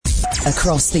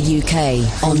Across the UK,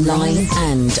 online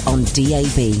and on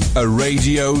DAB. A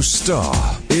radio star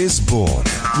is born.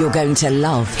 You're going to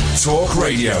love Talk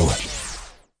Radio.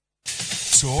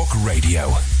 Talk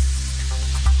Radio.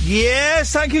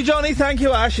 Yes, thank you, Johnny. Thank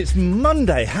you, Ash. It's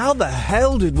Monday. How the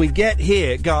hell did we get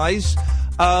here, guys?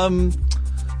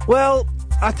 Well,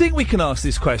 I think we can ask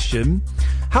this question.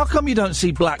 How come you don't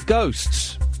see black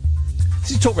ghosts? This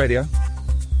is Talk Radio.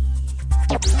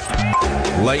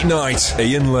 Late night,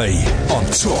 Iain Lee on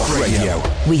Talk Radio.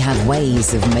 We have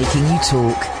ways of making you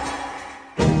talk.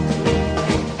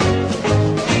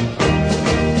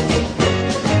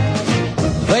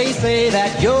 They say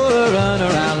that you're a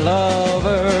runaround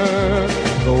lover,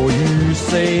 though you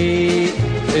say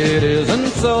it isn't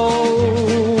so.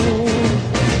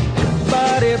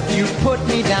 But if you put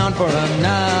me down for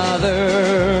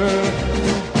another,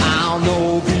 I'll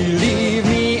know, believe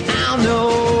me, I'll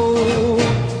know.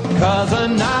 'Cause a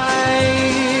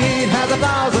night has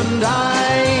 1,000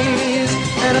 eyes,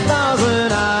 and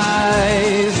 1,000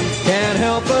 eyes can't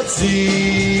help but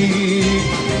see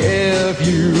if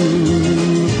you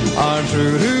are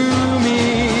true to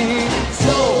me.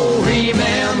 So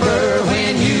remember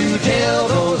when you tell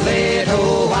those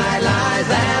little white lies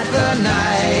that the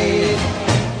night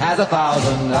has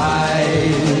 1,000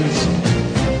 eyes.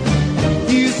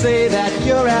 You say that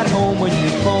you're at home when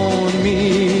you phone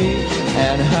me,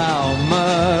 and how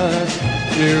much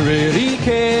you really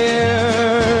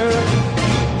care.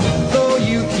 Though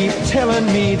you keep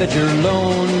telling me that you're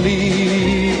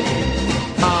lonely,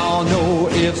 I'll know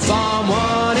if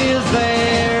someone is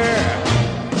there.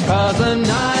 'Cause a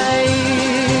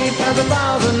night has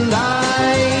 1,000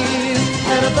 eyes,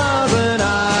 and 1,000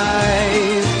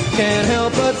 eyes can't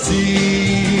help but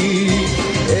see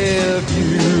if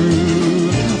you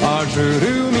are true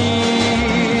to me.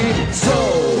 So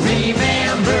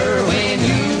remember when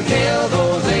you tell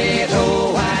those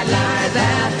little white lies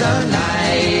that the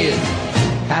night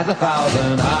has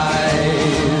 1,000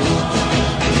 eyes.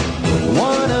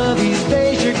 One of these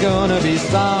days you're gonna be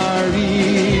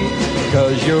sorry,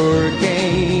 'cause your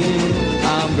game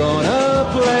I'm gonna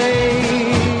play,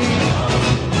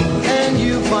 and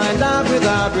you find out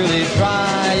without really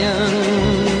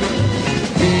trying,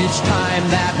 each time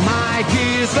that my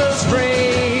geese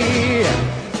astray.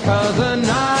 'Cause a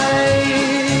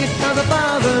night has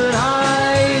 1,000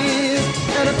 eyes,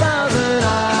 and 1,000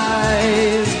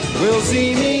 eyes will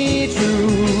see me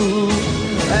through.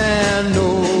 And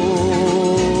no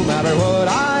matter what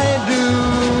I do,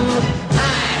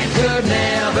 I could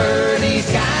never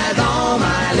disguise all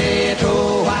my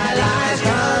little white lies.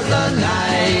 'Cause the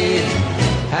night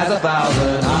has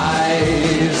 1,000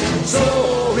 eyes.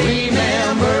 So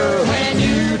remember when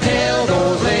you tell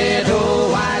those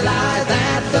little white lies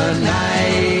that the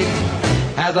night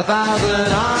has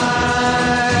 1,000 eyes.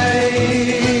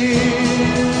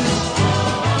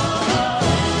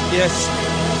 Yes.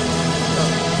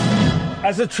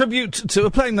 As a tribute to...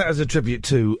 We're playing that as a tribute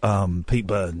to Pete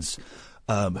Burns,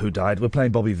 who died. We're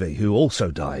playing Bobby V, who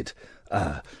also died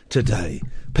today.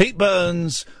 Pete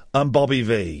Burns and Bobby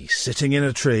V sitting in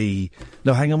a tree.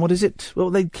 No, hang on, what is it? Well,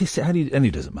 they'd kiss it. And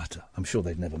it doesn't matter. I'm sure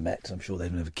they've never met. I'm sure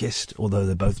they've never kissed, although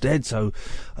they're both dead, so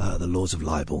the laws of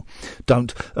libel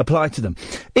don't apply to them.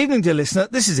 Evening, dear listener.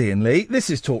 This is Iain Lee. This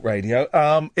is Talk Radio.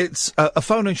 It's a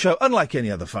phone-in show, unlike any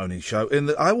other phone-in show, in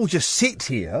that I will just sit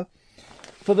here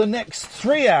for the next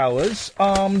 3 hours,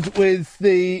 armed with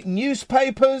the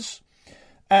newspapers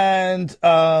and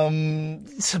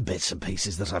some bits and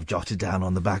pieces that I've jotted down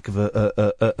on the back of a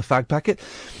fag packet.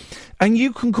 And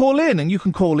you can call in,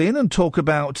 and talk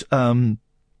about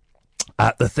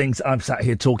the things I'm sat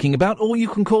here talking about, or you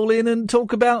can call in and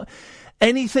talk about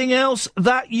anything else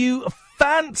that you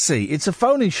fancy. It's a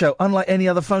phone-in show, unlike any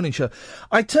other phone-in show.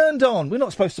 I turned on, we're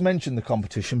not supposed to mention the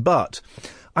competition, but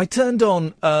I turned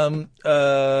on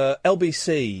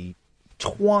LBC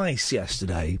twice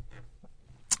yesterday,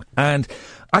 and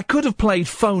I could have played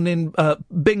phone-in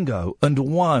bingo and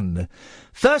won.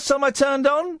 First time I turned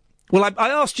on, well, I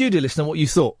asked you, dear listener, what you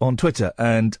thought on Twitter,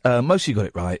 and most of you got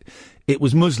it right. It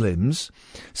was Muslims.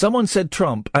 Someone said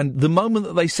Trump, and the moment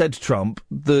that they said Trump,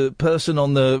 the person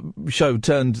on the show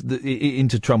turned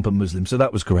into Trump and Muslim, so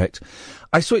that was correct.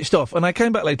 I switched off, and I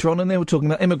came back later on, and they were talking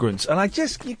about immigrants, and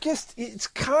it's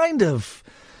kind of,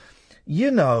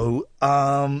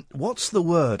 what's the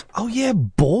word? Oh, yeah,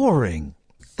 boring.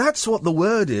 That's what the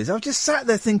word is. I was just sat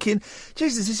there thinking,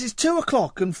 Jesus, this is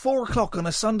 2:00 and 4:00 on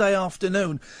a Sunday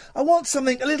afternoon. I want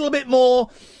something a little bit more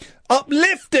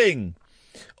uplifting,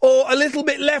 or a little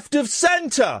bit left of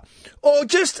centre, or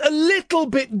just a little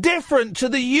bit different to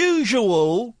the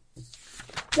usual.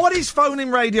 What is phone-in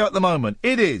radio at the moment?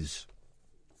 It is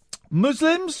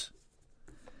Muslims,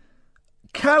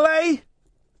 Calais,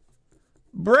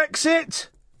 Brexit,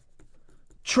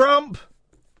 Trump,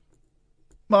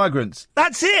 migrants.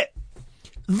 That's it.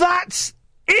 That's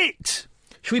it.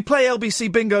 Should we play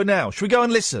LBC Bingo now? Should we go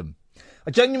and listen?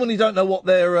 I genuinely don't know what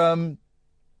they're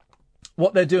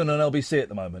doing on LBC at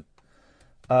the moment.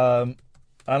 And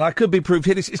I could be proved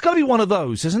here. It's got to be one of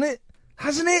those, isn't it?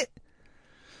 Hasn't it?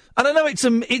 And I know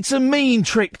it's a mean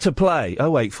trick to play.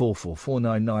 0844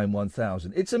 499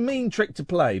 1000. It's a mean trick to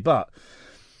play, but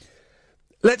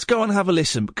let's go and have a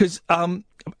listen, because wouldn't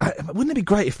it be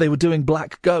great if they were doing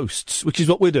black ghosts, which is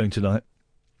what we're doing tonight?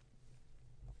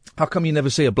 How come you never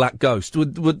see a black ghost?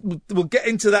 We'll get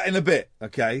into that in a bit,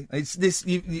 okay? It's this.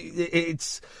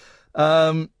 It's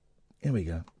here we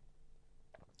go.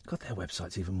 God, their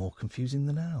website's even more confusing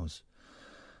than ours.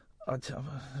 I don't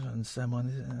understand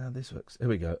how this works. Here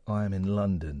we go. I am in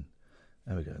London.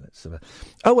 There we go. Let's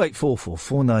 0844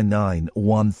 499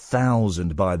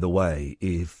 1000. By the way,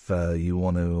 if you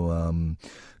want to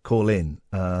call in,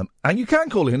 and you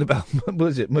can call in about what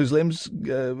is it? Muslims,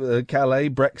 Calais,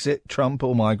 Brexit, Trump,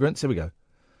 or migrants. Here we go.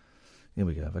 Here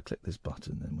we go. If I click this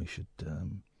button, then we should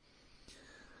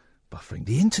buffering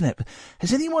the internet.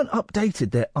 Has anyone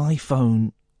updated their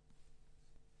iPhone?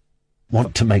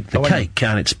 Want to make the cake,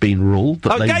 and it's been ruled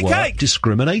that they were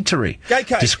discriminatory. Gay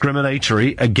cake.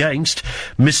 Discriminatory against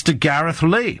Mr. Gareth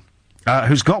Lee,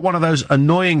 who's got one of those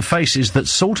annoying faces that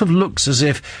sort of looks as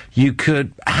if you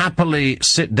could happily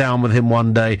sit down with him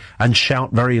one day and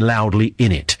shout very loudly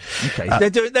in it. Okay,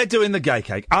 they're doing the gay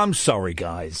cake. I'm sorry,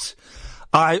 guys.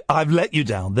 I've let you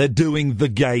down. They're doing the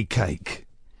gay cake.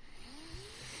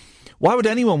 Why would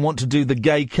anyone want to do the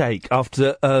gay cake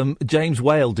after James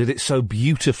Whale did it so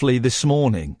beautifully this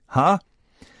morning? Huh?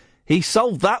 He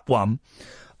solved that one.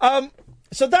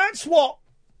 So that's what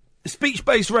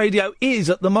speech-based radio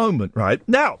is at the moment, right?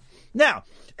 Now,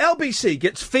 LBC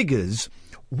gets figures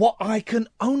what I can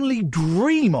only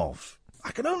dream of. I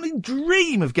can only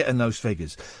dream of getting those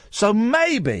figures. So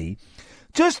maybe,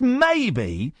 just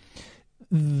maybe,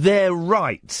 they're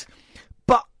right.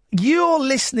 You're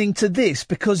listening to this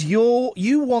because you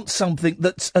want something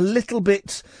that's a little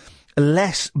bit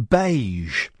less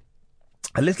beige,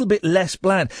 a little bit less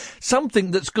bland,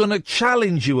 something that's going to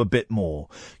challenge you a bit more.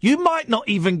 You might not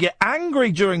even get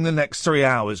angry during the next 3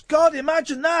 hours. God,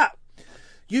 imagine that.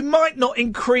 You might not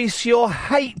increase your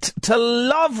hate to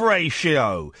love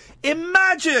ratio.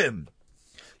 Imagine.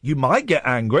 You might get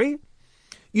angry.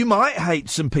 You might hate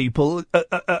some people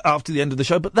after the end of the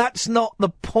show, but that's not the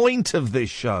point of this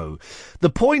show. The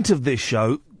point of this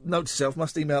show, note to self,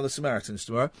 must email the Samaritans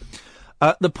tomorrow.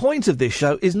 The point of this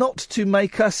show is not to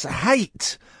make us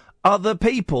hate other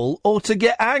people or to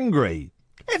get angry.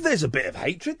 If there's a bit of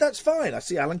hatred, that's fine. I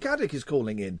see Alan Caddick is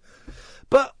calling in.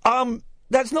 But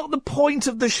that's not the point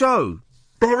of the show.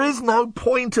 There is no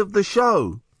point of the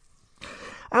show.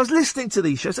 I was listening to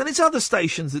these shows, and it's other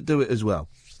stations that do it as well.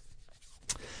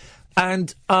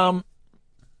 And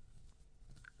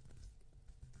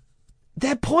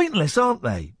they're pointless, aren't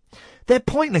they? They're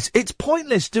pointless. It's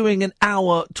pointless doing an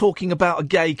hour talking about a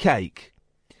gay cake.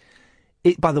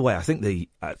 By the way, I think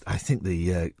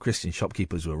the Christian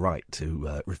shopkeepers were right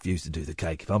to refuse to do the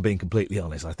cake. If I'm being completely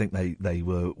honest, I think they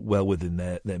were well within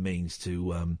their means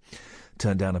to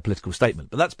turn down a political statement.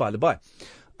 But that's by the by.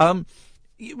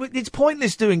 It's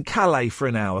pointless doing Calais for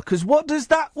an hour, because what does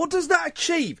that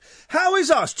achieve? How is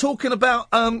us talking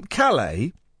about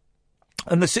Calais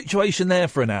and the situation there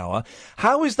for an hour,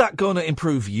 how is that going to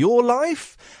improve your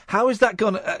life? How is that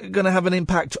going to have an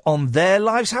impact on their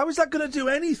lives? How is that going to do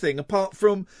anything apart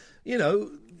from,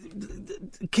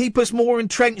 keep us more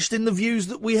entrenched in the views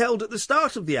that we held at the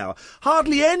start of the hour?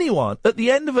 Hardly anyone at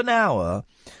the end of an hour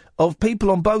of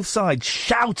people on both sides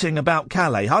shouting about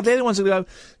Calais, hardly anyone's going to go,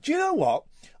 do you know what?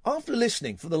 After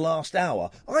listening for the last hour,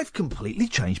 I've completely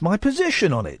changed my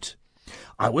position on it.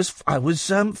 I was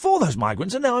for those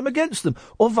migrants and now I'm against them,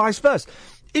 or vice versa.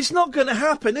 It's not going to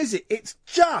happen, is it? It's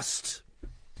just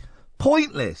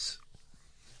pointless.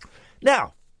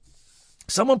 Now,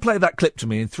 someone play that clip to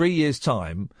me in 3 years'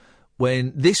 time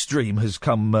when this dream has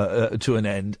come to an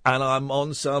end and I'm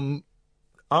on some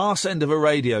arse end of a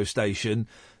radio station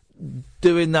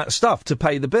doing that stuff to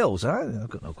pay the bills. I've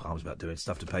got no qualms about doing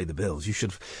stuff to pay the bills. You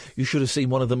should have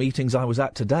seen one of the meetings I was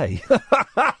at today.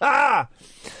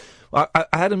 I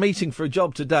had a meeting for a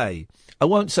job today. I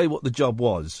won't say what the job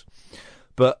was,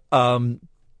 but I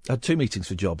had 2 meetings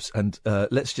for jobs, and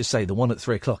let's just say the one at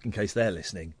 3:00, in case they're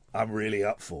listening, I'm really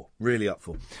up for.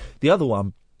 The other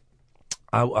one,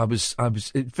 I was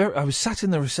sat in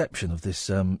the reception of this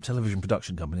television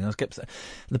production company, and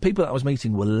the people that I was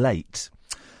meeting were late.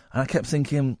 And I kept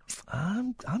thinking,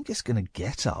 I'm just going to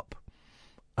get up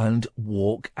and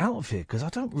walk out of here because I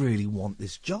don't really want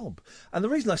this job. And the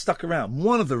reason I stuck around,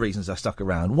 one of the reasons I stuck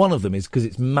around, one of them is because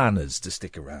it's manners to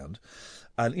stick around.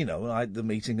 And, the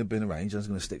meeting had been arranged. I was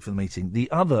going to stick for the meeting. The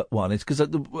other one is because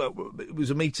it was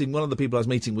a meeting. One of the people I was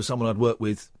meeting was someone I'd worked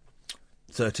with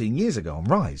 13 years ago on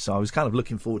Rise. So I was kind of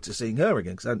looking forward to seeing her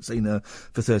again because I hadn't seen her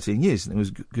for 13 years. And it was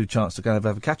a good chance to kind of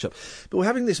have a catch-up. But we're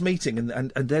having this meeting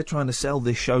and they're trying to sell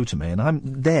this show to me. And I'm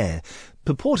there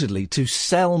purportedly to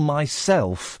sell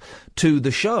myself to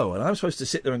the show. And I'm supposed to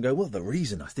sit there and go, well, the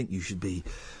reason I think you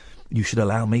should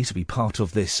allow me to be part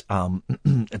of this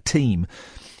team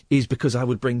is because I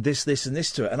would bring this, and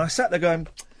this to it. And I sat there going,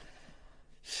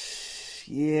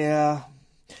 yeah,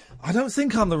 I don't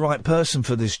think I'm the right person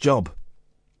for this job.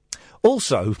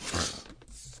 Also,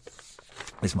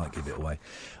 this might give it away,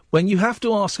 when you have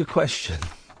to ask a question.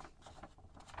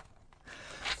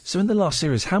 So in the last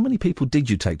series, how many people did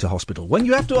you take to hospital? When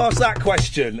you have to ask that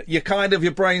question, your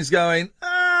brain's going,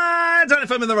 I don't know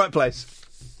if I'm in the right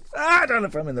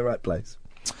place.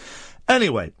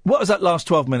 Anyway, what has that last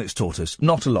 12 minutes taught us?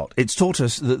 Not a lot. It's taught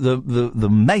us that the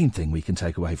main thing we can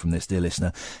take away from this, dear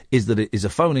listener, is that it is a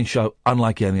phone-in show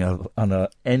unlike any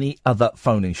other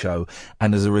phone-in show.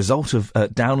 And as a result of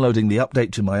downloading the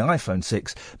update to my iPhone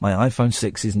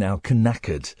 6 is now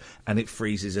knackered. And it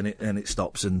freezes and it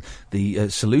stops. And the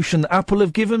solution that Apple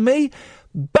have given me,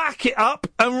 back it up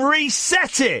and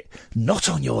reset it. Not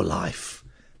on your life.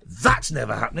 That's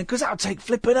never happening because that'll take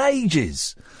flippin'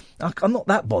 ages. I'm not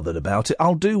that bothered about it.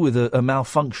 I'll do with a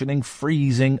malfunctioning,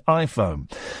 freezing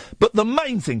iPhone. But the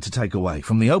main thing to take away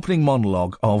from the opening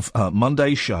monologue of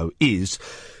Monday's show is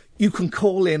you can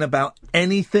call in about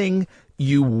anything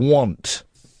you want.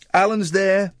 Alan's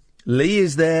there. Lee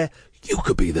is there. You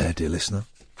could be there, dear listener.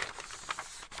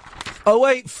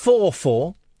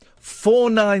 0844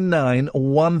 499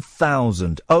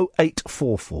 1000.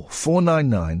 0844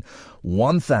 499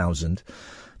 1000.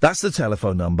 That's the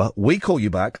telephone number. We call you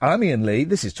back. I'm Iain Lee.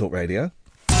 This is Talk Radio.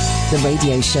 The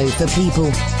radio show for people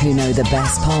who know the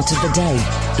best part of the day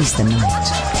is the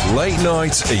night. Late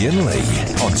night Iain Lee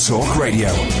on Talk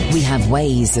Radio. We have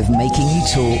ways of making you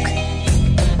talk.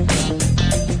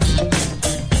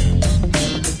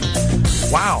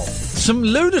 Wow. Some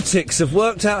lunatics have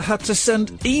worked out how to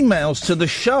send emails to the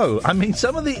show. I mean,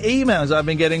 some of the emails I've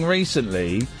been getting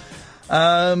recently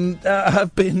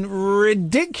have been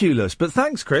ridiculous. But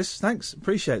thanks, Chris. Thanks.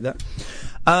 Appreciate that.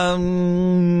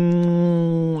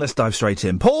 Let's dive straight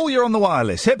in. Paul, you're on the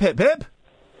wireless. Hip, hip, hip.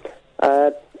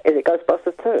 Is it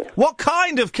Ghostbusters 2? What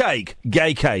kind of cake?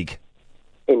 Gay cake.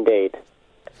 Indeed.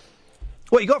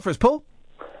 What you got for us, Paul?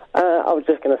 I was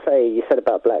just going to say, you said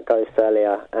about Black Ghost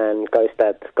earlier, and Ghost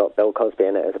Dad's got Bill Cosby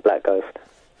in it as a Black Ghost.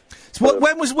 So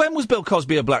when was Bill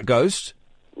Cosby a black ghost?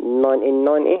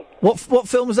 1990. What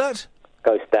film was that?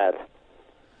 Ghost Dad.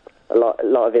 A lot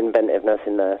of inventiveness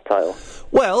in the title.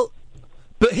 Well,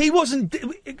 but he wasn't.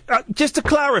 Just to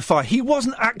clarify, he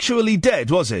wasn't actually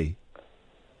dead, was he?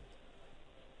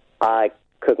 I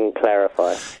couldn't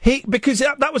clarify. Because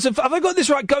that was. Have I got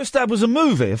this right? Ghost Dad was a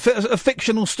movie, a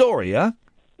fictional story, yeah.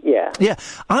 Yeah. Yeah.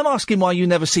 I'm asking why you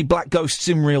never see black ghosts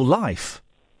in real life.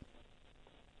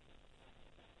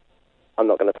 I'm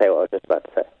not going to say what I was just about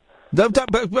to say.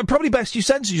 But probably best you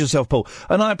censor yourself, Paul,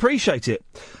 and I appreciate it.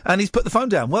 And he's put the phone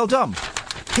down. Well done.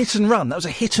 Hit and run. That was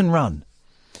a hit and run.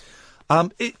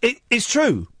 It's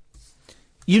true.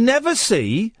 You never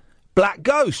see black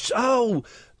ghosts. Oh,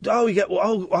 you get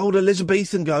old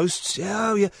Elizabethan ghosts. Yeah,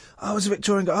 oh, yeah. Oh, it's a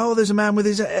Victorian ghost. Oh, there's a man with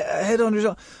his head on his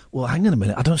arm. Well, hang on a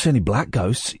minute. I don't see any black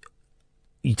ghosts.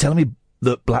 You telling me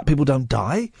that black people don't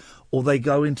die? Or they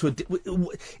go into a...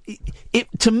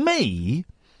 to me...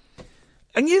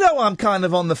 And you know I'm kind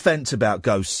of on the fence about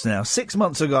ghosts now. 6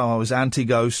 months ago I was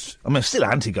anti-ghost. I mean, I'm still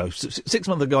anti-ghost. 6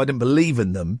 months ago I didn't believe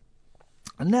in them.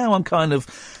 And now I'm kind of,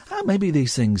 maybe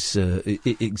these things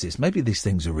exist. Maybe these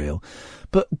things are real.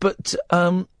 But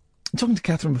talking to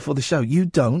Catherine before the show, you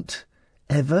don't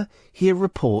ever hear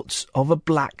reports of a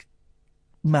black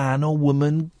man or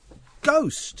woman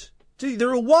ghost. Do you?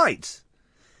 They're all white.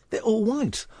 They're all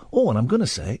white. Oh, and I'm going to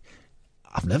say,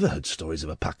 I've never heard stories of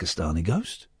a Pakistani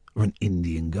ghost. Or an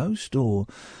Indian ghost, or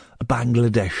a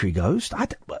Bangladeshi ghost.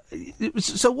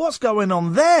 So what's going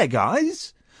on there,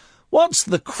 guys? What's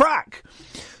the crack?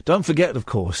 Don't forget, of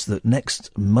course, that next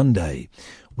Monday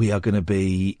we are going to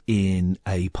be in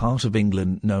a part of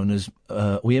England known as...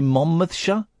 are we in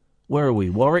Monmouthshire? Where are we?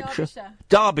 Warwickshire?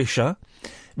 Derbyshire.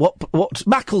 What?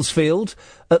 Macclesfield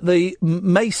at the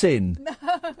Mace Inn. No.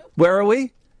 Where are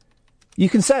we? You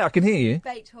can say, I can hear you.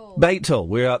 Bait Hall. Bait Hall.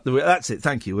 That's it,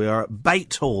 thank you. We are at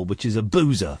Bait Hall, which is a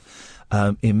boozer.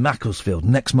 in Macclesfield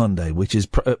next Monday, which is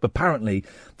apparently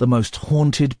the most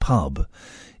haunted pub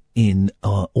in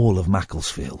all of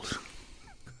Macclesfield.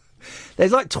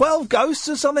 There's like 12 ghosts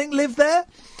or something live there.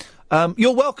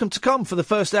 You're welcome to come for the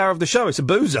first hour of the show. It's a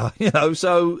boozer,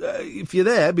 so if you're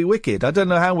there, be wicked. I don't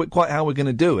know quite how we're going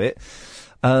to do it,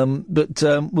 but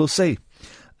we'll see.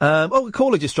 The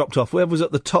caller just dropped off. Whoever was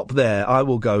at the top there, I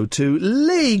will go to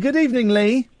Lee. Good evening,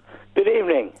 Lee. Good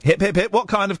evening. Hip, hip, hip. What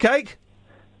kind of cake?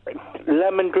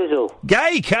 Lemon drizzle.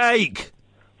 Gay cake.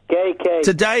 Gay cake.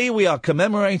 Today we are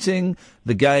commemorating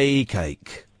the gay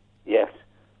cake. Yes.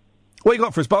 What you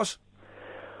got for us, boss?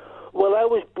 Well, I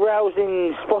was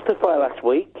browsing Spotify last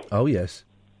week. Oh, yes.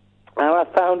 And I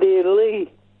found Iain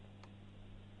Lee.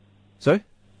 Sorry?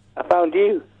 I found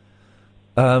you.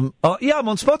 Yeah, I'm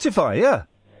on Spotify, yeah.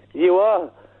 You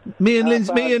are? Me and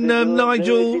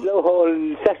Nigel.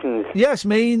 Low Sessions. Yes,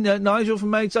 me, Nigel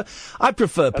from Maid's. I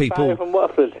prefer people. From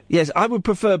Watford. Yes, I would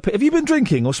prefer. Have you been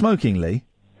drinking or smoking, Lee?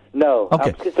 No,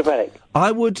 okay. I'm schizophrenic.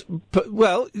 I would.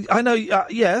 Well, I know.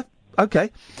 Yeah,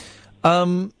 okay.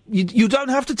 You don't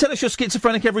have to tell us you're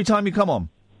schizophrenic every time you come on.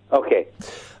 Okay.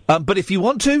 But if you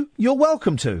want to, you're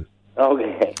welcome to.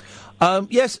 Okay.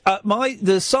 Yes,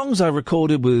 the songs I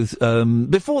recorded with,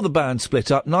 before the band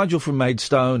split up, Nigel from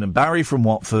Maidstone and Barry from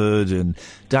Watford and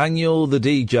Daniel, the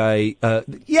DJ,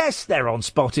 yes, they're on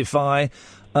Spotify,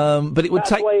 but it would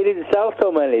That's why you didn't sell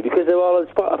so many, because they're all on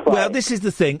Spotify. Well, this is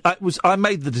the thing. I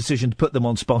made the decision to put them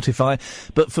on Spotify,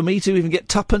 but for me to even get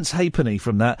tuppence halfpenny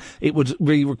from that, it would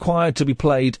be required to be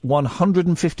played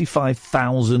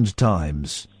 155,000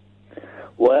 times.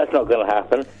 Well, that's not going to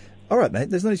happen. All right,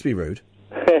 mate, there's no need to be rude.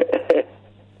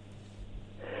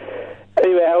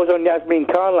 Anyway, I was on Yasmin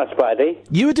Khan last Friday.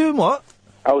 You were doing what?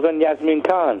 I was on Yasmin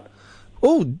Khan.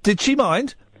 Oh, did she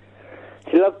mind?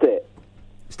 She loved it.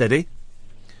 Steady.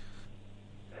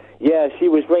 Yeah, she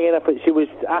was ringing up, she was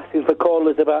asking for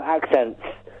callers about accents.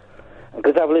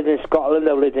 Because I've lived in Scotland,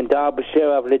 I've lived in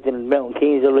Derbyshire, I've lived in Milton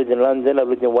Keynes, I've lived in London, I've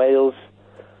lived in Wales.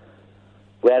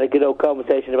 We had a good old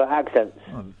conversation about accents.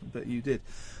 Oh, I bet you did.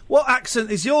 What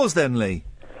accent is yours then, Lee?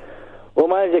 Well,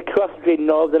 mine's a cross between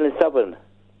northern and southern.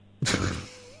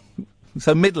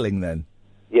 So middling then?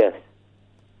 Yes.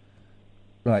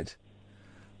 Right.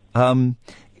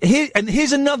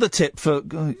 Here's another tip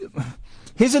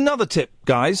Here's another tip,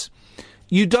 guys.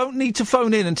 You don't need to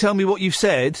phone in and tell me what you've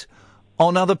said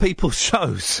on other people's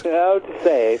shows. I was just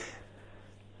saying.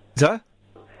 Sir?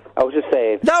 I was just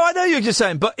saying. No, I know you're just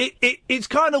saying, but it's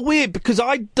kind of weird because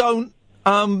I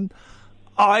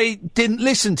didn't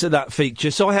listen to that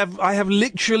feature, so I have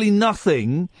literally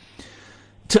nothing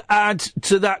to add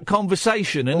to that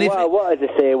conversation. And what I wanted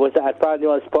to say was that I found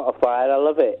you on Spotify and I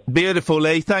love it. Beautiful,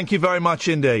 Lee. Thank you very much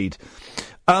indeed.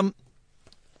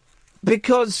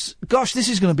 Because, gosh, this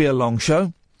is going to be a long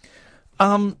show.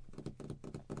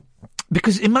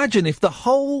 Because imagine if the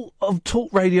whole of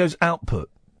Talk Radio's output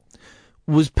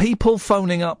was people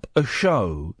phoning up a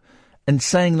show and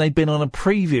saying they'd been on a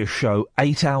previous show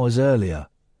 8 hours earlier.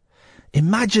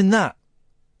 Imagine that.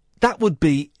 That would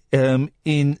be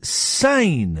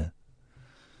insane.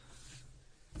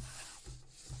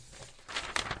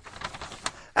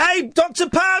 Hey, Dr.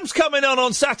 Pam's coming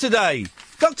on Saturday.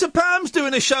 Dr. Pam's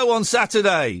doing a show on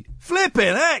Saturday.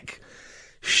 Flipping heck.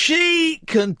 She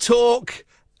can talk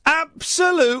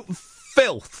absolute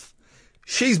filth.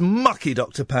 She's mucky,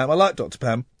 Dr. Pam. I like Dr.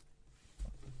 Pam.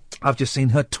 I've just seen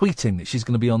her tweeting that she's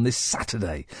going to be on this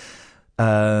Saturday.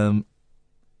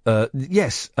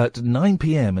 Yes, at 9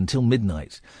 p.m. until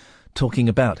midnight, talking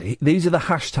about... These are the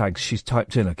hashtags she's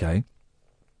typed in, okay?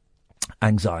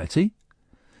 Anxiety.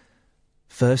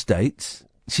 First dates.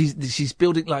 She's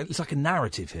building, it's like a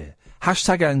narrative here.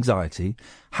 Hashtag anxiety.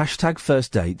 Hashtag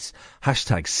first dates.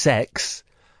 Hashtag sex.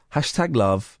 Hashtag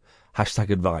love. Hashtag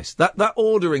advice. That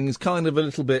ordering is kind of a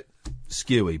little bit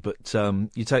skewy, but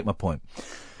you take my point.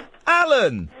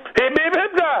 Alan!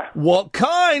 What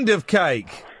kind of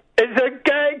cake? It's a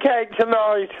gay cake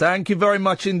tonight. Thank you very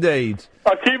much indeed.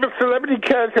 I see the celebrity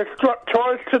cake has struck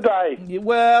twice today.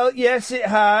 Well, yes, it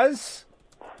has.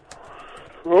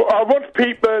 Well, I watched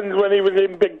Pete Burns when he was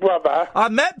in Big Brother. I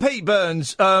met Pete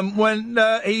Burns when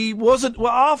he wasn't...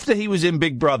 Well, after he was in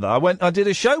Big Brother. I did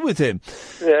a show with him.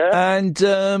 Yeah. And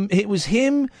it was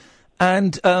him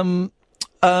and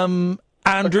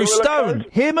Andrew Stone.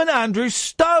 Him and Andrew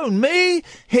Stone. Me,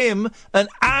 him, and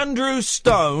Andrew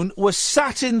Stone were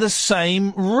sat in the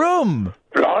same room.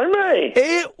 Blimey!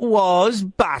 It was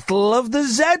Battle of the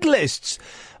Z-Lists.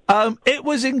 It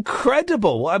was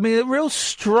incredible. I mean, a real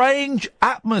strange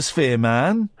atmosphere,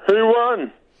 man. Who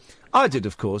won? I did,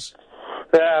 of course.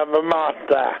 Yeah, the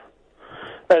master.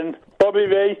 And Bobby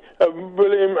V, a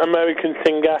brilliant American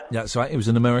singer. That's right. He was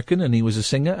an American, and he was a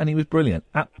singer, and he was brilliant.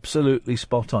 Absolutely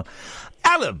spot on.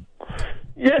 Alan.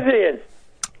 Yes, Ian.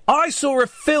 I saw a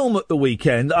film at the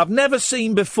weekend I've never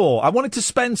seen before. I wanted to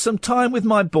spend some time with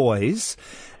my boys,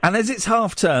 and as it's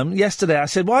half term, yesterday I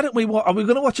said, why don't we are we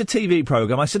going to watch a TV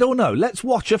programme? I said, oh no, let's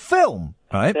watch a film,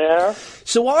 right? Yeah.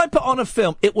 So I put on a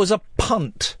film. It was a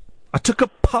punt. I took a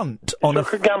punt on a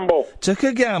gamble. Took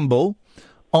a gamble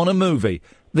on a movie.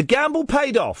 The gamble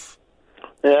paid off.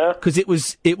 Yeah. Because it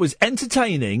was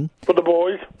entertaining. For the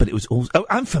boys. But it was also,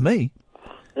 and for me.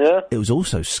 Yeah. It was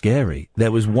also scary. There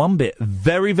was one bit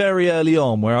very, very early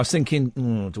on where I was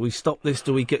thinking, do we stop this?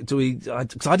 Because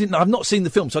I've not seen the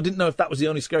film, so I didn't know if that was the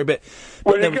only scary bit.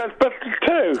 Well, it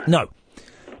Ghostbusters 2. No.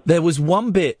 There was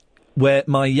one bit where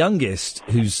my youngest,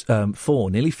 who's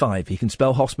 4, nearly 5, he can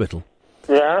spell hospital.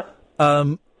 Yeah.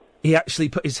 He actually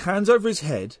put his hands over his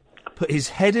head, put his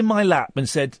head in my lap and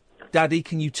said, Daddy,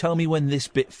 can you tell me when this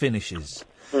bit finishes?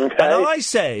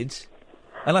 Okay.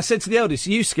 And I said to the eldest,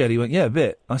 are you scared? He went, yeah, a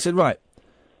bit. I said, right,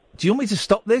 do you want me to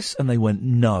stop this? And they went,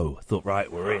 no. I thought,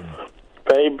 right, we're in.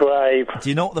 Very brave. Do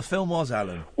you know what the film was,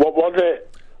 Alan? What was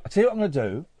it? I'll tell you what I'm going to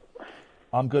do.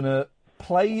 I'm going to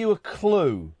play you a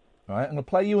clue, right? I'm going to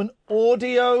play you an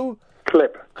audio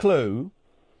clue.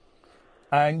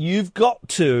 And you've got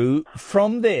to,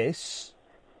 from this...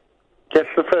 Guess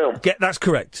the film. That's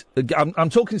correct. I'm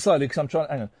talking slowly because I'm trying...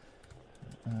 Hang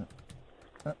on.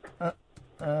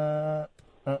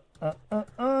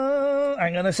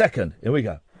 Hang on a second. Here we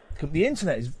go. The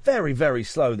internet is very, very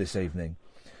slow this evening.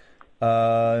 Is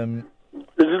it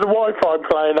the Wi-Fi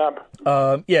playing up?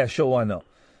 Yeah, sure, why not?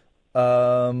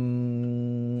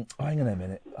 Hang on a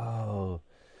minute. Oh.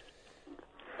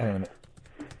 Hang on a minute.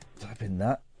 Type in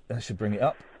that. That should bring it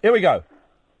up. Here we go.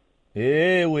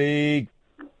 Here we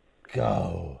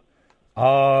go.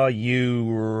 Are you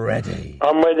ready?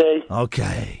 I'm ready.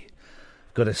 Okay.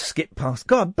 Got to skip past...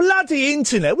 God, bloody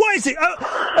internet. What is it?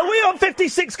 Are we on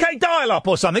 56k dial-up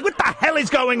or something? What the hell is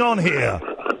going on here?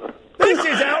 This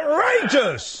is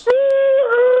outrageous.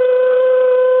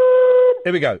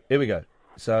 Here we go.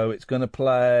 So it's going to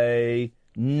play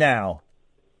now.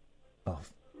 Oh,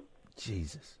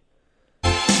 Jesus.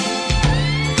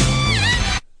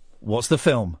 What's the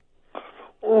film?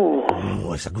 Ooh.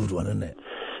 Oh, it's a good one, isn't it?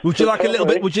 Would you like a little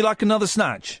bit? Would you like another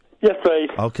snatch? Yes, please.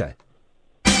 Okay.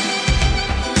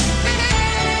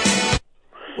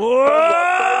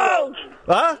 Whoa!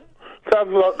 Huh?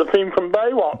 Sounds like the theme from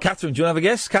Baywatch. Catherine, do you want to have a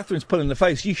guess? Catherine's pulling the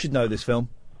face. You should know this film.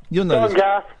 You'll know this.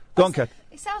 Go on, Kath.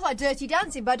 It sounds like Dirty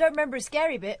Dancing, but I don't remember a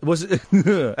scary bit. Was it?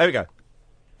 There we go.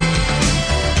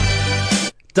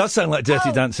 Does sound like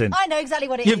Dirty Dancing. I know exactly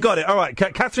what it is. You've got it. All right.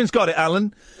 Catherine's got it,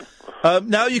 Alan.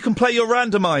 Now you can play your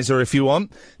randomiser if you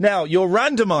want. Now, your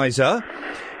randomiser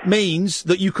means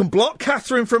that you can block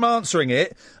Catherine from answering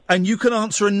it, and you can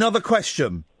answer another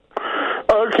question.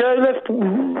 Okay, I'm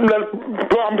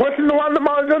pressing the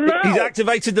randomiser now. He's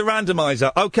activated the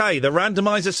randomiser. Okay, the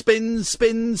randomiser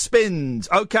spins.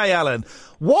 Okay, Alan.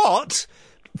 What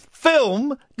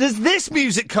film does this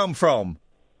music come from?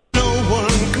 No one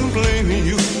can blame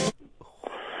you.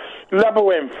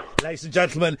 Labyrinth. Ladies and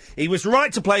gentlemen, he was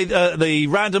right to play the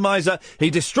randomiser. He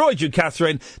destroyed you,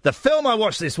 Catherine. The film I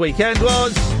watched this weekend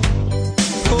was...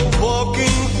 For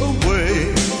walking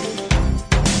away.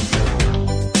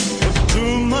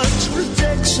 Too much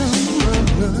rejection.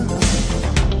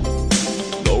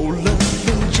 No love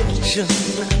injection.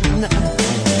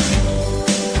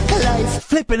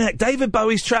 Flipping heck, David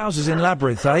Bowie's trousers in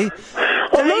Labyrinth, eh?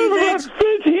 David!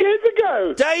 30 years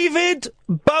ago! David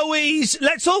Bowie's...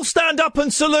 Let's all stand up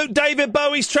and salute David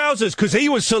Bowie's trousers, because he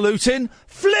was saluting.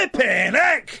 Flipping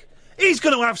heck! He's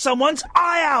going to have someone's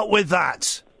eye out with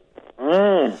that.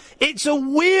 It's a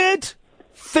weird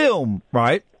film,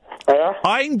 right? Yeah.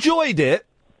 I enjoyed it.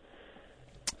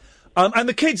 And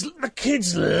the kids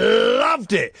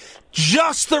loved it.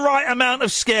 Just the right amount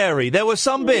of scary. There were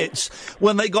some bits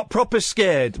when they got proper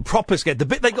scared. The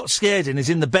bit they got scared in is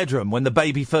in the bedroom when the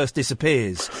baby first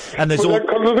disappears. And there's all...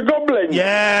 Because of the goblins.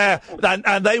 Yeah.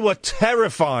 And they were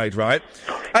terrified, right?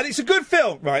 And it's a good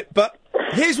film, right? But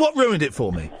here's what ruined it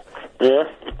for me. Yeah.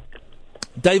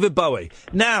 David Bowie.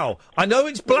 Now, I know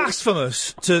it's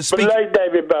blasphemous to speak... The late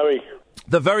David Bowie.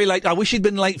 The very late... I wish he'd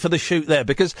been late for the shoot there,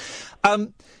 because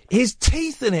his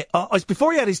teeth in it are...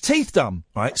 Before he had his teeth done,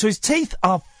 right? So his teeth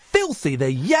are filthy. They're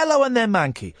yellow and they're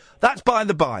manky. That's by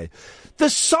the by. The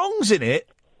songs in it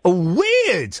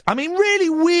weird. I mean, really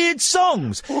weird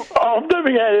songs. I've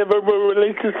never heard of them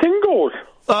releasing singles.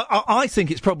 I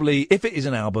think it's probably, if it is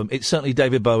an album, it's certainly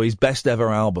David Bowie's best ever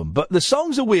album. But the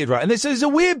songs are weird, right? And there's a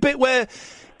weird bit where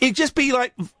he'd just be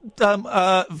like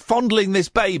fondling this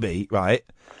baby, right?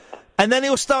 And then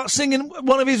he'll start singing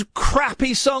one of his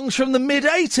crappy songs from the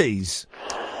mid-'80s.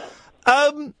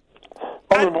 Mick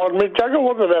Jagger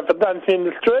wasn't there for Dancing in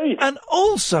the Street. And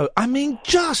also, I mean,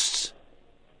 just...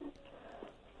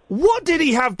 what did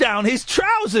he have down his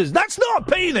trousers? That's not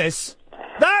a penis!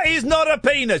 That is not a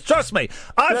penis, trust me.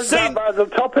 That's the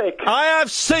topic. I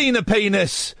have seen a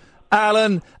penis,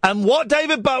 Alan, and what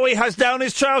David Bowie has down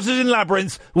his trousers in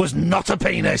Labyrinth was not a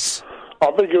penis.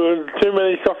 I think it was too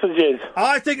many sausages.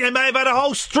 I think they may have had a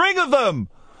whole string of them.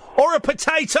 Or a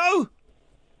potato.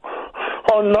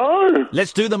 Oh, no.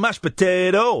 Let's do the mashed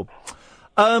potato.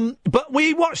 But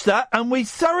we watched that and we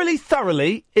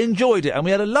thoroughly enjoyed it. And we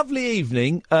had a lovely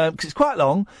evening, because it's quite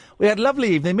long. We had a lovely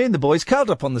evening, me and the boys curled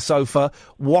up on the sofa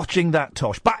watching that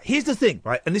tosh. But here's the thing,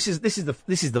 right? And this is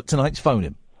the tonight's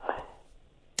phone-in.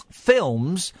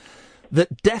 Films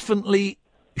that definitely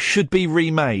should be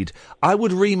remade. I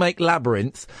would remake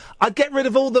Labyrinth. I'd get rid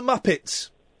of all the Muppets.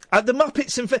 The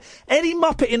Muppets any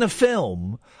Muppet in a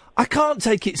film, I can't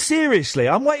take it seriously.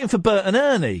 I'm waiting for Bert and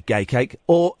Ernie, Gay Cake,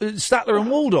 or Statler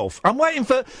and Waldorf. I'm waiting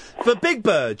for Big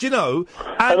Bird, you know.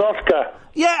 And Oscar.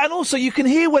 Yeah, and also you can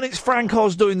hear when it's Frank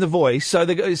Oz doing the voice, so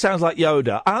it sounds like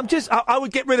Yoda. I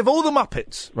would get rid of all the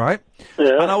Muppets, right?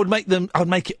 Yeah. And I'd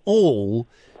make it all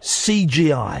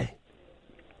CGI.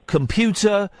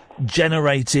 Computer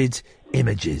generated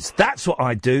images. That's what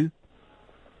I'd do.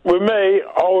 With me,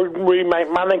 I would remake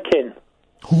Mannequin.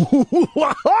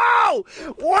 Wow!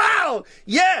 Wow!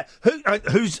 Yeah!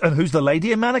 Who's the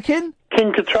lady in Mannequin?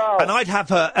 Kim Cattrall. And I'd have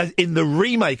her in the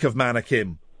remake of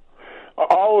Mannequin.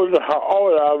 I would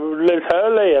have Liz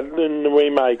Hurley in the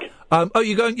remake.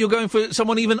 You're going for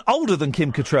someone even older than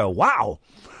Kim Cattrall. Wow!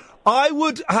 I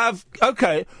would have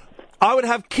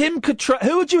Kim Cattrall.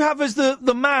 Who would you have as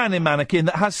the man in Mannequin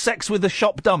that has sex with the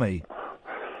shop dummy?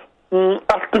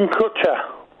 Ashton Kutcher.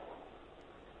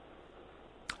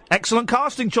 Excellent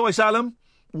casting choice, Alan.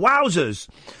 Wowzers.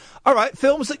 All right,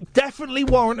 films that definitely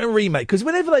warrant a remake. Because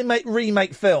whenever they make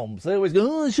remake films, they always go,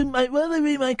 oh, I shouldn't make... Why are they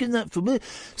remaking that for me?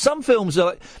 Some films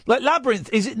are like Labyrinth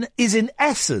is in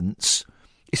essence...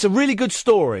 It's a really good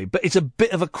story, but it's a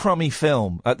bit of a crummy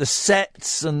film. The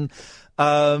sets and...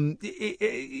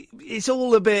 it's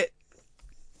all a bit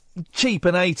cheap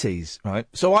and 80s, right?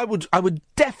 So I would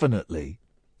definitely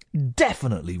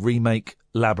remake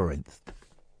Labyrinth.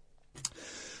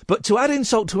 But to add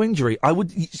insult to injury, I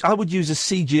would use a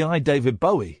CGI David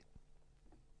Bowie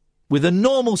with a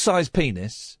normal-sized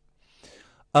penis,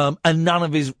 and none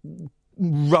of his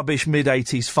rubbish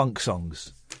mid-80s funk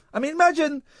songs. I mean,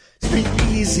 imagine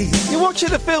you're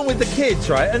watching a film with the kids,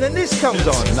 right? And then this comes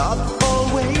on,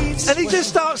 and he just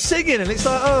starts singing, and it's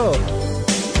like, oh,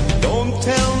 don't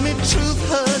tell me truth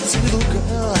hurts, little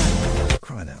girl.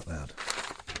 Crying out loud.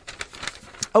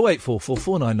 0844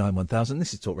 499 1000.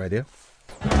 This is Talk Radio.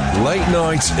 Late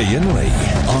night Iain Lee.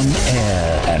 On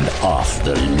air and off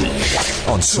the leash.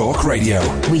 On Talk Radio.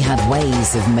 We have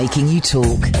ways of making you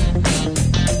talk.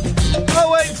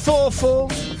 0844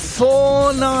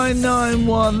 499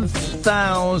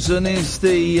 1000 is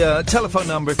the telephone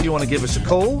number if you want to give us a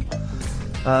call.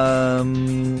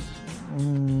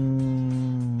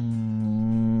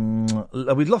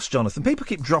 We've lost Jonathan. People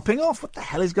keep dropping off. What the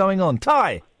hell is going on?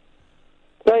 Ty.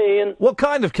 Hey, Ian. What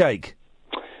kind of cake?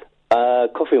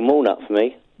 Coffee and walnut for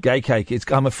me. Gay cake.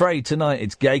 I'm afraid tonight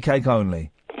it's gay cake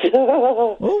only.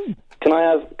 Can I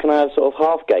have sort of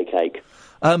half gay cake?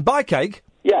 Buy cake?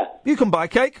 Yeah. You can buy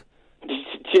cake.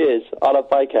 Cheers. I'll have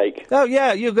buy cake. Oh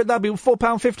yeah, that'd be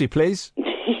 £4.50, please.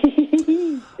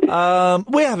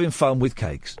 We're having fun with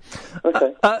cakes.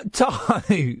 Okay.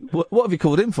 Ty, what have you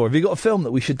called in for? Have you got a film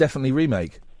that we should definitely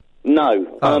remake?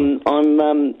 No. I'm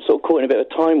sort of caught in a bit of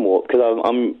a time warp because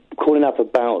I'm calling up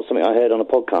about something I heard on a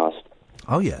podcast.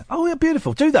 Oh yeah,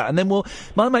 beautiful. Do that, and then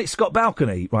my mate Scott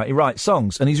Balcony, right? He writes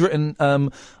songs, and he's written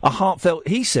a heartfelt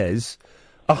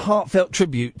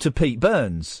tribute to Pete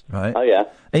Burns, right? Oh yeah.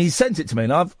 And he sent it to me,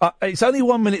 and it's only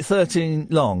 1 minute 13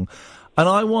 long, and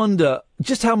I wonder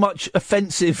just how much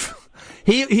offensive.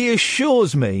 He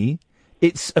assures me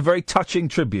it's a very touching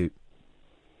tribute.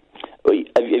 Have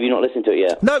you not listened to it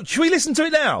yet? No, should we listen to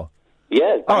it now?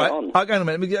 Yeah. All right. Hang on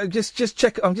a minute. Just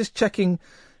check. I'm just checking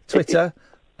Twitter.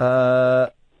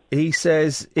 He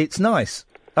says it's nice.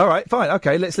 All right, fine.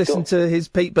 Okay, let's listen to his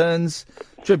Pete Burns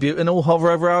tribute and all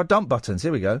hover over our dump buttons.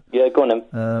 Here we go. Yeah, go on then.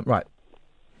 Right.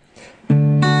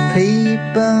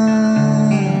 Pete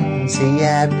Burns eyes, he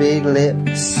had big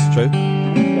lips. True.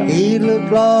 He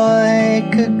looked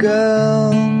like a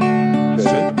girl.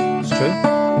 It's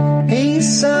true. He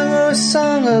sung a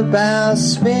song about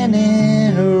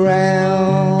spinning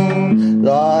around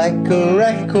like a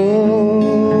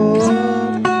record.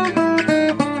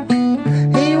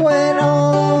 He went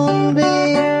on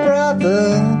Big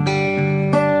Brother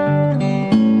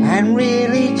and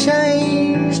really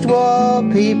changed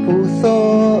what people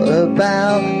thought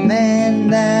about men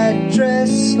that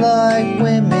dress like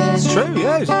women. It's true,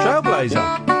 yeah, he's a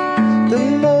trailblazer. The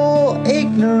more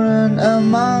ignorant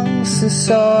among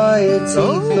society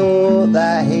thought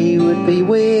that he would be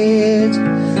weird,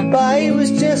 but he was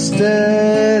just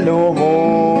a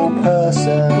normal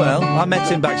person. Well, I met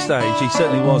him backstage. He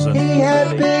certainly wasn't. He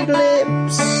had big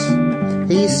lips.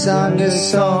 He sung a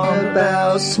song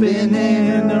about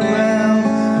spinning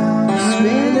around,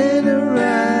 spinning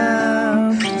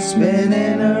around,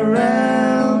 spinning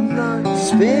around,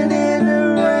 spinning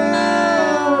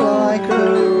around like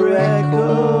a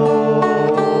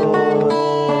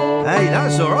Hey,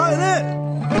 that's all right, isn't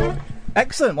it?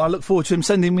 Excellent. Well, I look forward to him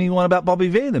sending me one about Bobby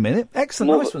V in a minute.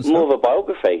 Excellent. Nice one, sir. More of a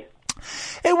biography.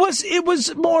 It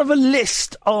was more of a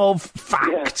list of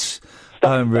facts.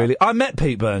 Really. I met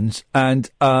Pete Burns, and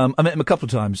I met him a couple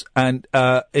of times, and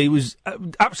he was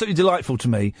absolutely delightful to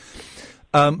me.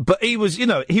 But he was,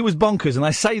 he was bonkers, and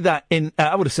I say that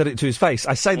I would have said it to his face.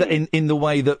 I say that in the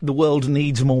way that the world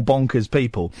needs more bonkers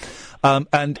people.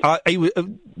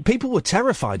 People were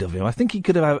terrified of him. I think he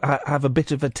could have a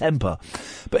bit of a temper.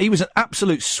 But he was an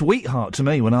absolute sweetheart to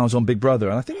me when I was on Big Brother,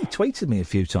 and I think he tweeted me a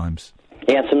few times.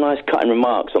 He had some nice cutting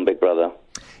remarks on Big Brother.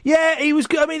 Yeah, he was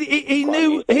good. I mean, he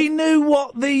knew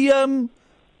what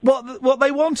what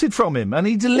they wanted from him, and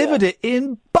he delivered it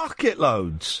in bucket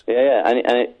loads. Yeah, and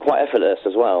it quite effortless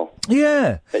as well.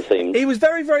 Yeah, it seemed. He was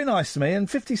very, very nice to me. And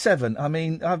 57. I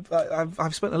mean,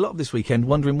 I've spent a lot of this weekend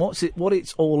wondering what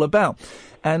it's all about.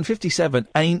 And 57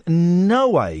 ain't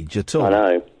no age at all. I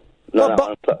know.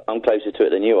 I'm closer to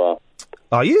it than you are.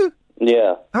 Are you?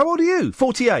 Yeah. How old are you?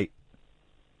 48.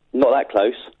 Not that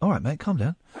close. All right, mate, calm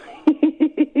down.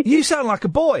 You sound like a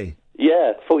boy.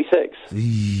 Yeah, 46. I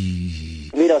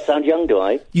mean, I sound young, do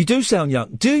I? You do sound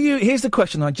young. Do you? Here's the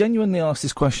question. I genuinely asked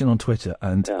this question on Twitter,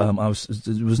 and I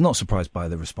was not surprised by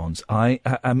the response. I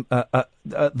am at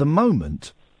the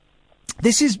moment.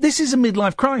 This is a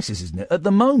midlife crisis, isn't it? At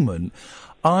the moment,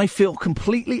 I feel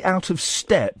completely out of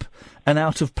step and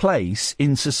out of place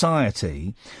in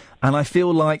society, and I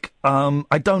feel like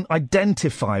I don't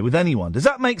identify with anyone. Does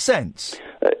that make sense?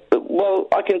 Well,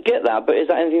 I can get that, but is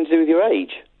that anything to do with your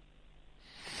age?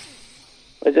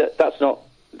 Is it? That's not.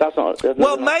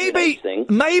 Well, maybe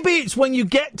it's when you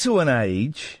get to an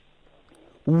age,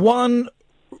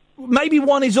 maybe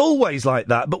one is always like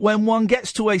that, but when one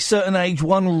gets to a certain age,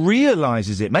 one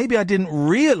realises it. Maybe I didn't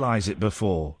realise it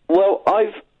before. Well,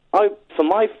 from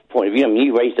my point of view, I mean,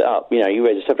 you raised it up. You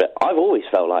raised the subject. I've always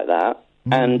felt like that,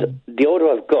 and the older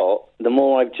I've got, the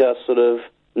more I've just sort of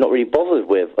not really bothered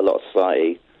with a lot of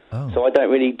society. So I don't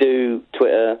really do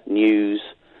Twitter, news,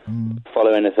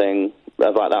 follow anything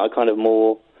like that. I kind of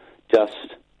more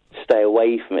just stay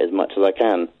away from it as much as I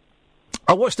can.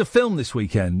 I watched a film this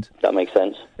weekend. That makes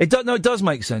sense. It does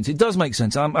make sense. It does make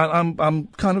sense. I'm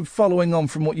kind of following on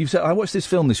from what you've said. I watched this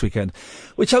film this weekend,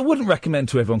 which I wouldn't recommend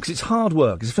to everyone because it's hard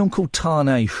work. It's a film called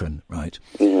Tarnation, right?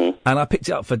 Mm-hmm. And I picked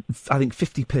it up for, I think,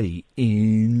 50p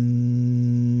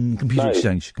in Computer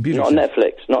Exchange. Not on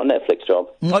Netflix. Not a Netflix job.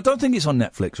 I don't think it's on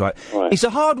Netflix, right? It's a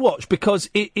hard watch because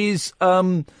it is...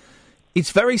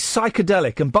 It's very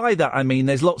psychedelic, and by that I mean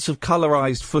there's lots of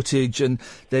colorized footage, and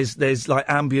there's like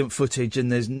ambient footage, and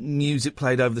there's music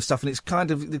played over the stuff, and it's kind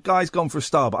of, the guy's gone for a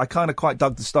style, but I kind of quite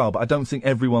dug the style, but I don't think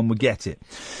everyone would get it.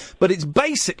 But it's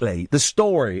basically the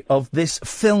story of this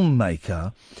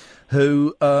filmmaker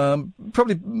who,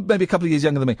 probably maybe a couple of years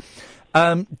younger than me,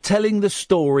 telling the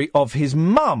story of his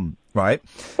mum, right?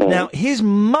 Now, his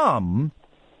mum...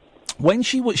 When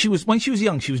she was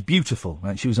young, she was beautiful,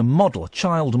 right? She was a model, a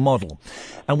child model.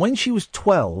 And when she was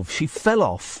 12, she fell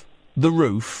off the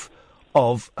roof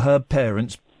of her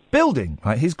parents' building,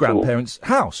 right? His grandparents'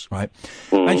 house, right?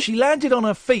 And she landed on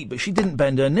her feet, but she didn't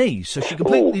bend her knees, so she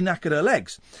completely knackered her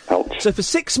legs. So for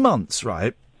 6 months,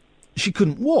 right, she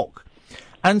couldn't walk.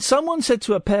 And someone said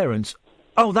to her parents,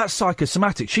 "Oh, that's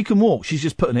psychosomatic. She can walk. She's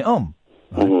just putting it on."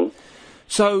 Right?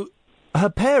 So her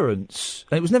parents,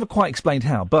 and it was never quite explained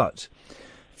how, but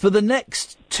for the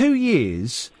next 2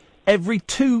 years,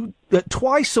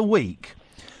 twice a week,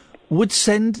 would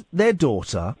send their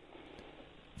daughter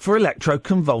for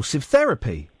electroconvulsive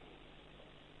therapy.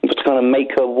 To kind of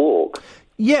make her walk?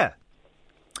 Yeah.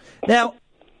 Now,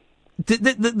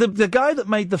 The guy that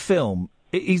made the film,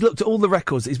 he's looked at all the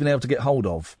records that he's been able to get hold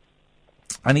of,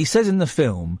 and he says in the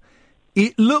film,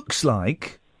 it looks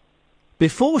like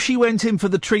before she went in for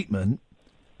the treatment,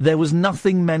 there was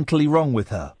nothing mentally wrong with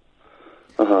her.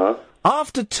 Uh-huh.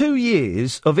 After 2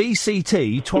 years of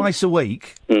ECT twice a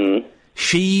week,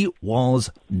 she was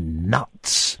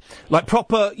nuts. Like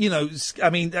proper,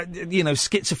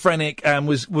 schizophrenic, and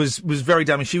was very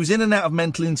damaged. She was in and out of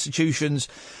mental institutions,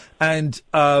 and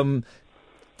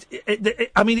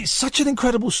it's such an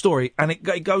incredible story, and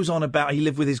it goes on about he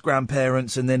lived with his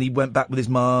grandparents, and then he went back with his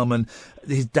mum, and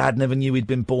his dad never knew he'd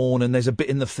been born, and there's a bit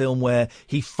in the film where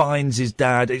he finds his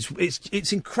dad.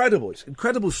 It's incredible. It's an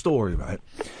incredible story, right?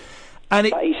 And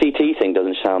that ECT thing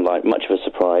doesn't sound like much of a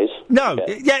surprise. No,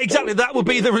 yeah, exactly. That would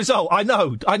be the result. I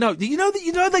know. You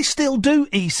know they still do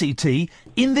ECT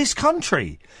in this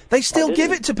country. They still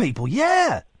give it to people.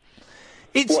 Yeah.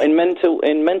 It's in mental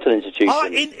institutions.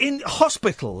 In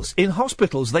hospitals. In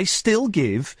hospitals, they still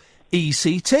give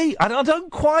ECT. And I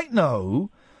don't quite know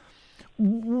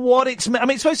what it's. I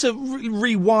mean, it's supposed to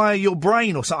rewire your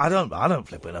brain or something. I don't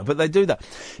flip it up, but they do that.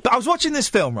 But I was watching this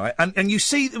film, right, and you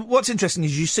see what's interesting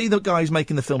is you see the guy who's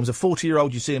making the film as a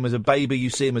 40-year-old. You see him as a baby.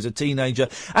 You see him as a teenager,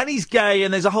 and he's gay.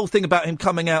 And there's a whole thing about him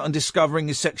coming out and discovering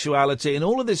his sexuality and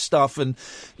all of this stuff. And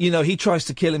he tries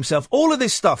to kill himself. All of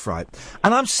this stuff, right?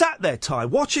 And I'm sat there, Ty,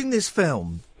 watching this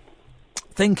film,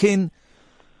 thinking,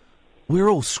 we're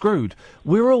all screwed.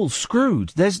 We're all screwed.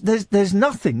 There's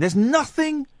nothing. There's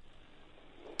nothing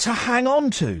to hang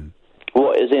on to.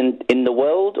 What, is in the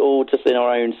world or just in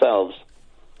our own selves?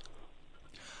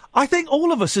 I think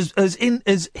all of us as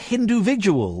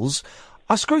individuals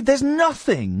are screwed. There's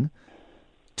nothing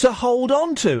to hold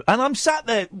on to. And I'm sat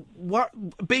there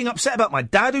being upset about my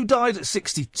dad who died at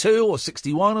 62 or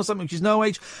 61 or something, which is no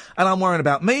age. And I'm worrying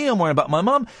about me, I'm worrying about my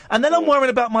mum, and then I'm worrying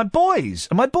about my boys.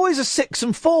 And my boys are 6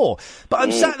 and 4. But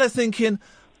I'm sat there thinking,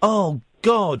 oh,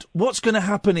 God, what's going to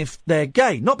happen if they're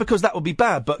gay? Not because that would be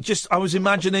bad, but just I was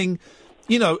imagining,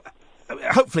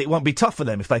 hopefully it won't be tough for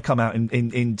them if they come out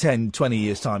in 10, 20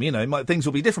 years' time. Things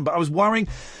will be different. But I was worrying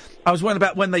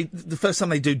about when the first time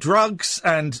they do drugs,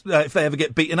 and if they ever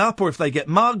get beaten up, or if they get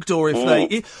mugged, or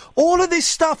if all of this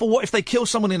stuff, or what if they kill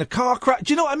someone in a car crash?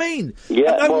 Do you know what I mean?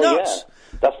 Yeah, I'm nuts. Yeah.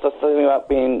 That's the thing about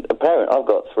being a parent. I've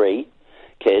got 3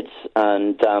 kids,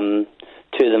 and 2 of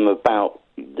them are about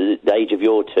the age of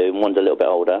your 2, and one's a little bit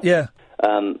older. Yeah.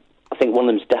 I think one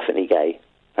of them's definitely gay,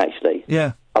 actually.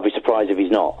 Yeah. I'd be surprised if he's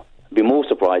not. I'd be more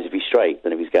surprised if he's straight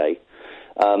than if he's gay.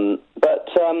 But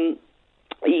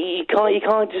you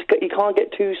can't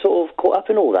get too sort of caught up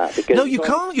in all that, because no, you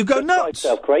can't. You go nuts.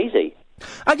 Yourself crazy.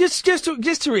 I just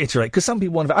to reiterate, because some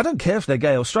people want to. I don't care if they're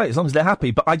gay or straight as long as they're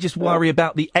happy. But I just worry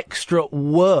about the extra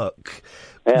work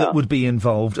that would be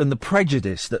involved, and the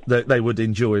prejudice that they would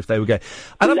endure if they were gay.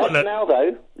 And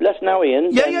Less now, Ian.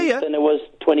 Yeah. Than it was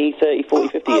 20, 30, 40,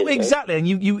 50 years ago. Exactly. And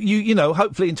you know,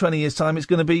 hopefully in 20 years' time, it's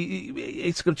going to be.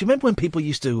 Do you remember when people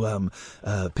used to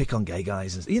pick on gay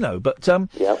guys?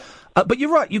 But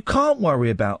you're right. You can't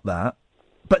worry about that.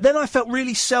 But then I felt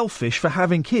really selfish for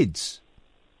having kids.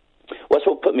 Well, that's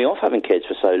what put me off having kids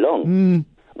for so long.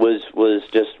 Was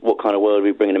just what kind of world are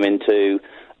we bringing them into,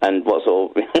 and what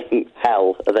sort of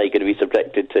hell are they going to be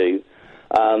subjected to?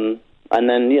 And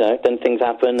then, then things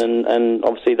happen, and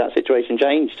obviously that situation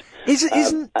changed.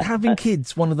 Isn't having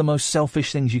kids one of the most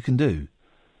selfish things you can do?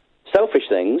 Selfish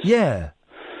things? Yeah.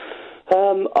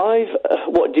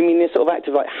 What, do you mean this sort of act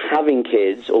of like having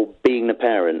kids or being a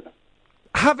parent?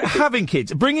 Having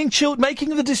kids, making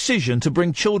the decision to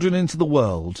bring children into the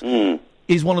world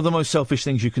is one of the most selfish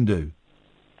things you can do.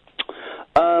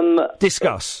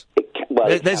 Discuss.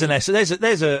 There's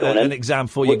an exam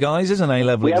for you guys. There's an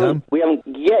A-level exam. We haven't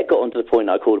yet got on to the point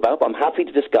I called about, but I'm happy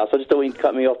to discuss. I just don't want you to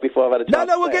cut me off before I've had a chance.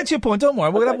 No, we'll get to your point. Don't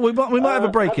worry. We might have a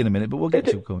break in a minute, but we'll get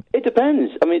to your point. It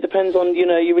depends. I mean, it depends on,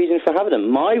 your reason for having them.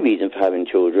 My reason for having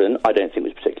children, I don't think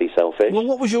was particularly selfish. Well,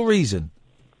 what was your reason?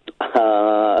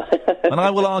 And I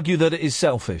will argue that it is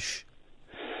selfish.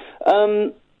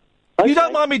 You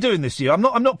don't mind me doing this to you? I'm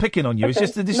not picking on you. Okay. It's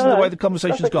just this is the way the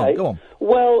conversation's gone. Go on.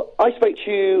 Well, I spoke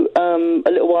to you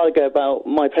a little while ago about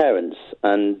my parents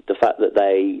and the fact that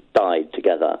they died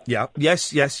together. Yeah.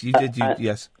 Yes, you did.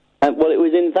 Yes. Well, it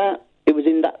was in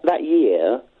that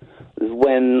year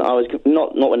when I was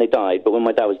not when they died, but when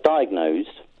my dad was diagnosed,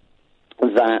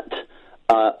 that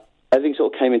everything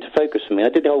sort of came into focus for me. I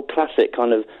did the whole classic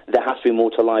kind of there has to be more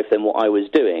to life than what I was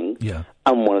doing. Yeah.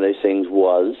 And one of those things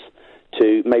was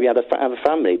to maybe have a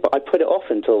family, but I put it off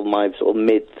until my sort of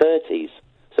mid-30s.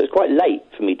 So it's quite late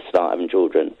for me to start having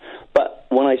children. But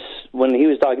when he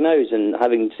was diagnosed and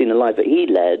having seen the life that he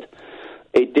led,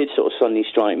 it did sort of suddenly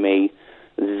strike me,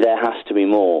 there has to be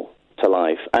more to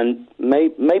life. And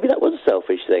maybe that was a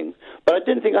selfish thing. But I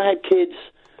didn't think I had kids.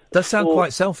 Does sound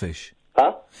quite selfish.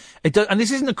 Huh? It does, and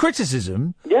this isn't a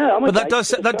criticism. Yeah, but that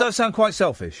does sound quite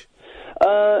selfish.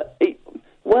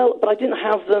 Well, but I didn't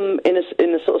have them in a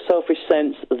sort of selfish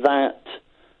sense that,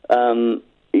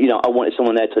 I wanted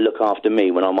someone there to look after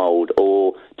me when I'm old,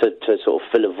 or to sort of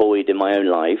fill a void in my own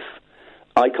life.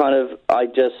 Maybe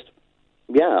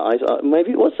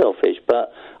it was selfish,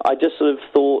 but I just sort of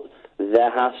thought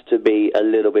there has to be a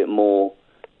little bit more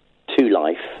to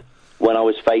life when I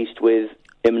was faced with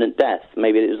imminent death.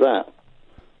 Maybe it was that.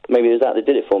 Maybe it was that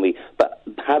did it for me. But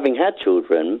having had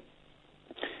children,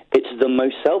 it's the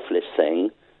most selfless thing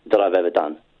that I've ever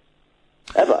done.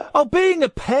 Ever. Oh, being a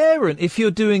parent, if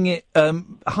you're doing it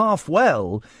half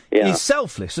well, is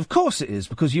selfless. Of course it is,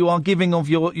 because you are giving of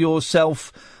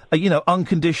yourself,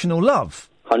 unconditional love.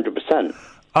 100%.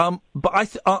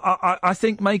 But I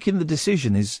think making the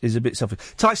decision is a bit selfish.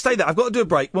 Ty, stay there. I've got to do a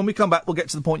break. When we come back, we'll get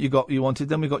to the point you wanted.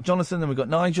 Then we've got Jonathan, then we've got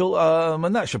Nigel,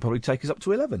 and that should probably take us up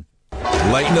to 11.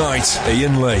 Late night,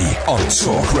 Iain Lee on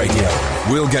Talk Radio.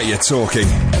 We'll get you talking.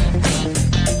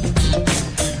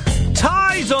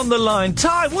 Ty's on the line.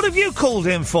 Ty, what have you called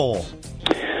in for?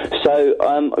 So,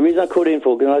 the reason I called in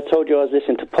for, because I told you I was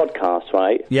listening to podcasts,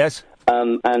 right? Yes.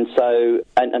 And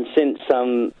since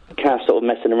Cass sort of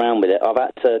messing around with it, I've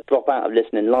had to drop out of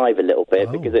listening live a little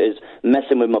bit because it is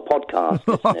messing with my podcast.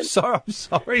 I'm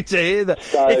sorry to hear that.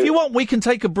 So, if you want, we can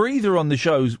take a breather on the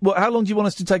shows. How long do you want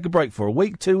us to take a break for? A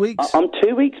week, 2 weeks? I'm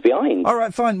 2 weeks behind. All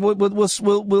right, fine. We'll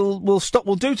stop.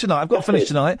 We'll do tonight. I've got to finish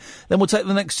tonight. Then we'll take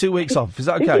the next 2 weeks off. Is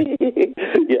that okay?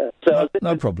 Yeah. So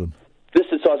no problem. So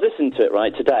I was listening to it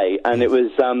right today, and it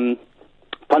was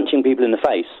punching people in the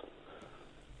face.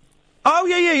 Oh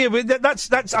yeah. But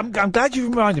that's. I'm glad you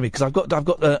reminded me, because I've got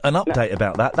an update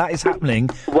about that. That is happening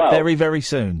very, very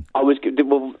soon.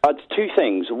 Two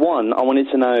things. One, I wanted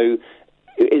to know,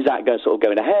 is that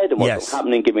going ahead, and what's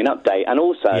happening? Give me an update, and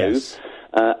also,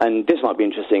 and this might be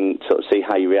interesting to sort of see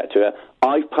how you react to it.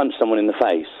 I've punched someone in the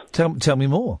face. Tell me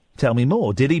more. Tell me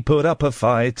more. Did he put up a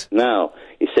fight? No.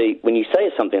 You see, when you say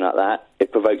something like that,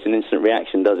 it provokes an instant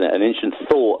reaction, doesn't it? An instant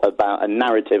thought about a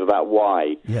narrative about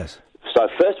why. Yes. So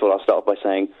first of all, I'll start off by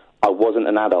saying I wasn't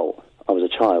an adult. I was a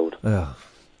child. Oh,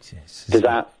 jeez. Does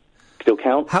that still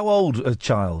count? How old a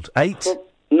child? 8?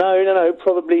 No,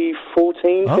 probably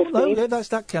 14, 15. Oh, no, yeah,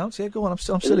 that counts. Yeah, go on. I'm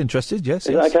still interested. Yes.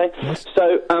 Is that okay? Yes.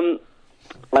 So,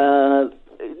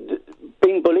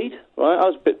 being bullied, right? I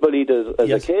was a bit bullied as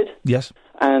a kid. Yes.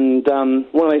 And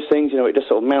one of those things, it just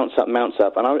sort of mounts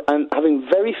up. And I'm having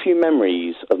very few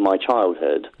memories of my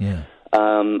childhood. Yeah.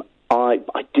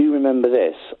 I do remember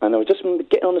this, and I just remember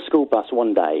getting on the school bus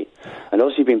one day, and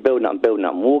obviously been building up,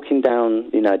 and walking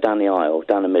down, down the aisle,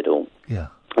 down the middle. Yeah.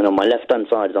 And on my left-hand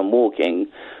side as I'm walking,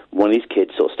 one of these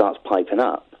kids sort of starts piping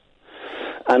up.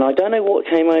 And I don't know what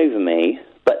came over me,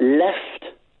 but left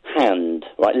hand,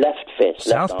 left fist,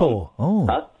 Southpaw. Left arm.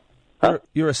 Oh. Huh?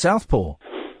 You're a southpaw.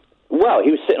 Well,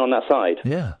 he was sitting on that side.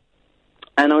 Yeah.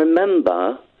 And I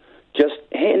remember just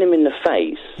hitting him in the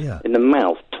face, in the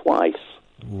mouth twice.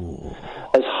 Ooh.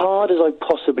 As hard as I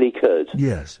possibly could.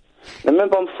 Yes. And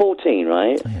remember, I'm 14,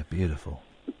 right? Yeah, beautiful.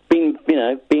 Being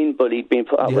bullied, being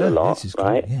put up with a lot, this is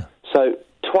right? Great, yeah. So,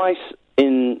 twice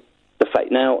in the face.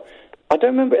 Now, I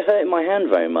don't remember it hurting my hand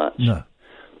very much. No.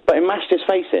 But it mashed his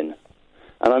face in.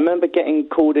 And I remember getting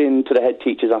called in to the head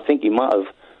teachers. I think he might have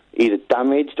either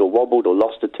damaged or wobbled or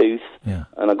lost a tooth. Yeah.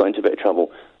 And I got into a bit of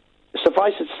trouble.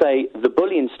 Suffice it to say, the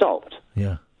bullying stopped.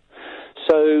 Yeah.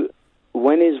 So,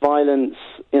 when is violence,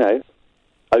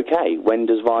 okay? When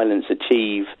does violence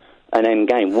achieve an end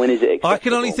game? When is it acceptable? I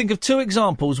can only think of 2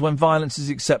 examples when violence is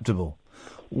acceptable.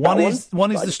 One is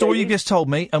the story you just told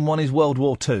me, and one is World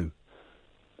War II.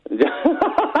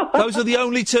 Those are the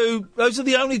only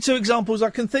two examples I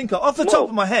can think of off the top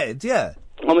of my head. Yeah.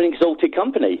 I'm an exalted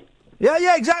company.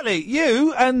 Yeah, exactly.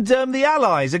 You and the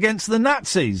Allies against the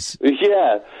Nazis.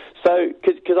 Yeah. So,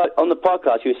 because on the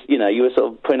podcast, you were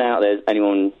sort of putting out there,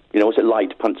 anyone, what's it like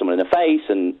to punch someone in the face,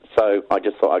 and so I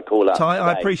just thought I'd call out. Ty,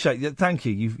 I appreciate it. Thank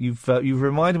you. You've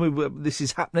reminded me this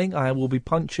is happening. I will be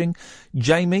punching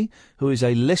Jamie, who is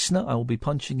a listener. I will be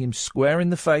punching him square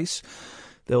in the face.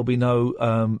 There will be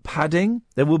no padding.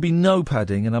 There will be no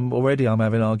padding, and I'm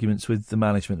having arguments with the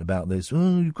management about this.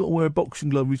 Oh, you've got to wear a boxing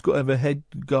glove. You've got to have a head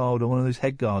guard or one of those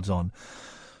head guards on.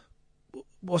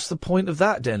 What's the point of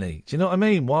that, Denny? Do you know what I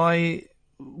mean?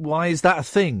 Why is that a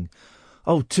thing?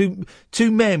 Oh, two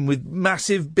men with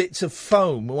massive bits of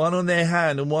foam, one on their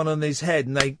hand and one on his head,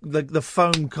 and the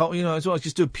foam, as well,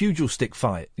 just do a pugil stick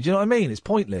fight. Do you know what I mean? It's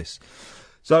pointless.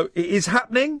 So it is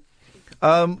happening.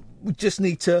 We just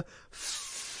need to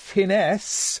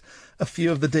finesse a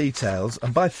few of the details.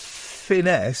 And by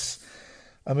finesse,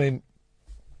 I mean,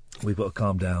 we've got to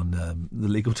calm down the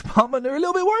legal department. They're a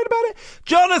little bit worried about it.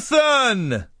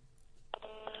 Jonathan!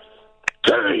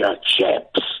 Give me your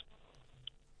chips.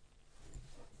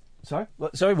 Sorry?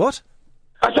 Sorry, what?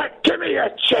 I said, give me your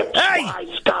chips,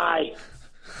 wise guy.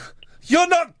 You're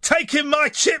not taking my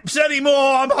chips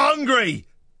anymore. I'm hungry.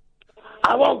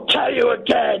 I won't tell you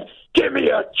again. Give me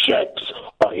your chips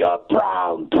or your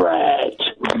brown bread.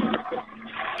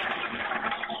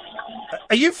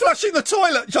 Are you flushing the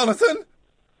toilet, Jonathan?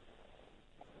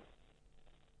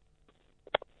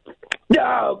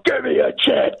 No, give me your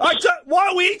chips. Why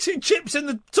are we eating chips in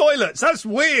the toilets? That's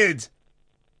weird.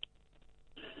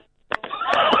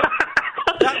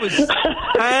 That was...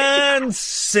 And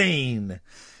scene.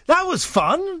 That was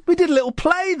fun. We did a little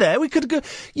play there. We could go...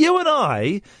 You and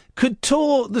I could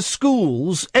tour the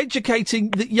schools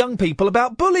educating the young people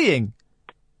about bullying.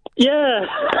 Yeah.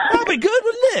 That'd be good,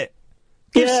 wouldn't it?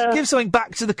 Give something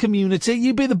back to the community.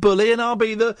 You be the bully and I'll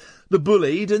be the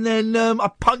bullied, and then I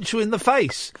punch you in the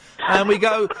face. And we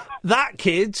go, that,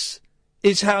 kids,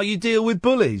 is how you deal with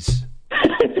bullies.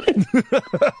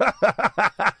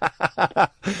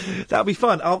 That'll be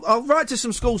fun. I'll write to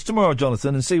some schools tomorrow,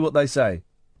 Jonathan, and see what they say.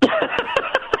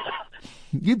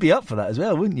 You'd be up for that as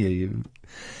well, wouldn't you?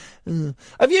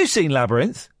 Have you seen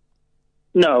Labyrinth?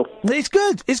 No. It's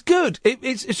good. It's good.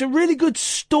 It's a really good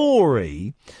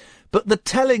story, but the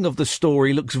telling of the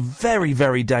story looks very,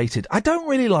 very dated. I don't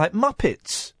really like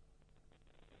Muppets.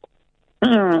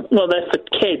 Well, they're for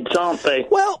kids, aren't they?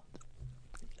 Well,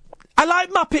 I like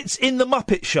Muppets in The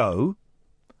Muppet Show,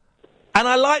 and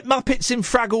I like Muppets in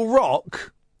Fraggle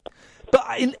Rock,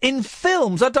 but in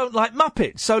films I don't like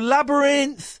Muppets. So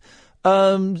Labyrinth,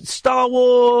 Star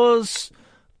Wars,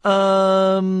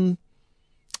 there's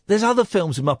other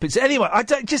films with Muppets. Anyway, I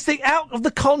just think out of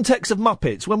the context of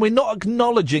Muppets, when we're not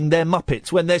acknowledging they're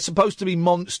Muppets, when they're supposed to be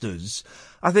monsters,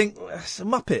 I think it's a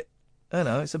Muppet. I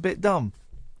know, it's a bit dumb,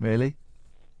 really.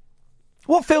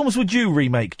 What films would you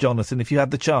remake, Jonathan, if you had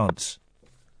the chance?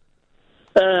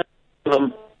 Sorry?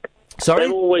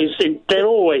 They're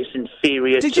always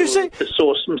inferior Did you say the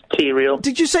source material.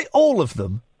 Did you say all of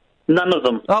them? None of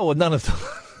them. Oh, well, none of them.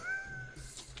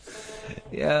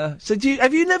 Yeah. So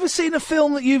have you never seen a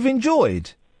film that you've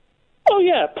enjoyed? Oh,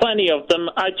 yeah, plenty of them.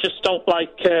 I just don't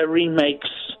like remakes.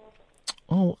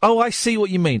 Oh, I see what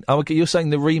you mean. Oh, okay, you're saying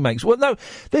the remakes. Well, no,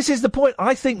 this is the point.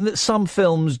 I think that some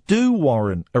films do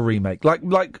warrant a remake. Like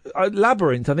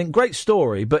Labyrinth, I think, great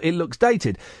story, but it looks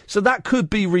dated. So that could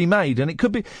be remade, and it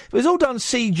could be... It was all done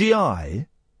CGI,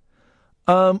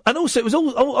 and also it was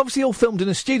obviously all filmed in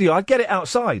a studio. I'd get it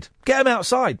outside. Get them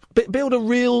outside. Build a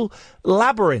real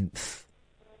Labyrinth.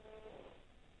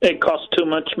 It costs too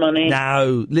much money.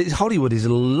 No, Hollywood is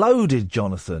loaded,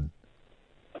 Jonathan.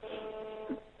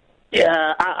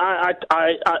 Yeah, I've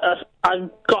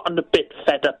gotten a bit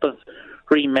fed up of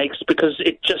remakes because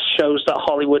it just shows that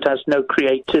Hollywood has no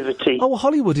creativity. Oh,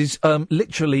 Hollywood is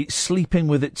literally sleeping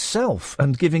with itself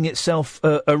and giving itself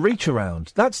a reach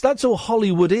around. That's all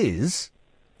Hollywood is.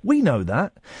 We know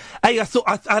that. Hey, I thought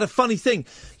I had a funny thing.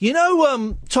 You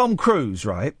know, Tom Cruise,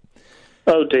 right?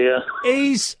 Oh dear.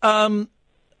 He's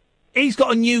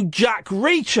got a new Jack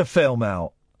Reacher film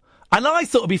out. And I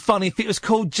thought it'd be funny if it was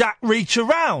called Jack Reach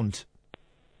Around.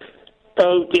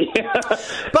 Oh, dear.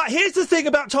 But here's the thing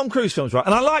about Tom Cruise films, right?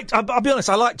 And I'll be honest,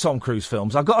 I like Tom Cruise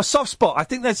films. I've got a soft spot. I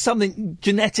think there's something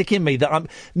genetic in me that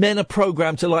men are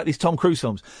programmed to like these Tom Cruise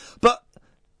films. But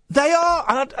they're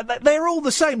all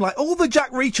the same. Like, all the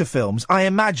Jack Reacher films, I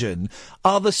imagine,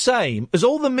 are the same as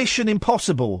all the Mission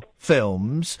Impossible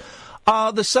films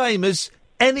are the same as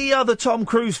any other Tom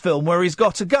Cruise film where he's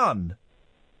got a gun.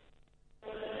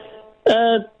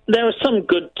 There are some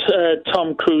good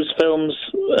Tom Cruise films,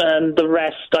 and the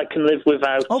rest I can live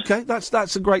without. Okay,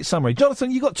 that's a great summary.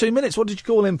 Jonathan, you got 2 minutes. What did you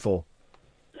call in for?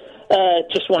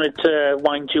 Just wanted to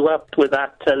wind you up with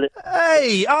that.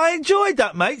 Hey, I enjoyed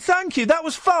that, mate. Thank you. That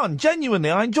was fun.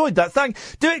 Genuinely, I enjoyed that.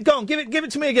 Do it. Go on. Give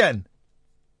it to me again.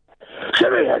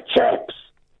 Give me your chips.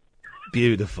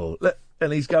 Beautiful. Look,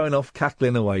 and he's going off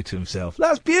cackling away to himself.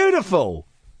 That's beautiful.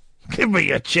 Give me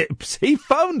your chips. He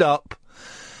phoned up.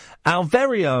 Our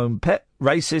very own pet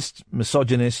racist,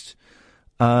 misogynist,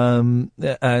 and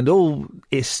all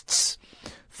ists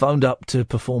phoned up to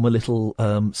perform a little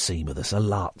scene with us, a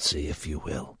lartsy, if you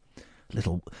will, a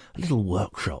little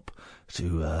workshop.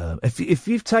 To if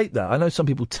you've taped that, I know some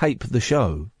people tape the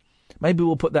show. Maybe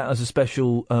we'll put that as a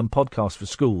special podcast for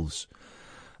schools,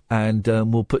 and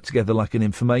we'll put together like an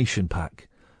information pack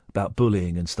about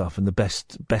bullying and stuff, and the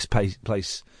best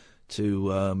place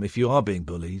to, if you are being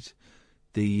bullied,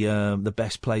 the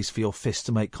best place for your fist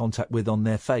to make contact with on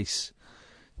their face,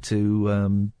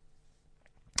 to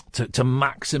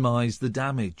maximise the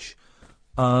damage,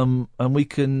 and we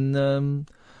can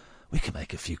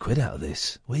make a few quid out of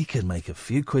this. We can make a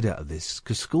few quid out of this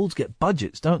because schools get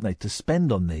budgets, don't they, to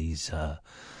spend on these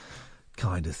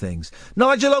kind of things.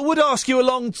 Nigel, I would ask you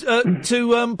along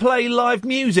to play live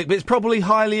music, but it's probably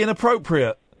highly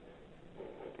inappropriate.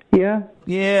 Yeah?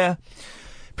 Yeah.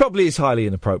 Probably is highly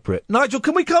inappropriate. Nigel,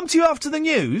 can we come to you after the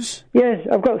news? Yes,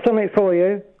 I've got something for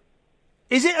you.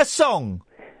 Is it a song?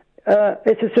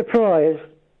 It's a surprise.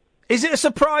 Is it a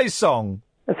surprise song?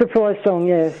 A surprise song,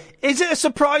 yes. Is it a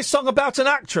surprise song about an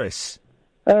actress?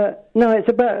 No, it's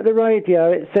about the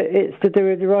radio. It's to do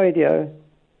with the radio.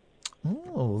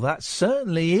 Oh, that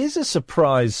certainly is a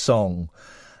surprise song.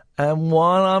 And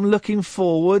one I'm looking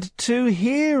forward to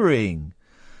hearing.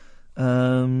 Yeah.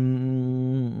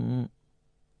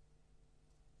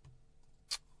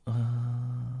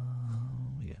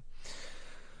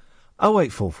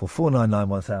 0844 499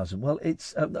 1000. Well,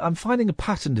 it's I'm finding a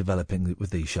pattern developing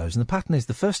with these shows, and the pattern is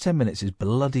the first 10 minutes is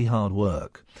bloody hard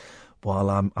work,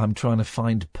 while I'm trying to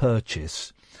find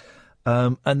purchase,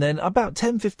 and then about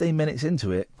 10-15 minutes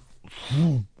into it,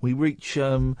 we reach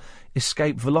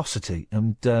escape velocity,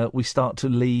 and we start to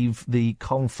leave the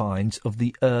confines of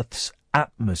the Earth's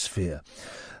atmosphere.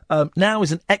 Now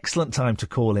is an excellent time to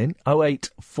call in,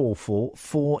 0844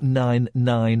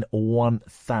 499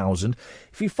 1000.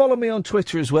 If you follow me on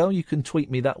Twitter as well, you can tweet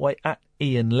me that way, at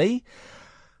Iain Lee.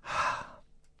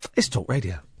 It's Talk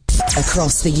Radio.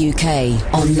 Across the UK,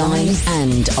 online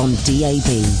and on DAB.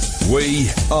 We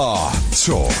are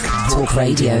Talk. Talk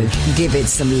Radio. Give it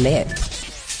some lip.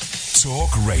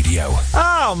 Talk Radio.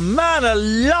 Oh, man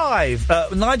alive!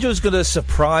 Nigel's got a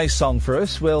surprise song for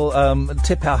us. We'll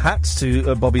tip our hats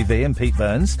to Bobby V and Pete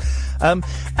Burns. And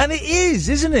it is,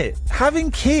 isn't it? Having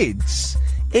kids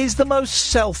is the most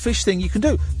selfish thing you can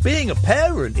do. Being a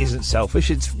parent isn't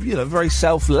selfish. It's, very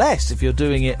selfless if you're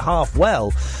doing it half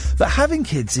well. But having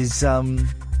kids is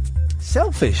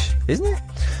selfish, isn't it?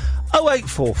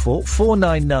 0844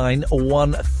 499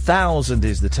 1000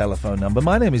 is the telephone number.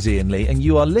 My name is Iain Lee, and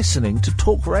you are listening to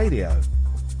Talk Radio.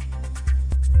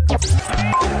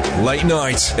 Late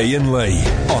night, Iain Lee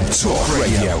on Talk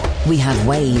Radio. We have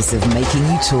ways of making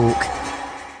you talk.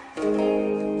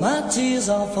 My tears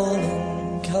are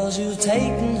falling 'cause you've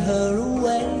taken her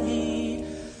away.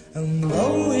 And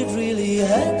though it really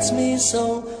hurts me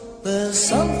so, there's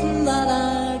something that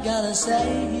I gotta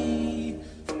say.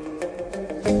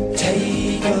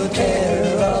 Take good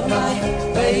care of my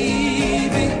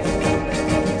baby.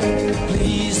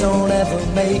 Please don't ever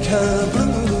make her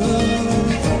blue.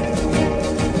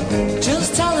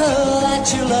 Just tell her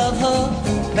that you love her.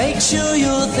 Make sure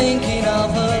you're thinking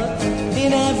of her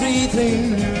in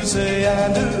everything you say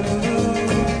and do.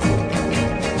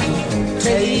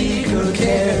 Take good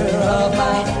care of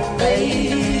my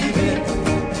baby.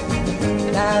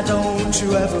 Now don't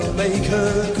you ever make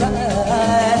her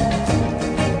cry.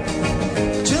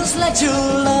 Just let your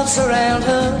love surround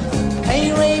her,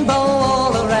 paint rainbow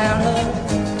all around her.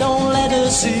 Don't let her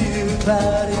see a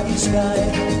cloudy sky.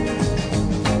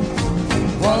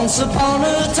 Once upon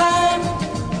a time,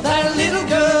 that little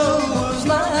girl was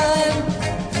mine.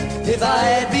 If I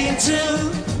had been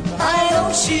two, I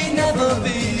know she'd never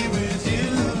be with you.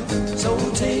 So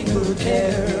take good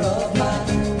care of my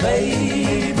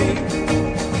baby.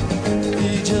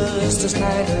 Be just as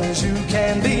kind as you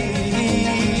can be.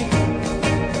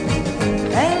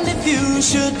 And if you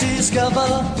should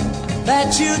discover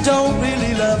that you don't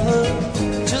really love her,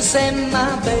 just send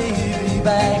my baby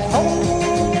back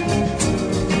home to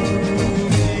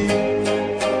me.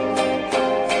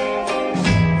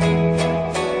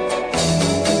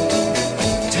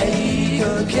 Take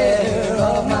good care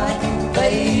of my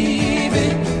baby.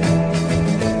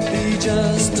 Be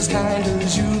just as kind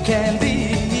as you can be.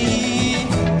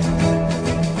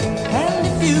 And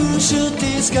if you should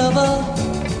discover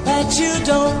that you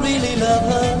don't really love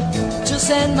her, just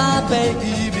send my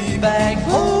baby back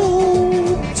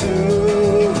home to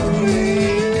me.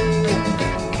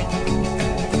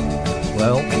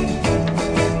 Well,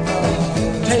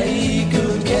 take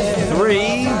good care 3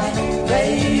 of my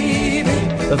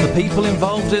baby. of the people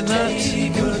involved in that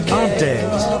are dead.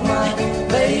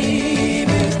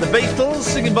 It's the Beatles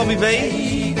singing Bobby V.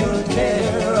 Take good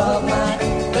care of my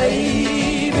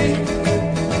baby.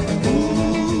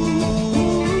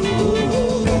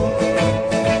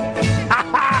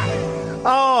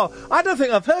 Oh, I don't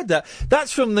think I've heard that.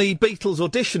 That's from the Beatles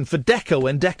audition for Decca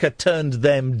when Decca turned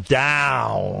them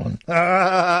down.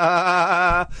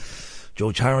 Do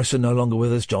George Harrison no longer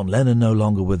with us, John Lennon no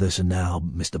longer with us, and now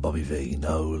Mr. Bobby V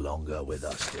no longer with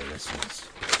us, dear listeners.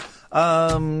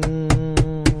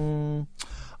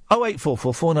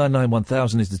 0844 499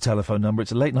 1000 is the telephone number.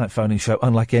 It's a late night phoning show,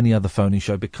 unlike any other phoning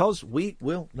show, because we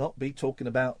will not be talking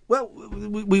about, well,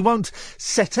 we won't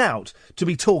set out to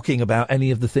be talking about any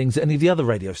of the things that any of the other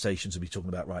radio stations will be talking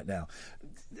about right now.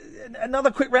 Another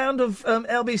quick round of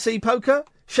LBC poker,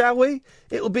 shall we?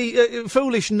 It'll be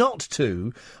foolish not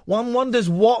to. One wonders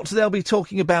what they'll be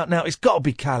talking about now. It's got to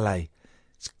be Calais.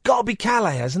 It's got to be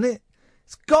Calais, hasn't it?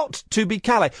 It's got to be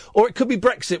Calais. Or it could be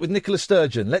Brexit with Nicola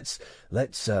Sturgeon. Let's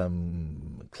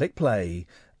click play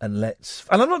and let's...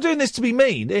 And I'm not doing this to be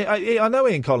mean. I know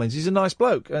Ian Collins. He's a nice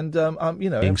bloke. And,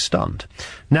 being stunned.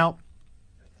 Now,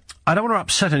 I don't want to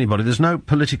upset anybody. There's no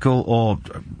political or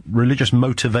religious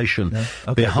motivation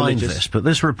behind this. But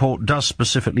this report does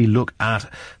specifically look at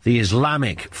the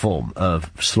Islamic form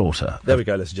of slaughter. There we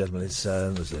go, ladies and gentlemen. It's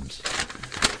Muslims.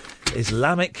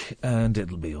 Islamic, and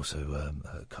it'll be also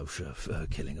kosher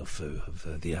killing of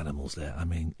the animals there. I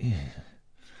mean,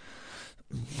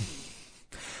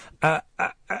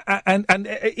 and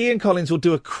Ian Collins will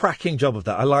do a cracking job of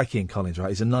that. I like Ian Collins, right?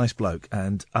 He's a nice bloke,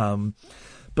 and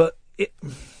but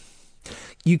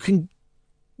you can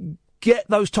get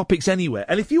those topics anywhere.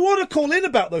 And if you want to call in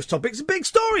about those topics, big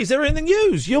stories, they're in the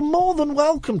news. You're more than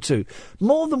welcome to.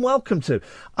 More than welcome to.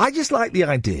 I just like the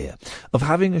idea of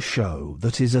having a show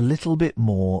that is a little bit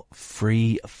more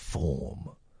free form,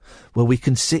 where we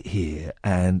can sit here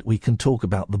and we can talk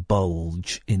about the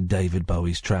bulge in David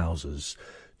Bowie's trousers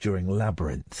during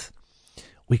Labyrinth.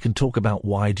 We can talk about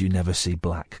why do you never see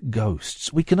black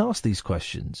ghosts. We can ask these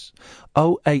questions.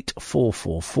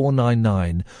 0844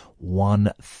 499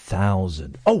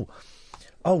 1000. Oh,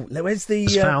 where's the...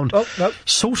 found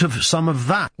sort of some of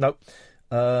that. No.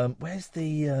 Where's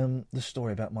the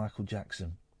story about Michael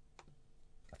Jackson?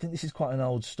 I think this is quite an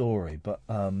old story, but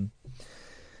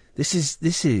this is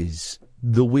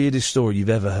the weirdest story you've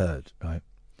ever heard, right?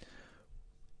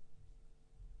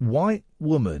 White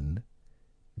woman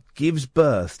gives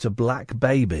birth to black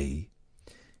baby,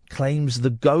 claims the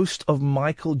ghost of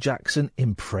Michael Jackson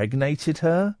impregnated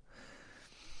her.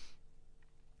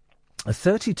 A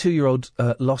 32-year-old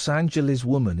Los Angeles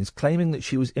woman is claiming that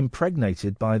she was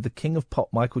impregnated by the king of pop,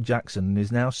 Michael Jackson, and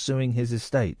is now suing his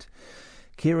estate.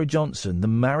 Kira Johnson, the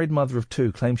married mother of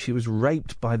two, claims she was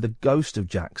raped by the ghost of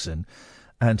Jackson,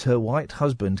 and her white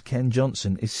husband, Ken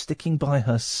Johnson, is sticking by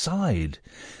her side.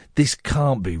 This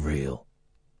can't be real.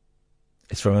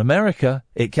 It's from America.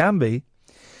 It can be.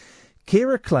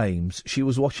 Kira claims she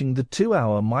was watching the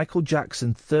 2-hour Michael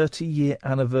Jackson 30-year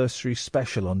anniversary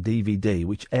special on DVD,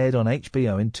 which aired on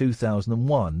HBO in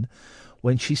 2001,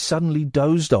 when she suddenly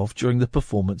dozed off during the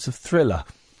performance of Thriller.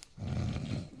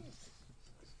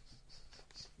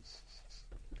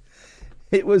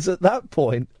 It was at that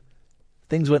point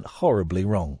things went horribly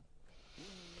wrong.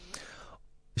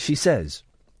 She says,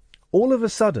 all of a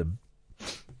sudden,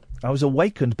 I was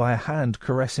awakened by a hand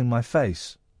caressing my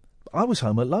face. I was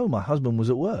home alone. My husband was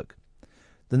at work.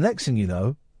 The next thing you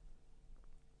know,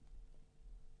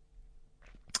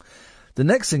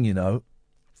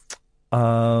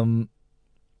 I need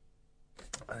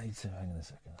to hang on a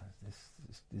second.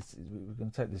 We're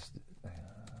going to take this. Hang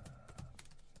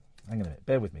on a minute.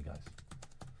 Bear with me, guys.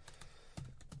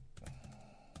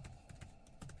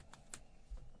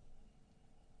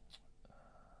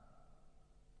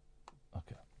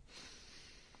 Okay.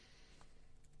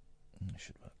 It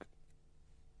should work.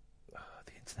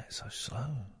 The internet's so slow.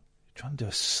 You're trying to do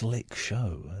a slick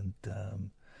show, and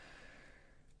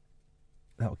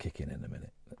that'll kick in a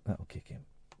minute. That'll kick in.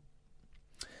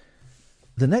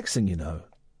 The next thing you know,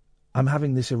 I'm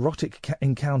having this erotic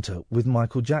encounter with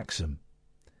Michael Jackson.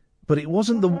 But it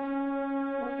wasn't the...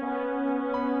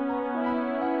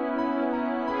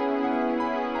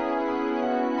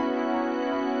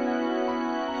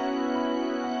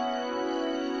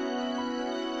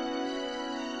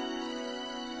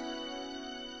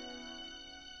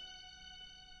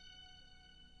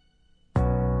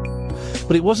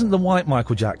 But it wasn't the white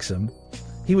Michael Jackson.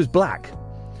 He was black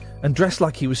and dressed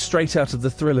like he was straight out of the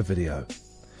Thriller video.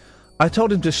 I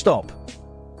told him to stop,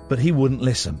 but he wouldn't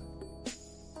listen.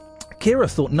 Kira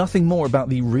thought nothing more about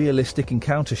the realistic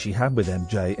encounter she had with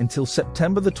MJ until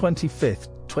September the 25th,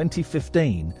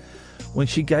 2015, when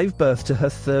she gave birth to her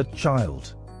third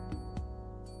child.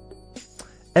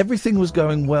 Everything was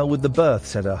going well with the birth,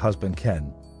 said her husband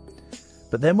Ken.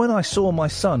 But then when I saw my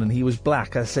son and he was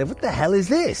black, I said, what the hell is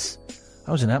this?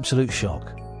 I was in absolute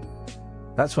shock.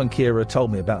 That's when Kira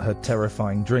told me about her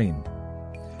terrifying dream.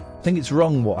 I think it's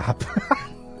wrong what happened.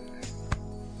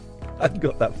 I hadn't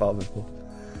got that far before.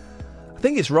 I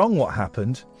think it's wrong what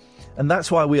happened, and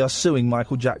that's why we are suing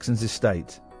Michael Jackson's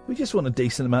estate. We just want a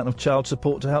decent amount of child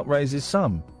support to help raise his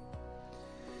son.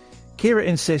 Kira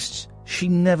insists she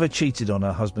never cheated on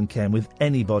her husband Ken with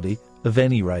anybody of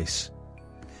any race.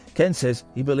 Ken says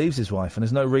he believes his wife and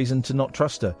has no reason to not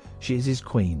trust her. She is his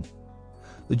queen.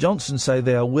 The Johnsons say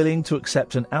they are willing to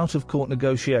accept an out-of-court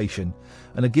negotiation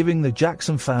and are giving the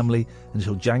Jackson family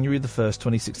until January the 1st,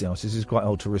 2016. Oh, this is quite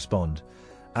old to respond.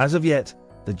 As of yet,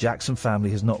 the Jackson family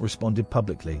has not responded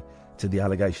publicly to the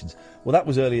allegations. Well, that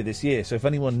was earlier this year, so if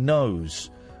anyone knows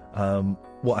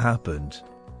what happened...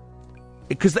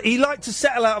 Because he liked to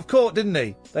settle out of court, didn't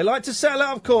he? They liked to settle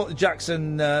out of court, the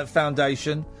Jackson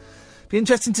Foundation. Be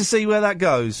interesting to see where that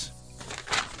goes.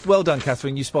 Well done,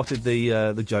 Catherine. You spotted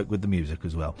the joke with the music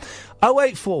as well.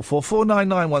 0844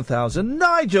 499 1000.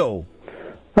 Nigel!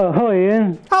 Oh, hi,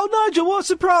 Ian. Oh, Nigel, what a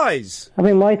surprise! I've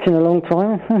been waiting a long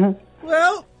time.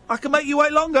 Well, I can make you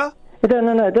wait longer.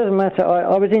 No, it doesn't matter.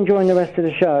 I was enjoying the rest of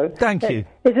the show. Thank you.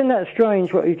 Isn't that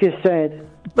strange what you just said?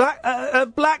 A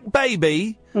black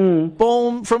baby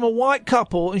born from a white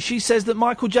couple, and she says that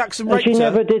Michael Jackson raped her. She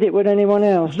never did it with anyone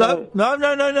else. No.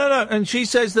 And she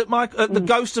says that the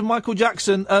ghost of Michael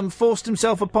Jackson forced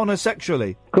himself upon her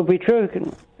sexually. Could be true.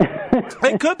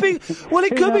 It could be. Well,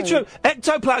 it could be true.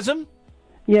 Ectoplasm.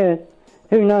 Yeah.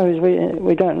 Who knows?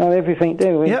 We don't know everything,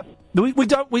 do we? Yep. We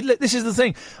don't. This is the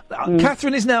thing.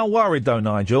 Catherine is now worried, though,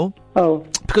 Nigel. Oh.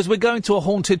 Because we're going to a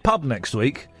haunted pub next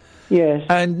week. Yes.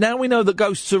 And now we know that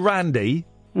ghosts are randy.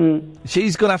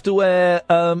 She's going to have to wear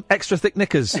extra thick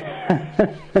knickers.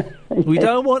 We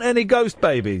don't want any ghost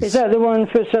babies. Is that the one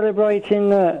for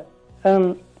celebrating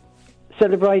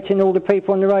all the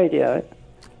people on the radio?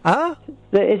 Huh?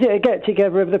 Is it a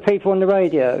get-together of the people on the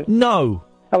radio? No.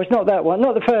 Oh, it's not that one.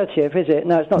 Not the 30th, is it?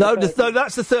 No, it's not. No,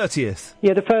 that's the 30th.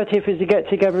 Yeah, the 30th is the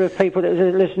get-together of people that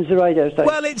listen to the radio station.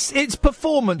 Well, it's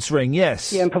Performance Ring,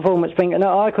 yes. Yeah, and Performance Ring. And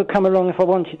I could come along if I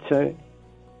wanted to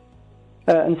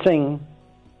and sing.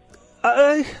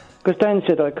 Because Dan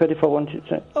said I could if I wanted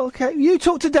to. Okay, you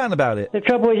talk to Dan about it. The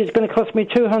trouble is it's going to cost me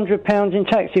 £200 in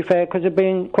taxi fare because I've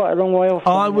been quite a long way off.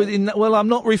 Well, I'm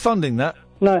not refunding that.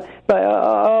 No, but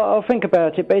I'll think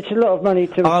about it. But it's a lot of money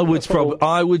to. I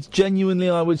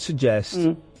would suggest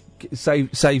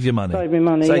save your money. Save your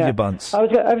money. Save your bunts.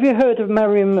 Have you heard of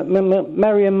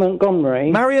Marion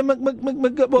Montgomery? Marion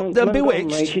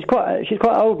Bewitched. She's quite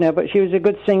old now, but she was a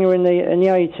good singer in the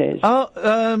 80s.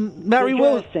 Mary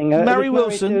Wilson. Mary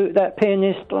Wilson. To that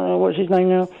pianist. What's his name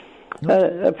now?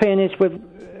 A pianist with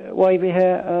wavy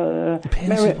hair.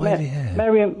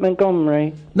 Marion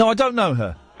Montgomery. No, I don't know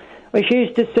her. Well, she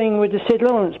used to sing with the Sid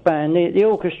Lawrence band, the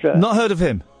orchestra. Not heard of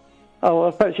him. Oh,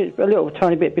 well, perhaps it's a little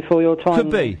tiny bit before your time.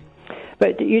 Could be.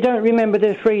 But you don't remember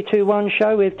the 3-2-1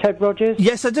 show with Ted Rogers?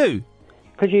 Yes, I do.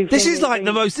 This is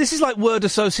like word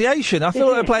association. I feel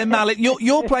like I'm playing Mallet.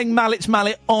 You're playing Mallet's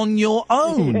Mallet on your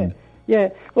own. Yeah.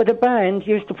 Well, the band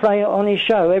used to play it on his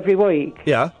show every week.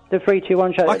 Yeah. The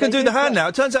 3-2-1 show. I can do the hand now.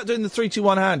 It turns out doing the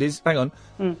 3-2-1 hand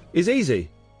is easy.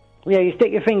 Yeah, you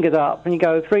stick your fingers up and you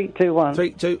go 3, 2, 1.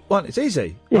 3, 2, 1. It's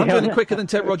easy. Yeah. I'm doing it quicker than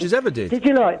Ted Rogers ever did. Did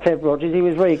you like Ted Rogers? He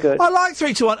was very good. I like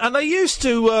 3, 2, 1, and they used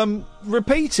to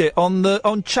repeat it on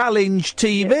Challenge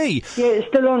TV. Yeah, it's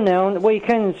still on now on the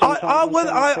weekends. I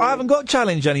haven't got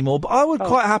Challenge anymore, but I would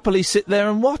quite happily sit there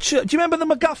and watch it. Do you remember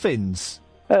the McGuffins?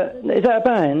 Is that a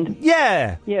band?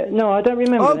 Yeah. Yeah. No, I don't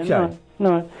remember them.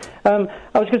 No. I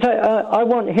was going to say I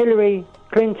want Hillary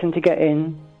Clinton to get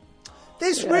in.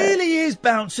 This really is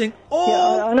bouncing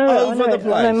all over the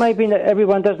place. I know maybe that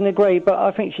everyone doesn't agree, but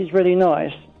I think she's really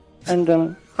nice. And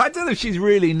I don't know if she's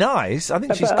really nice. I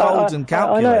think she's cold and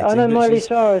calculating. I know Miley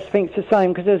Cyrus thinks the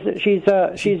same because she's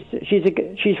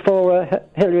for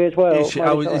Hillary as well. Is she?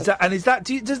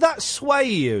 Does that sway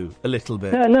you a little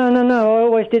bit? No. I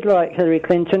always did like Hillary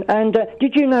Clinton. And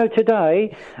did you know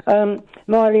today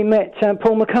Miley met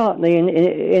Paul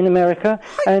McCartney in America,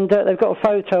 and they've got a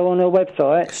photo on their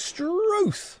website.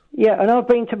 Struth. Yeah, and I've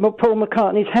been to Paul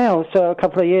McCartney's house a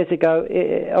couple of years ago.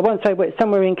 I won't say where, it's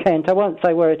somewhere in Kent. I won't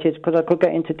say where it is because I could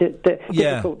get into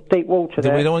difficult deep water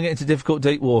there. We don't want to get into difficult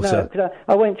deep water. No, because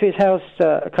I went to his house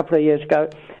a couple of years ago.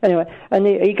 Anyway, and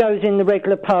he goes in the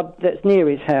regular pub that's near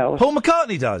his house. Paul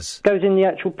McCartney does? Goes in the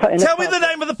actual pub. Tell me the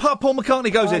name of the pub Paul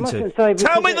McCartney goes into.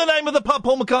 Tell me the name of the pub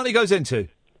Paul McCartney goes into.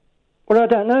 Well, I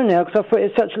don't know now because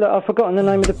I've forgotten the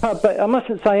name of the pub, but I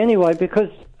mustn't say anyway because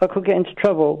I could get into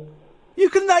trouble. You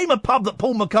can name a pub that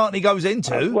Paul McCartney goes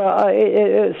into.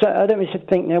 I don't really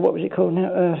think now. What was it called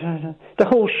now? The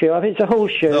Horseshoe. I think it's a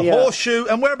Horseshoe. The Horseshoe.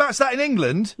 And whereabouts is that in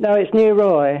England? No, it's near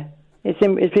Rye. It's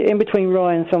in between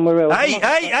Rye and somewhere else.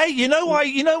 Hey! You know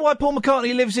why Paul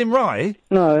McCartney lives in Rye?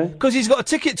 No. Because he's got a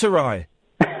ticket to Rye.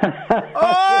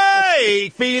 Oi!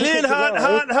 Feeling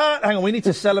hot. Hang on, we need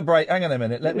to celebrate. Hang on a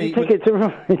minute. Let me. Ticket to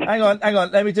Rye. Hang on.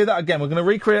 Let me do that again. We're going to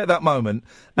recreate that moment,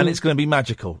 and it's going to be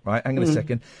magical, right? Hang on a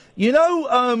second. You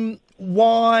know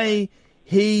why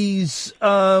he's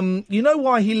you know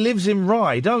why he lives in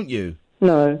Rye, don't you?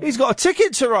 No. He's got a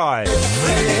ticket to Rye.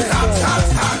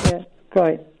 Yeah,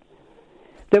 great.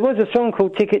 There was a song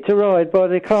called Ticket to Ride by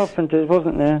the Carpenters,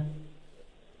 wasn't there?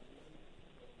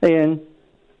 Ian?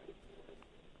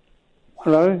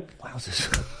 Hello? Wowzers.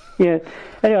 Yeah.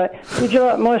 Anyway, would you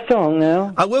like my song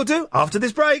now? I will do, after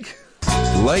this break.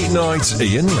 Late night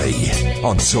Iain Lee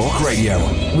on Talk Radio.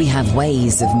 We have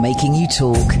ways of making you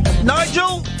talk.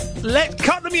 Nigel,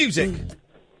 cut the music.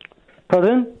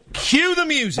 Pardon? Cue the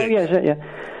music. Oh, yes, yeah.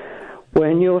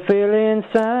 When you're feeling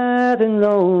sad and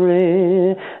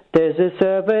lonely, there's a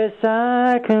service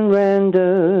I can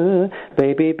render.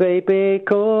 Baby, baby,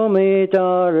 call me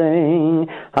darling.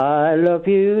 I love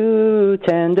you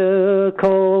tender,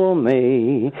 call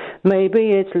me.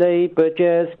 Maybe it's late, but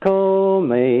just call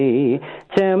me.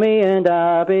 Tell me and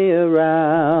I'll be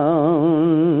around.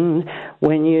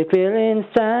 When you're feeling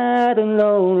sad and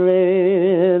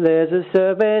lonely, there's a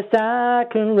service I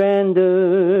can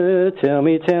render. Tell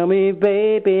me,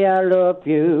 baby, I love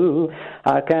you.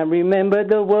 I can't remember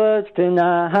the words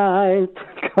tonight.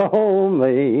 Call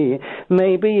me.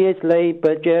 Maybe it's late,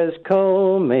 but just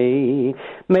call me.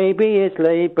 Maybe it's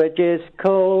late, but just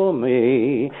call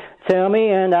me. Tell me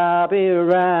and I'll be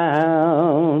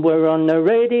around. We're on the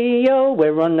radio.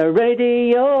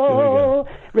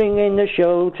 Ringing the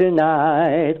show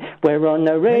tonight. We're on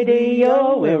the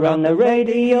radio.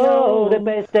 The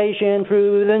best station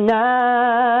through the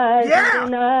night. Yeah!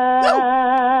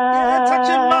 Yeah,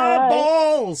 touching my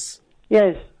balls!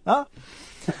 Yes. Huh?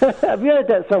 Have you heard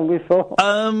that song before?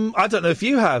 I don't know if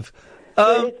you have.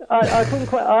 I couldn't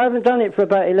quite. I haven't done it for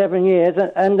about 11 years,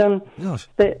 and the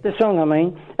song, I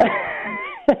mean,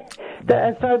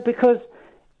 and so because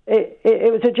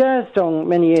it was a jazz song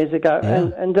many years ago,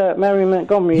 and Mary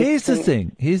Montgomery. Here's the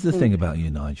thing about you,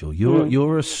 Nigel.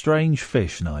 You're a strange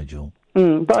fish, Nigel.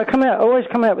 But I always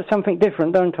come out with something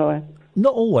different, don't I?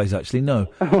 Not always, actually. No.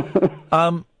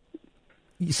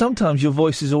 Sometimes your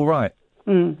voice is all right.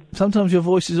 Sometimes your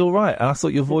voice is all right. And I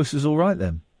thought your voice was all right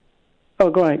then. Oh,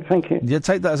 great, thank you. Yeah,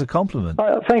 take that as a compliment.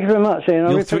 Thank you very much,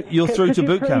 Ian. You're through to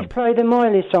boot camp. Could you please play the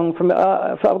Miley song from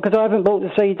because I haven't bought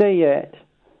the CD yet.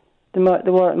 The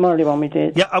Miley one we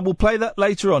did. Yeah, I will play that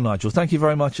later on, Nigel. Thank you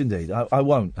very much indeed. I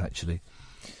won't, actually.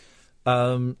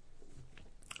 Sometimes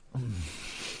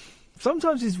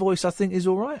his voice, I think, is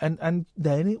all right. And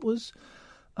then it was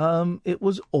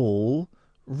all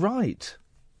right.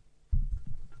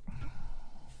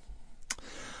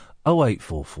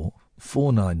 0844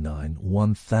 499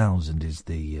 1000 is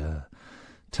the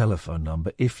telephone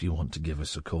number if you want to give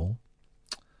us a call.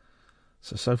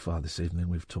 So far this evening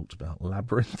we've talked about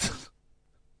Labyrinth,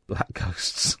 Black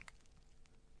Ghosts,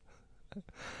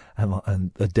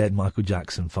 and a dead Michael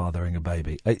Jackson fathering a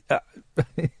baby.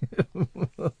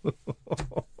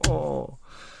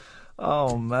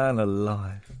 Oh, man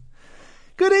alive.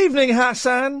 Good evening,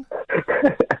 Hassan.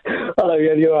 Hello,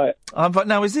 Ian, you all right?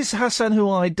 Now, is this Hassan who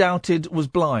I doubted was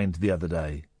blind the other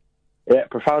day? Yeah,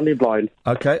 profoundly blind.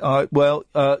 Okay, I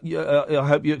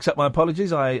hope you accept my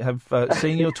apologies. I have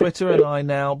seen your Twitter and I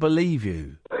now believe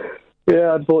you.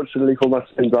 Yeah, unfortunately for my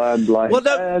sins, I am blind. Well,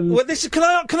 no, can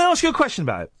I ask you a question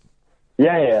about it?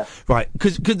 Yeah. Right,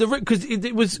 because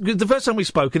it was the first time we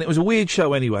spoke, and it was a weird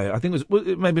show anyway. I think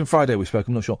it may have been Friday we spoke,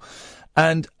 I'm not sure.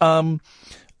 And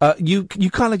you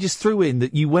kind of just threw in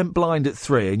that you went blind at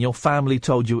 3 and your family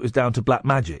told you it was down to black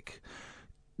magic.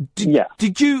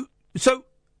 Did you... So...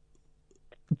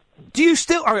 Do you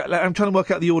still... All right, I'm trying to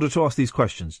work out the order to ask these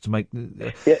questions to make...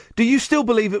 Do you still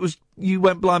believe it was you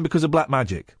went blind because of black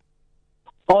magic?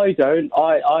 I don't.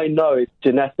 I know it's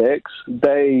genetics.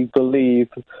 They believe...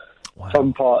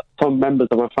 Wow. Some members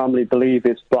of my family believe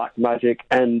it's black magic,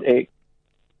 and it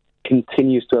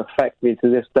continues to affect me to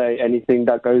this day. Anything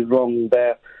that goes wrong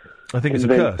there... I think it's a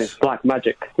curse. It's black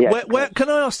magic. Yes. Where can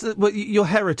I ask your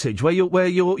heritage, where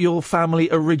your family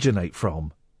originate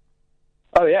from?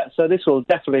 Oh, yeah, so this will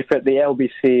definitely fit the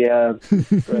LBC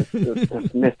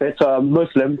myth. It's a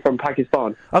Muslim from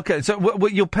Pakistan. Okay, so were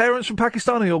your parents from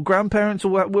Pakistan or your grandparents?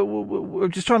 Or we're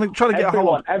just trying to get a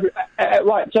hold.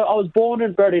 Right, so I was born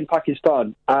and bred in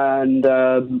Pakistan, and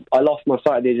I lost my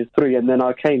sight at the age of 3, and then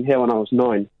I came here when I was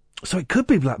 9. So it could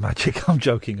be black magic. I'm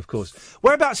joking, of course.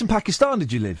 Whereabouts in Pakistan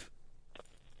did you live?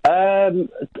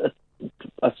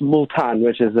 a small town,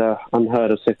 which is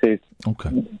unheard of city. Okay.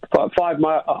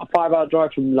 5-hour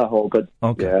drive from Lahore, but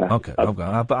Okay. yeah. Okay.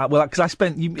 Well, because I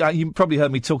spent you probably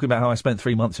heard me talking about how I spent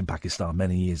 3 months in Pakistan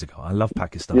many years ago. I love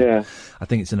Pakistan. Yeah. I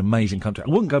think it's an amazing country. I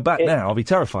wouldn't go back now. I'll be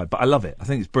terrified, but I love it. I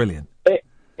think it's brilliant.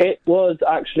 It was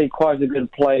actually quite a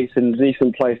good place and a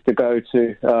decent place to go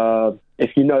to.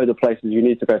 If you know the places you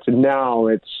need to go to. Now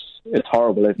it's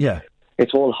horrible.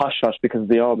 It's all hush-hush because of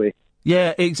the army.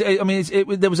 Yeah,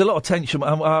 there was a lot of tension.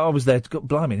 I was there,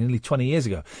 blimey, nearly 20 years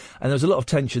ago, and there was a lot of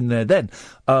tension there then.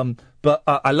 But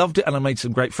I loved it, and I made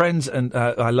some great friends, and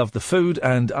I loved the food,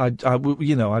 and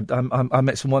I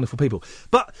met some wonderful people.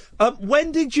 But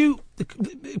when did you?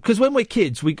 Because when we're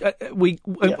kids,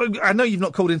 I know you've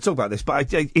not called in to talk about this,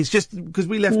 but it's just because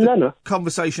we left the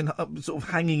conversation sort of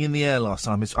hanging in the air last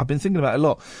time. I've been thinking about it a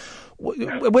lot.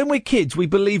 When we're kids, we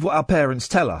believe what our parents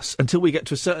tell us until we get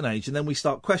to a certain age, and then we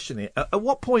start questioning it. At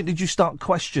what point did you start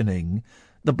questioning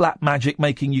the black magic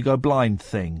making you go blind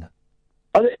thing?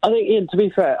 I think, Ian, to be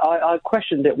fair, I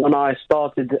questioned it when I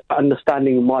started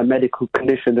understanding my medical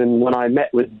condition and when I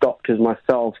met with doctors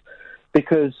myself,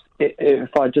 because if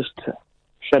I just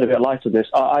shed a bit of light on this,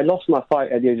 I lost my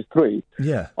sight at the age of 3,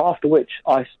 after which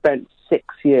I spent 6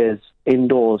 years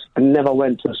indoors and never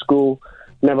went to school,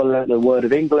 never learned a word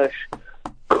of English,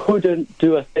 couldn't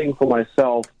do a thing for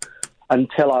myself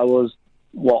until I was,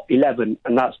 11,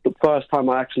 and that's the first time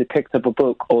I actually picked up a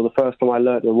book or the first time I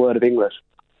learned a word of English.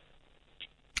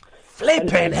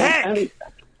 Flippin' heck!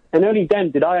 And only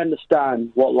then did I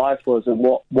understand what life was and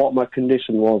what my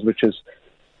condition was, which is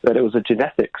that it was a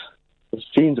genetics, it was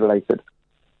genes related.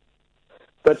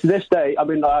 But to this day, I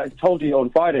mean, I told you on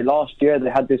Friday last year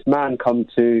they had this man come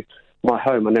to my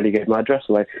home. I nearly gave my address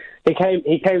away. He came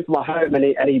to my home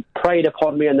and he prayed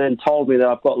upon me and then told me that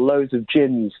I've got loads of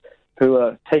jinns who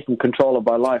are taking control of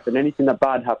my life, and anything that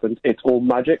bad happens, it's all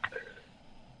magic.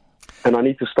 And I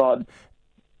need to start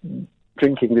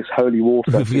drinking this holy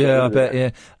water. Yeah, I bet, yeah.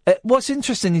 What's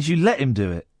interesting is you let him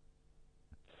do it.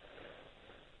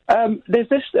 There's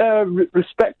this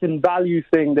respect and value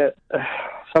thing that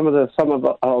some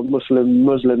of our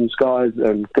Muslims guys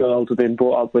and girls have been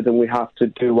brought up with, and we have to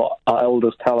do what our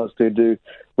elders tell us to do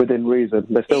within reason.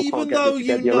 They still Even can't though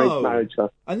get the arranged marriage.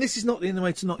 And this is not in the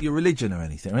way to not your religion or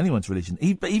anything, or anyone's religion.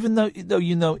 But even though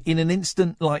you know in an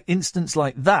instance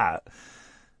like that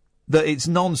it's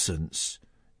nonsense,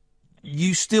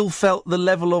 you still felt the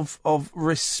level of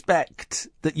respect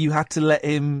that you had to let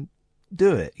him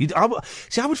do it. I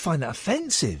would find that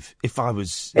offensive if I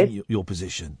was in your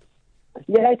position.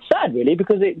 Yeah, it's sad, really,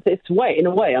 because in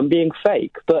a way, I'm being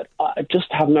fake, but I just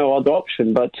have no other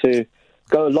option but to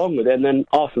go along with it, and then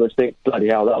afterwards think, bloody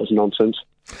hell, that was nonsense.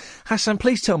 Hassan,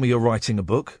 please tell me you're writing a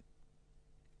book.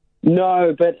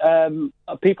 No, but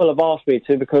people have asked me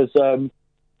to because, I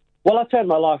turned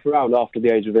my life around after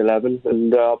the age of 11,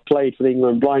 and I played for the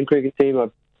England blind cricket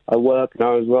team. I work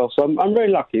now as well, so I'm very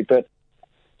lucky, but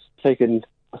it's taken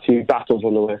a few battles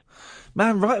on the way.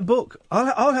 Man, write a book.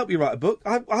 I'll help you write a book.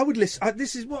 I would listen.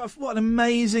 This is what an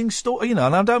amazing story, you know.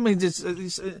 And I don't mean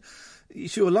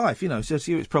it's your life, you know. So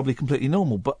to you, it's probably completely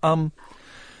normal. But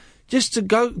just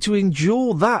to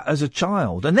endure that as a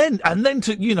child, and then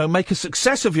to make a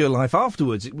success of your life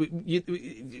afterwards.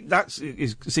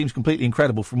 Seems completely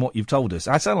incredible from what you've told us.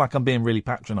 I sound like I'm being really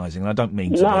patronising, and I don't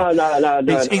mean to. No.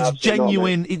 It's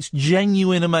genuine. It's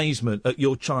genuine amazement at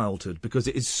your childhood because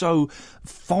it is so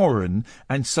foreign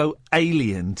and so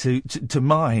alien to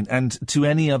mine and to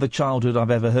any other childhood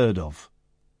I've ever heard of.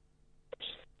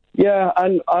 Yeah,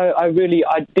 and I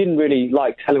didn't really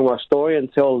like telling my story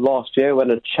until last year when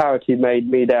a charity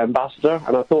made me their ambassador,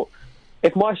 and I thought,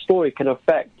 if my story can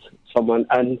affect someone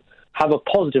and have a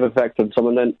positive effect on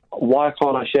someone, then why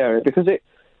can't I share it? Because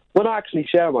when I actually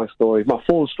share my story, my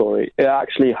full story, it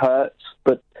actually hurts,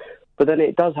 but then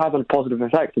it does have a positive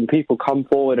effect, and people come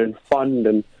forward and fund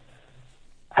and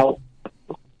help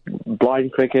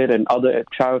blind cricket and other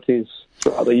charities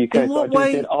throughout the UK. So I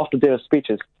just did after their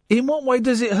speeches. In what way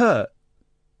does it hurt?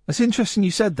 It's interesting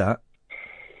you said that.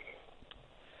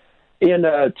 Ian,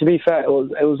 to be fair, it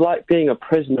was like being a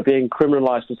prisoner, being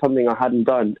criminalised for something I hadn't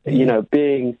done. Mm. You know,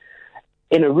 being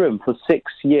in a room for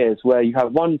 6 years where you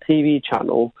have one TV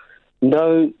channel,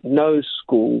 no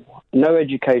school, no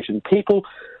education. People,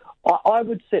 I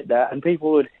would sit there and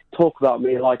people would talk about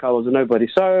me like I was a nobody.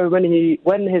 So when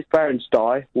his parents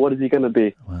die, what is he going to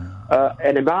be? Wow.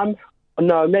 An imam?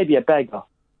 No, maybe a beggar.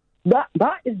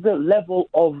 That is the level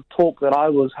of talk that I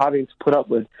was having to put up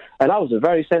with. And I was a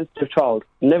very sensitive child.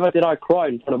 Never did I cry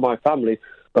in front of my family,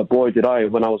 but boy, did I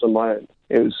when I was on my own.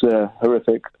 It was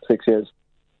horrific 6 years.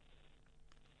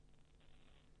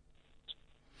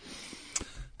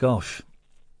 Gosh.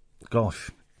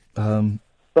 gosh.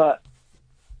 But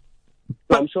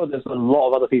I'm sure there's a lot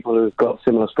of other people who've got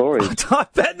similar stories. I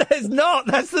bet there's not.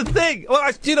 That's the thing.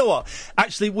 Well, do you know what?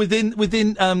 Actually, within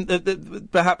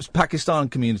perhaps Pakistan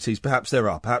communities, perhaps there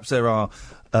are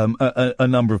a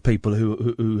number of people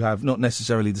who have not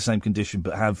necessarily the same condition,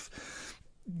 but have,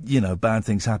 bad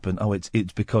things happen. Oh, it's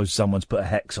because someone's put a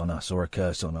hex on us or a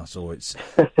curse on us, or it's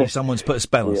someone's put a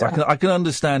spell on us. I can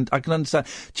understand.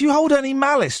 Do you hold any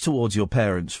malice towards your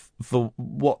parents for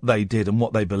what they did and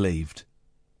what they believed?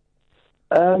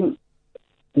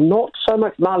 Not so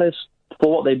much malice for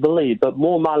what they believe, but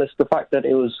more malice the fact that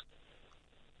it was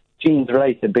genes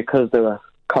related because they were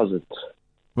cousins.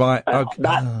 Right.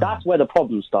 That's where the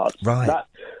problem starts. Right.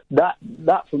 That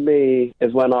for me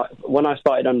is when I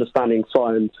started understanding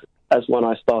science, as when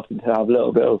I started to have a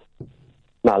little bit of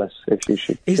malice. If you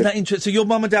should. Isn't that interesting? So your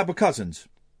mum and dad were cousins?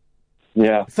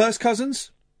 Yeah. First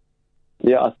cousins?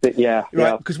 Yeah, I think. Yeah.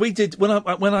 Right. Because we did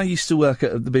when I used to work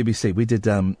at the BBC, we did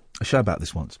a show about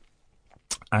this once,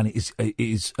 and it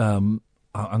is. I'm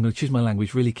going to choose my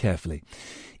language really carefully.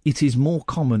 It is more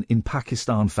common in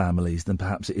Pakistan families than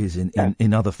perhaps it is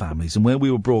in other families. And where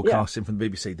we were broadcasting from the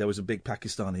BBC, there was a big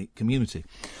Pakistani community.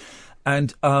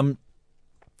 And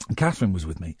Catherine was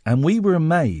with me, and we were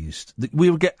amazed that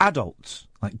we would get adults,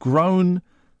 like grown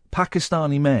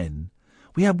Pakistani men.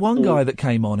 We had one guy that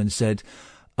came on and said,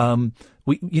 we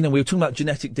were talking about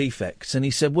genetic defects, and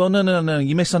he said, well, no,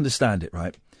 you misunderstand it,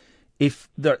 right? If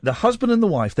the husband and the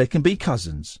wife, they can be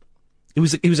cousins. He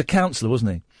was a counsellor,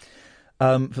 wasn't he?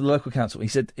 For the local council. He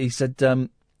said,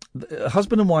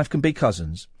 husband and wife can be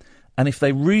cousins, and if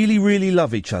they really, really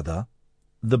love each other,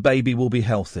 the baby will be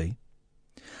healthy.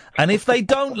 And if they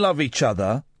don't love each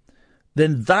other,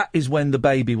 then that is when the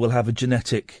baby will have a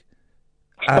genetic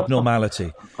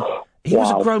abnormality. He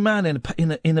was a grown man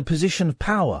in a position of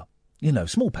power,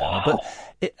 small power, but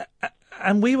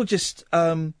and we were just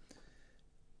sat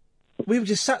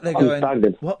there going,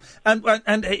 what?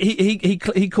 And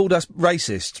he called us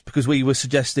racist because we were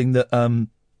suggesting that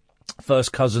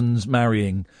first cousins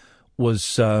marrying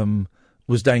was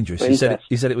dangerous. He said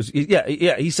it was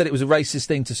he said it was a racist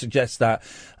thing to suggest that,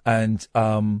 and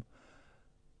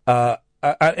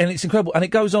it's incredible, and it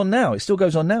goes on now. It still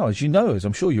goes on now, as you know, as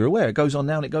I'm sure you're aware. It goes on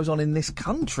now, and it goes on in this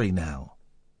country now.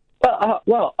 For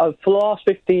the last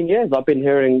 15 years, I've been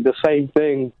hearing the same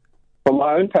thing from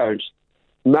my own parents.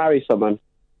 Marry someone.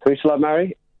 Who shall I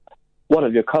marry? One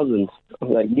of your cousins.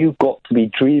 I'm like, you've got to be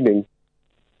dreaming.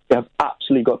 You have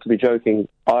absolutely got to be joking.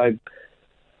 I'm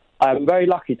very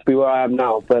lucky to be where I am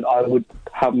now, but I would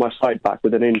have my sight back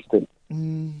with an instant.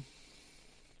 And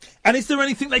is there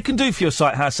anything they can do for your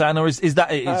sight, Hassan, or is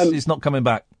that it? It's not coming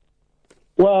back?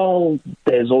 Well,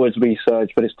 there's always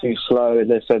research, but it's too slow, and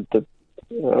they said that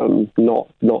not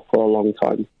for a long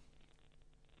time.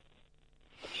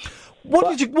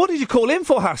 What did you call in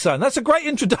for, Hassan? That's a great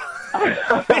introduction.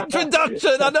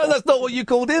 I know that's not what you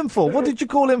called in for. What did you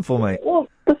call in for, mate? Well,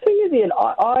 the thing is, Ian,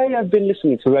 I have been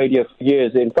listening to radio for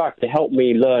years. In fact, it helped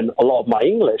me learn a lot of my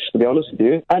English, to be honest with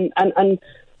you. And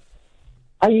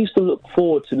I used to look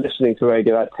forward to listening to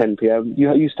radio at 10 p.m.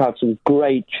 You used to have some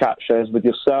great chat shows with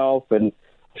yourself, and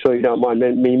I'm sure you don't mind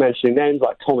me mentioning names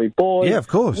like Tommy Boy. Yeah, of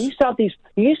course. You used to have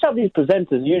these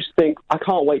presenters. You used to think, I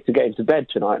can't wait to get into bed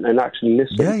tonight and actually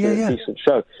listen to a decent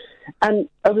show. And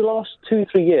over the last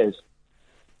 2-3 years,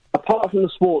 apart from the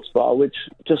sports bar, which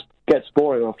just gets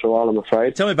boring after a while, I'm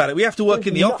afraid. Tell me about it. We have to work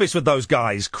in the office with those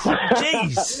guys.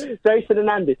 Jeez. Jason and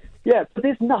Andy. Yeah, but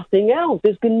there's nothing else.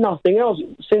 There's been nothing else.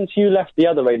 Since you left the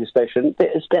other radio station,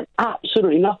 there's been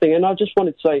absolutely nothing. And I just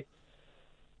wanted to say,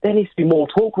 there needs to be more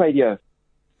talk radio.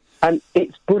 And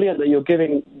it's brilliant that you're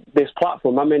giving this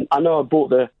platform. I mean, I know I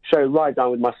brought the show right down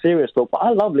with my serious talk, but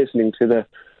I love listening to the...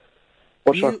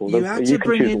 What should I call them? You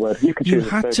can choose the word. You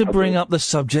had to bring up the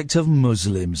subject of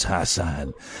Muslims,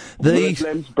 Hassan.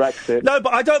 Muslims, Brexit. No,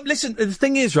 but I don't... Listen, the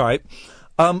thing is, right...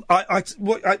 I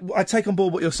take on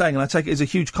board what you're saying, and I take it as a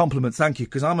huge compliment. Thank you,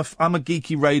 because I'm a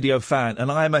geeky radio fan,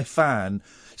 and I am a fan.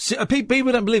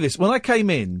 People don't believe this. When I came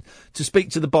in to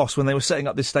speak to the boss when they were setting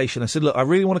up this station, I said, "Look, I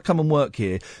really want to come and work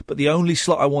here, but the only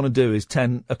slot I want to do is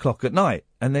 10 o'clock at night."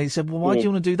 And they said, "Well, why do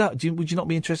you want to do that? Would you not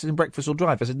be interested in Breakfast or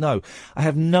Drive?" I said, "No, I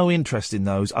have no interest in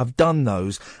those. I've done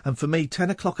those, and for me, 10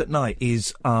 o'clock at night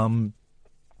is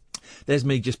there's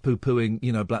me just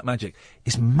poo-pooing, black magic.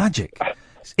 It's magic."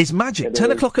 It's magic. 10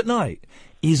 o'clock at night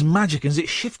is magic. As it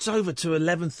shifts over to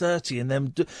 11:30 and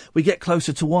then we get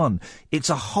closer to 1, it's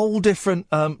a whole different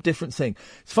thing.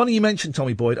 It's funny you mentioned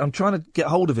Tommy Boyd. I'm trying to get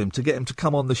hold of him to get him to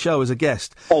come on the show as a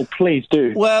guest. Oh, please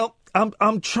do. Well,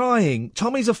 I'm trying.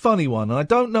 Tommy's a funny one, and I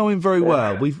don't know him very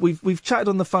well. We've chatted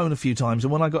on the phone a few times,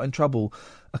 and when I got in trouble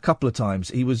a couple of times.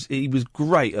 He was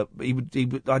great.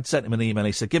 I'd sent him an email.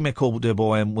 He said, "Give me a call, dear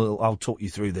boy, and I'll talk you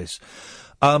through this."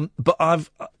 But I've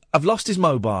lost his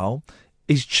mobile.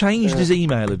 He's changed his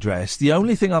email address. The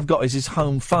only thing I've got is his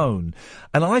home phone,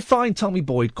 and I find Tommy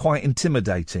Boyd quite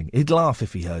intimidating. He'd laugh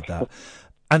if he heard that.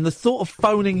 And the thought of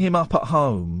phoning him up at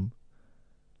home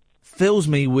fills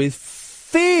me with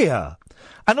fear.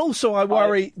 And also, I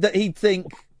worry that he'd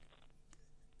think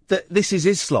that this is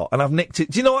his slot and I've nicked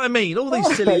it. Do you know what I mean? All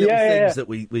these silly little things that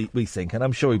we think, and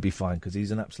I'm sure he'd be fine because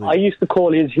he's an absolute... I used to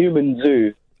call his human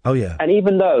zoo. Oh, yeah. And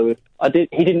even though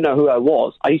he didn't know who I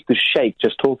was, I used to shake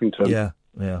just talking to him.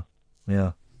 Yeah.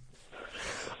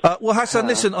 Well, Hassan,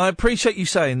 listen, I appreciate you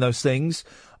saying those things.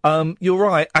 You're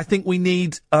right. I think we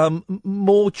need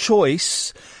more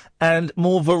choice and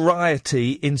more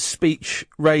variety in speech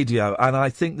radio. And I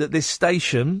think that this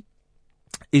station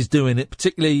is doing it,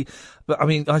 particularly... But, I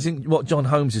mean, I think what John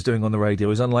Holmes is doing on the radio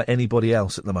is unlike anybody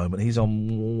else at the moment. He's on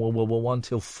 1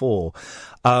 till 4.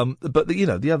 But,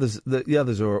 the others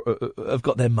have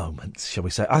got their moments, shall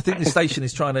we say. I think the station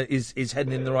is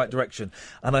heading in the right direction.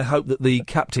 And I hope that the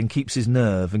captain keeps his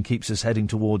nerve and keeps us heading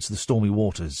towards the stormy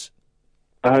waters.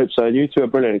 I hope so. You two are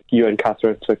brilliant, you and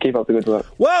Catherine, so keep up the good work.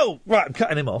 Whoa! Right, I'm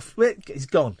cutting him off. He's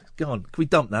gone. Can we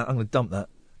dump that? I'm going to dump that.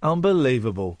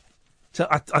 Unbelievable. So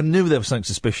I knew there was something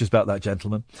suspicious about that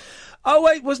gentleman. Oh,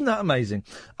 wait, wasn't that amazing?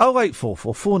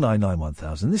 0844 499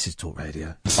 1000. This is Talk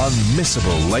Radio.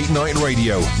 Unmissable late night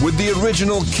radio with the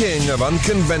original king of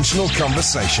unconventional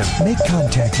conversation. Make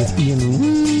contact with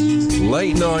Iain.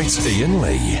 Late night Iain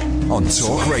Lee on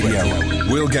Talk Radio.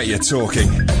 We'll get you talking.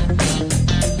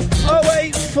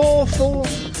 0844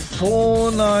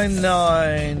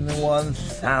 499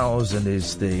 1000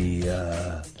 is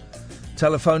the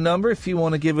telephone number if you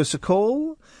want to give us a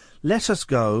call. Let us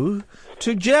go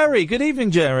to Jerry. Good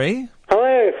evening, Jerry.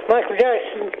 Hello, Michael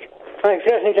Jackson. Michael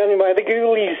Jackson joined by the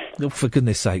Ghoulies. Oh, for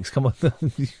goodness sakes, come on.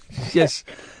 Yes.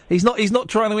 He's not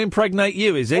trying to impregnate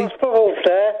you, is he? There's Bubbles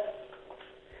there.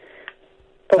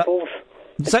 Bubbles.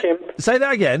 Say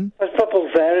that again. There's Bubbles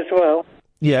there as well.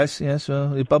 Yes.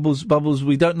 Well, Bubbles,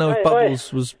 we don't know if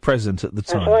Bubbles was present at the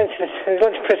time. I went to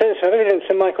present some evidence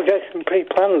that Michael Jackson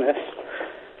pre-planned this.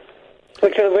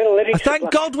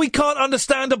 Thank God we can't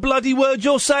understand a bloody word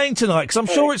you're saying tonight, because I'm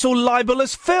sure it's all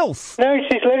libelous filth. No,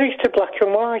 it's his lyrics to Black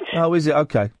and White. Oh, is it?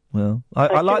 Okay. Well,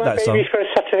 I like that song. Baby for a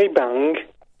Saturday Bang.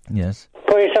 Yes.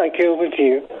 Boy, is that girl with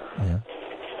you? Yeah.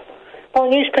 Oh,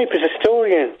 newspaper's a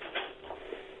story in.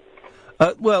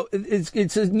 Well,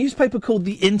 it's a newspaper called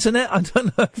The Internet. I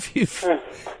don't know if you've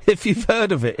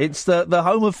heard of it. It's the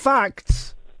home of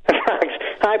facts. Facts.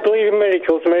 I believe in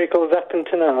miracles. Miracles happen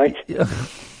tonight.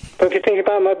 But if you think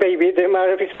about my baby, it doesn't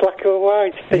matter if it's black or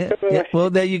white. Yeah.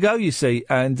 Well, there you go, you see,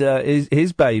 and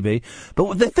his baby.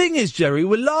 But the thing is, Jerry,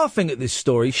 we're laughing at this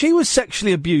story. She was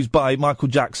sexually abused by Michael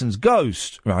Jackson's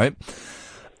ghost, right?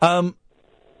 And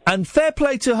fair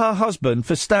play to her husband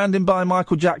for standing by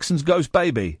Michael Jackson's ghost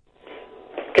baby.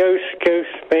 Ghost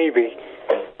baby.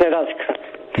 No,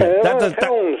 that's...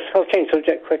 films. I'll change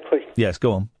subject quickly. Yes,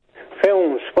 go on.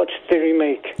 Films. What's the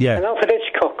remake? Yeah. An Alfred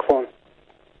Hitchcock one.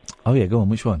 Oh, yeah, go on.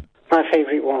 Which one? My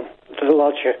favourite one. The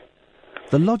Lodger.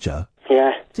 The Lodger?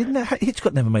 Yeah.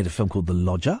 Hitchcock never made a film called The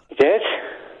Lodger? He did.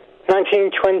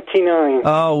 1929.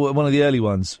 Oh, one of the early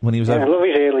ones when he was. I love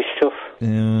his early stuff.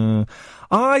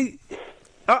 I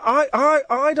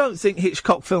don't think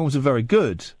Hitchcock films are very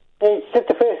good. He did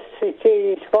the first. For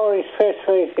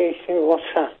his first. What's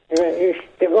that?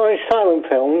 One of his silent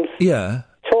films. Yeah.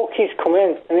 Talkies come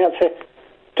in and he had to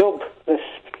dub the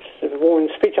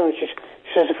woman's speech on it.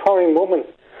 She's a foreign woman.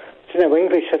 She doesn't know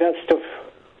English, so that stuff.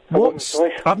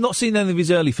 I've not seen any of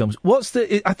his early films.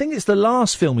 I think it's the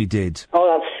last film he did.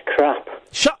 Oh, that's crap.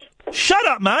 Shut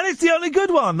up, man! It's the only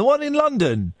good one. The one in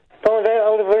London.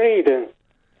 Oliver Eden.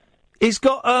 It's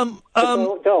got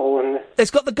doll.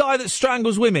 It's got the guy that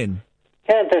strangles women.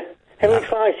 Yeah, it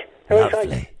looks like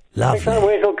Lovely.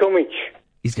 Where's Gummidge?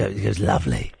 He goes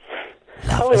lovely.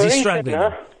 Oliver Is he Reed, strangling?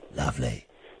 huh? Lovely.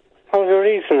 Oliver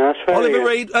Reed, that's right. Oliver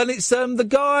Reed, and it's the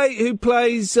guy who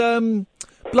plays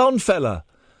blonde fella.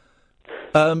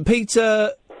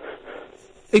 Peter.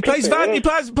 He plays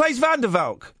Van der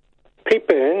Valk. Pete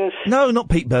Burns. No, not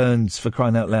Pete Burns. For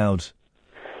crying out loud.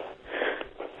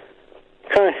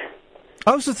 I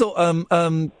also thought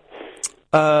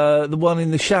the one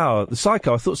in the shower, the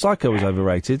Psycho. I thought Psycho was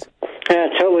overrated. Yeah,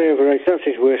 totally overrated. That's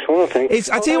his worst one, I think.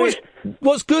 I tell you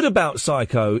what's good about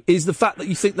Psycho is the fact that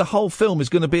you think the whole film is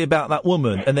going to be about that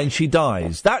woman and then she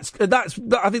dies. I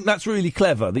think that's really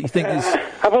clever. That you think is.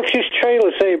 I watched his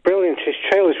trailers. They're brilliant. His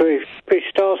trailers where he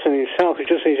stars in himself. He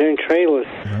does his own trailers.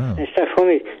 Oh. It's that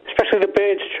funny, especially the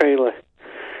Birds trailer.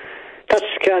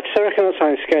 I reckon that's why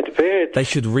I'm scared of birds. They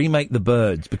should remake The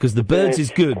Birds, because The Birds is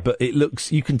good, but it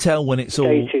looks... You can tell when it's all...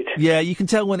 Dated. Yeah, you can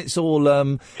tell when it's all...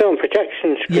 It's on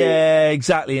projection screen. Yeah,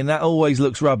 exactly, and that always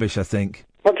looks rubbish, I think.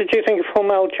 What did you think of Full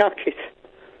Metal Jacket?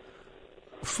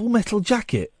 Full Metal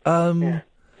Jacket? I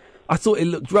thought it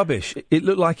looked rubbish. It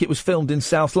looked like it was filmed in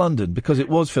South London, because it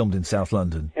was filmed in South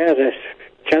London. Yeah, the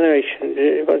Generation...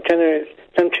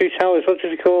 Them two towers, what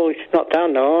does it call? It's not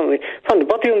down now, aren't they? Found a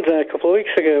body under there a couple of weeks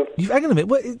ago. Hang on a minute.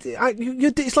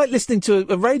 It's like listening to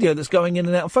a radio that's going in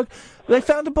and out of focus. They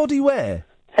found a body where?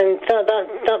 And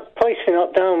that place is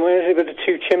not down. Where is it with the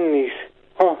two chimneys?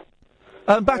 Oh.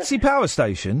 Battersea Power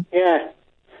Station? Yeah.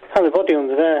 Found a body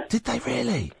under there. Did they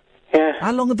really? Yeah.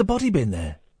 How long had the body been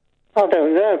there? I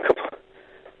don't know.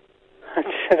 I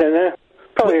don't know.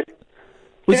 Probably...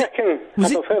 Was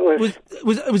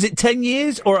it 10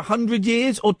 years or 100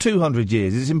 years or 200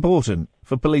 years? It's important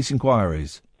for police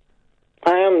inquiries.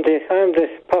 I am the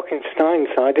Parkenstein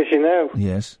side, as you know.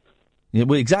 Yes. Yeah,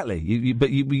 well, exactly. But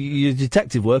your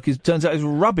detective work turns out is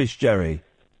rubbish, Jerry.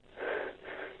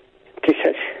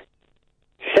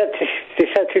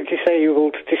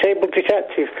 Disabled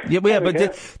detective. Yeah, but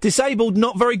disabled,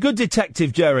 not very good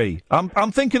detective, Jerry.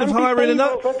 I'm thinking of hiring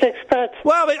another.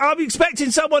 Well, I'm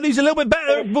expecting someone who's a little bit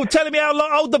better, telling me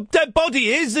how old the dead body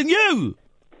is than you.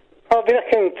 I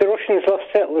reckon the Russians lost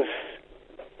Hitler's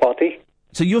body.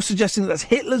 So you're suggesting that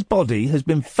Hitler's body has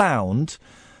been found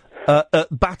at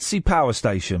Battersea Power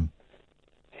Station?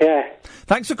 Yeah.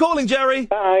 Thanks for calling, Jerry.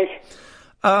 Bye.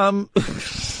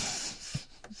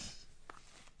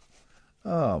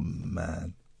 Oh,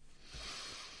 man.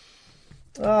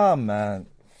 Oh, man.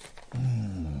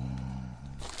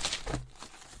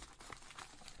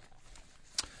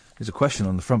 There's a question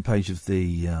on the front page of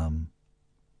the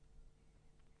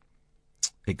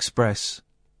Express.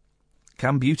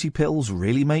 Can beauty pills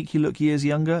really make you look years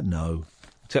younger? No.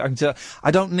 I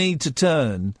don't need to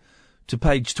turn to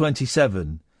page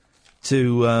 27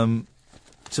 to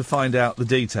find out the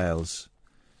details.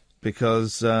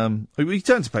 Because, we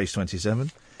turn to page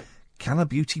 27. Can a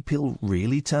beauty pill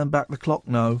really turn back the clock?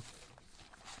 No.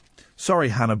 Sorry,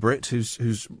 Hannah Britt,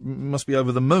 who's must be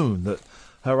over the moon that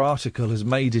her article has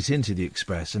made it into the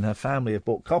Express and her family have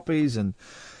bought copies and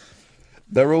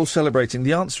they're all celebrating.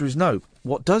 The answer is no.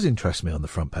 What does interest me on the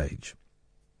front page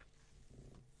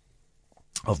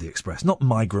of the Express, not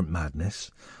migrant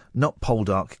madness, not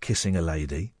Poldark kissing a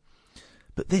lady,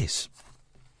 but this.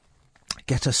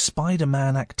 Get a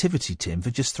Spider-Man activity tin for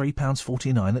just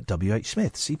 £3.49 at WH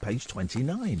Smith. See page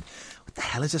 29. What the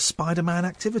hell is a Spider-Man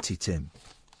activity tin?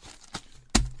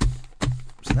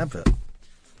 It's an advert.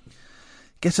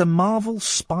 Get a Marvel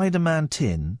Spider-Man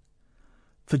tin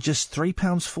for just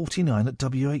 £3.49 at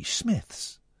WH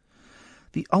Smith's.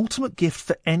 The ultimate gift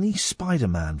for any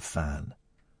Spider-Man fan.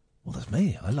 Well, that's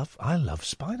me. I love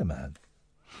Spider-Man.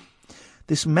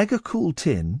 This mega cool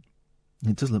tin,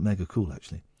 it does look mega cool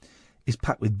actually, is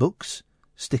packed with books,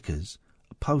 stickers,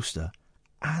 a poster,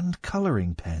 and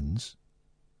colouring pens.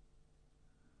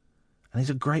 And it's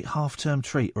a great half-term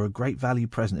treat or a great value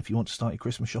present if you want to start your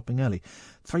Christmas shopping early.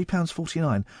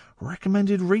 £3.49.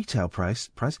 Recommended retail price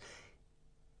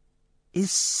is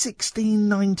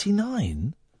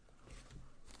 $16.99.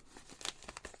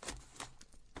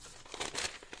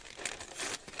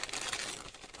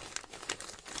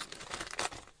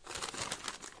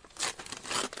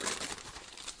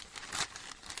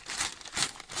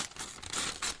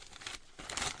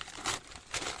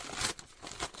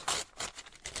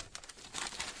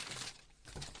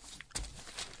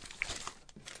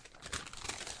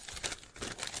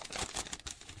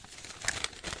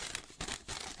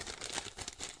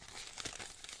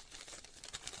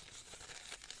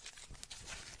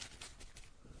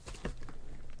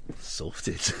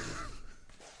 Sorted.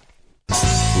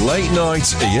 Late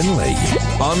night Iain Lee.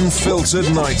 Unfiltered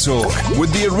night talk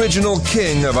with the original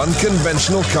king of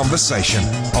unconventional conversation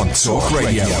on Talk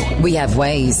Radio. We have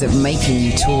ways of making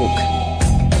you talk.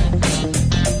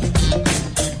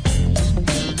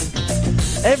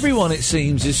 Everyone, it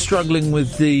seems, is struggling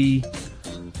with the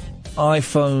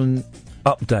iPhone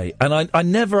update, and I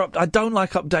don't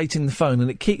like updating the phone,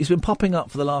 and it's been popping up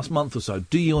for the last month or so.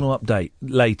 Do you want to update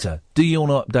later? Do you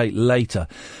want to update later?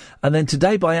 And then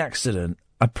today, by accident,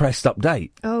 I pressed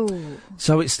update. Oh.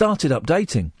 So it started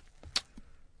updating.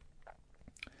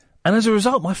 And as a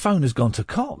result, my phone has gone to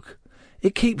cock.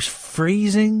 It keeps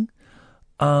freezing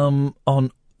on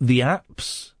the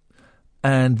apps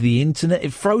and the internet.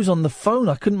 It froze on the phone.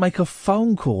 I couldn't make a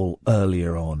phone call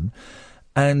earlier on.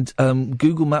 And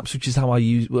Google Maps, which is how I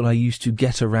used to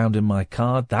get around in my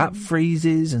car, that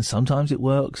freezes, and sometimes it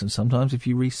works, and sometimes if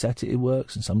you reset it, it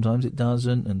works, and sometimes it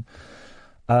doesn't. And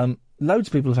Loads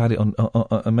of people have had it on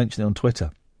mentioned it on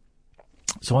Twitter.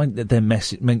 So their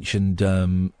message mentioned.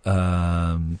 Can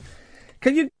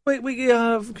you could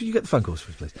you get the phone calls,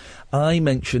 please? I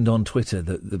mentioned on Twitter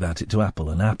about it to Apple,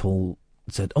 and Apple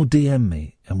said, "Oh, DM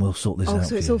me, and we'll sort this out." Oh,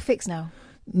 so it's all fixed now.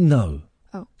 No.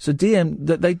 Oh. So we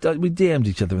DM'd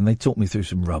each other, and they talked me through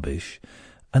some rubbish,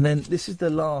 and then this is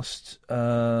the last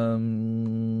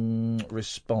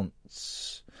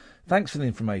response. Thanks for the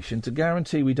information. To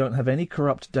guarantee we don't have any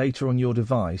corrupt data on your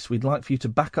device, we'd like for you to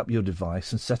back up your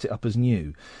device and set it up as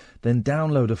new. Then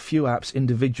download a few apps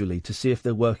individually to see if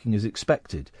they're working as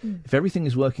expected. If everything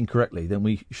is working correctly, then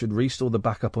we should restore the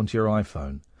backup onto your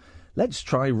iPhone. Let's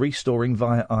try restoring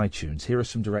via iTunes. Here are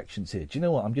some directions here. Do you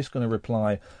know what? I'm just going to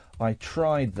reply, I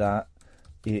tried that.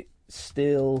 It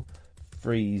still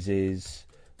freezes.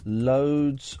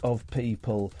 Loads of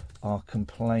people are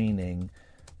complaining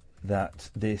that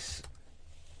this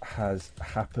has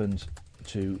happened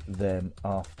to them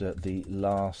after the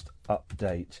last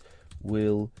update.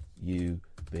 Will you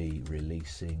be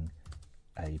releasing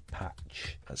a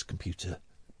patch? That's computer.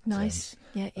 Nice.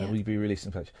 Yeah. Will you be releasing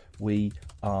a patch? We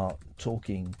are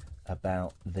talking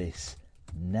about this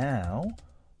now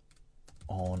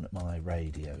on my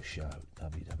radio show,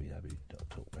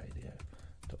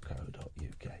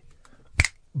 www.talkradio.co.uk.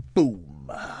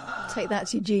 Boom. Take that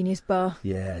to your Genius Bar.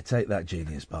 Yeah, take that,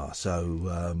 Genius Bar.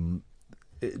 So,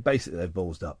 basically, they've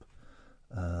ballsed up.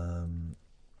 I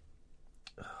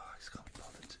just can't be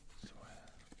bothered.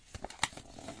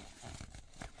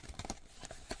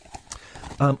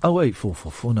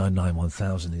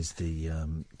 08444991000 is the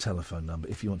telephone number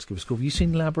if you want to give us a call. Have you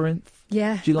seen Labyrinth?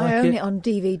 Yeah, Do you like I own it on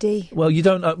DVD. Well, you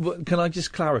don't. Can I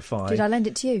just clarify? Did I lend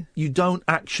it to you? You don't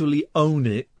actually own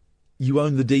it. You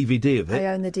own the DVD of it. I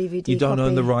own the DVD. You don't copy.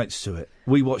 own the rights to it.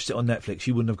 We watched it on Netflix.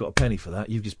 You wouldn't have got a penny for that.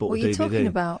 You've just bought What a DVD. are you talking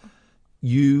about?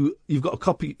 You've got a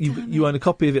copy. You own a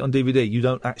copy of it on DVD. You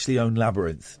don't actually own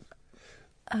Labyrinth.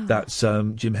 Oh. That's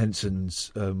Jim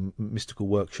Henson's Mystical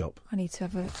Workshop. I need to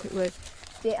have a quick word.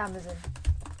 Dear Amazon.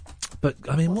 But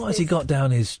I mean, what has he got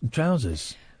down his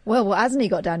trousers? Well, what hasn't he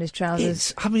got down his trousers?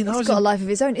 He's got a life of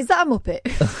his own. Is that a Muppet?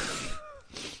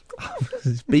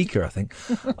 It's Beaker, I think.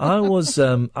 I was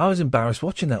embarrassed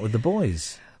watching that with the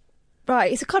boys.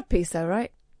 Right, it's a codpiece though,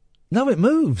 right? No, it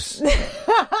moves.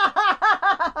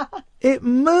 It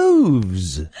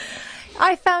moves.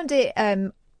 I found it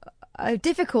a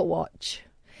difficult watch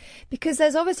because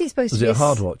there's obviously supposed Was to be it a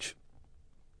hard watch?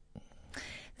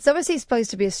 There's obviously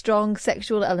supposed to be a strong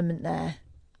sexual element there,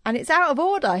 and it's out of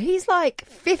order. He's like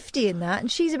 50 in that,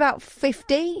 and she's about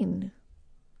 15.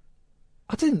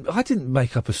 I didn't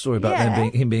make up a story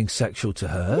about him being sexual to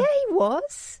her. Yeah, he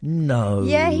was. No.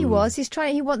 Yeah, he was.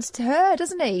 He wants to her,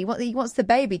 doesn't he? He wants the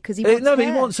baby because he wants No, her. but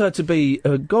he wants her to be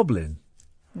a goblin.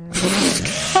 A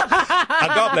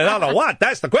goblin out of what?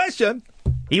 That's the question.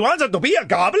 He wants her to be a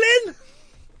goblin?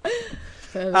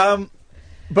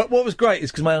 But what was great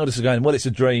is because my eldest was going, well, it's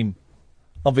a dream.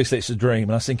 Obviously, it's a dream.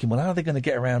 And I was thinking, well, how are they going to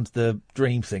get around the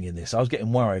dream thing in this? I was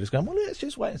getting worried. I was going, well, let's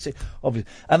just wait and see.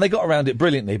 Obviously. And they got around it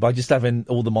brilliantly by just having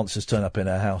all the monsters turn up in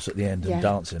her house at the end and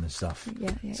dancing and stuff.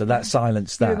 Yeah, so that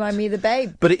silenced You that. remind me of the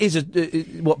Babe. But it is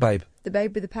what Babe? The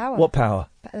Babe with the power. What power?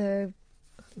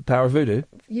 Power of voodoo?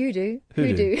 You do.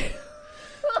 Hoodoo.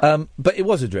 But it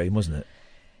was a dream, wasn't it?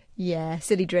 Yeah,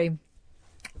 silly dream.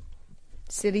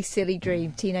 Silly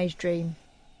dream. Teenage dream.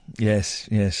 Yes.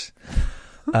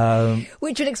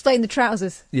 Which would explain the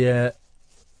trousers. Yeah.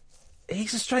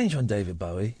 He's a strange one, David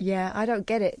Bowie. Yeah, I don't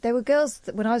get it. There were girls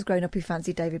when I was growing up who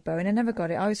fancied David Bowie, and I never got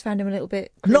it. I always found him a little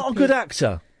bit creepy. Not a good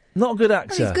actor. Well,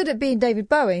 he's good at being David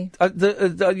Bowie.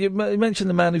 You mentioned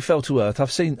The Man Who Fell to Earth.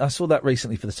 I saw that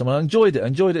recently for the summer. I enjoyed it. I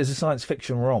enjoyed it as a science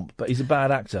fiction romp, but he's a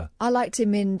bad actor. I liked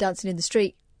him in Dancing in the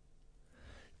Street.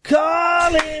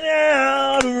 Calling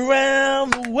out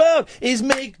around the world, is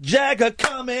Mick Jagger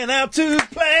coming out to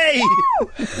play?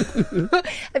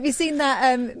 Have you seen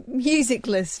that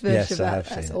musicless version Yes, of that? I have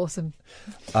That's seen it. awesome.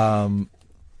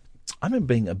 I remember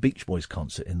being at a Beach Boys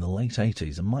concert in the late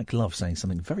 80s and Mike Love saying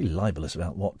something very libellous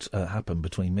about what happened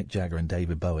between Mick Jagger and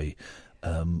David Bowie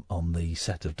on the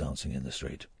set of Dancing in the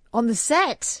Street. On the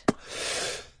set?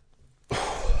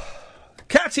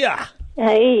 Katya!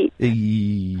 Hey.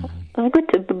 I've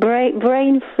got a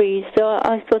brain freeze, so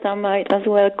I thought I might as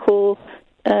well call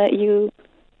you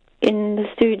in the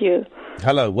studio.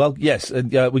 Hello. Well, yes,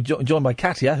 we're joined by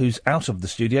Katya, who's out of the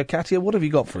studio. Katya, what have you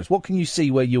got for us? What can you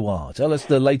see where you are? Tell us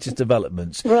the latest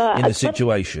developments in the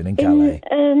situation in Calais.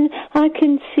 I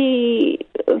can see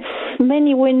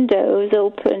many windows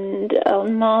opened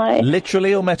on my...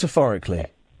 Literally or metaphorically?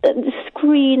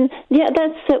 screen,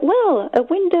 that's a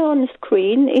window on the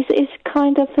screen is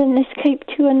kind of an escape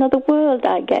to another world,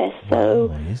 I guess.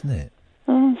 So, isn't it?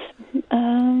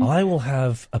 I will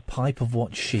have a pipe of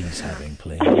what she's having,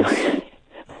 please.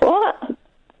 What?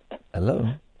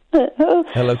 Hello.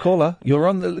 Hello, caller. You're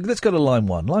on. Let's go to line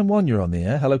 1. Line 1, you're on the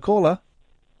air. Hello, caller.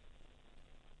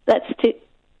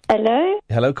 Hello.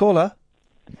 Hello, caller.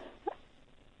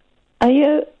 Are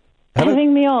you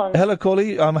having me on? Hello, caller.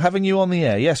 I'm having you on the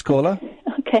air. Yes, caller.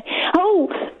 Okay. Oh,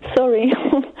 sorry.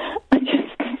 I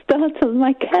just startled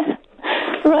my cat.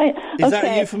 Right. Is that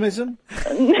a euphemism?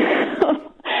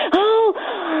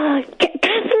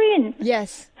 Catherine.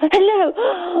 Yes. Hello.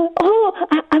 Oh,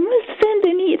 I must send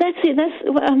an email. That's it. That's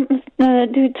what I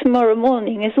must do tomorrow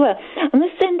morning as well. I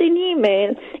must send an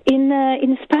email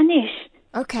in Spanish.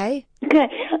 Okay. Okay.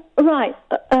 Right.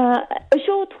 A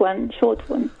short one.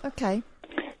 Okay.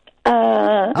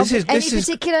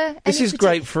 This is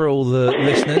great for all the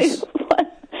listeners.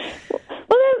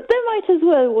 Well, they might as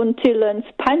well want to learn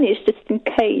Spanish just in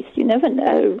case. You never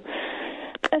know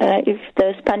if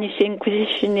the Spanish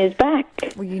Inquisition is back.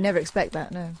 Well, you never expect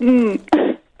that, no.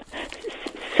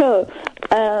 So,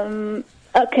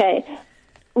 okay,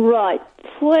 right.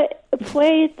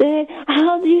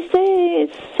 How do you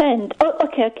say send? Oh,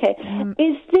 okay.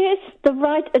 Is this the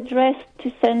right address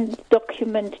to send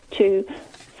document to?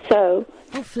 So.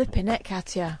 Oh, flipping it,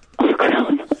 Katya. Oh,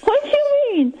 God. What do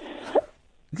you mean?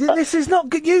 This is not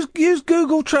good. Use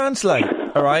Google Translate,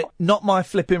 all right? Not my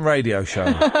flipping radio show.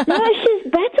 No,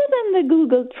 she's better than the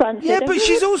Google Translate. Yeah, but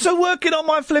she's also working on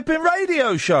my flipping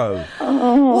radio show.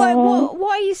 Oh.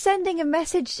 What are you sending a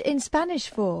message in Spanish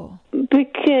for?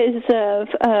 Because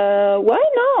why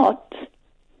not?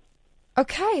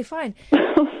 Okay, fine.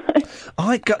 Can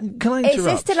I interrupt? ¿Es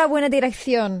esta la buena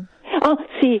dirección? Oh,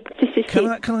 sí.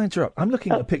 Can I interrupt? I'm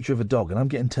looking at a picture of a dog and I'm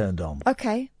getting turned on.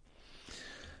 Okay.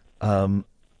 Do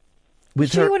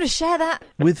you want to share that?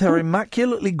 With her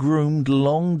immaculately groomed,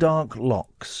 long, dark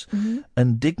locks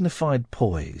and dignified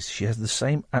poise, she has the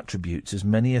same attributes as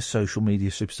many a social media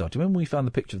superstar. Do you remember we found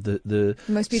the picture of the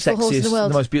most beautiful horse in the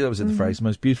world? That was the phrase, the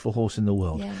most beautiful horse in the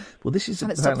world. Yeah. Well, this is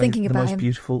Stop apparently thinking the about most him.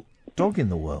 beautiful dog in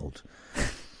the world.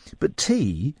 But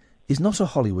T is not a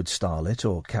Hollywood starlet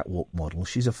or catwalk model.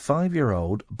 She's a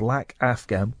 5-year-old black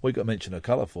Afghan. We've got to mention her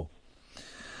colour for.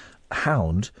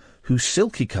 Hound whose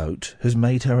silky coat has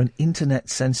made her an internet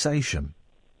sensation.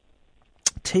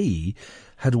 T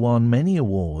had won many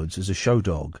awards as a show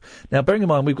dog. Now, bearing in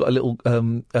mind, we've got a little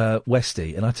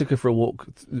Westie, and I took her for a walk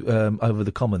over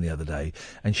the common the other day,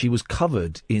 and she was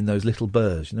covered in those little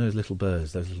burrs. You know those little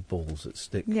burrs, those little balls that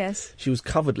stick? Yes. She was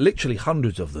covered, literally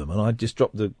hundreds of them, and I just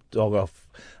dropped the dog off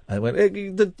and went, hey,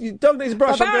 the dog needs a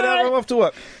brush, I'm off to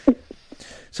work.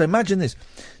 So imagine this.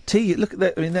 T, look at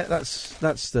that. I mean, that's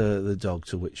the dog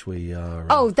to which we are.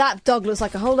 Oh, that dog looks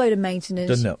like a whole load of maintenance.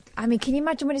 Doesn't it? I mean, can you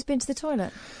imagine when it's been to the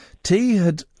toilet? T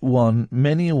had won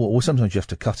many awards. Well, sometimes you have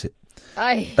to cut it.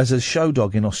 Aye. As a show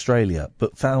dog in Australia,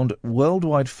 but found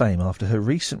worldwide fame after her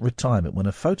recent retirement when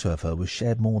a photo of her was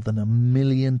shared more than 1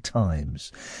 million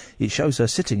times. It shows her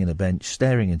sitting in a bench,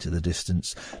 staring into the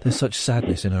distance. There's such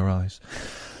sadness in her eyes.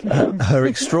 Her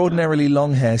extraordinarily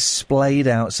long hair splayed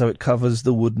out so it covers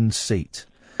the wooden seat.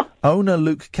 Owner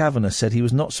Luke Kavanagh said he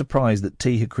was not surprised that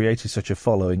T had created such a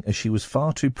following, as she was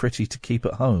far too pretty to keep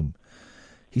at home.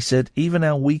 He said, even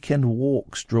our weekend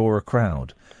walks draw a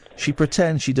crowd. She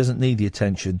pretends she doesn't need the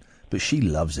attention, but she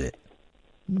loves it.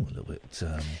 Ooh, a little bit.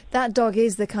 That dog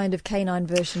is the kind of canine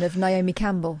version of Naomi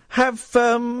Campbell. Why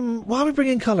are we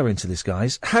bringing colour into this,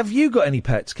 guys? Have you got any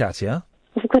pets, Katya?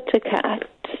 I've got a cat.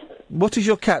 What is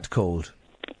your cat called?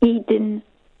 Eden.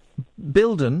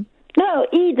 Bilden? No,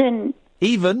 Eden.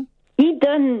 Even?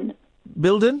 Eden.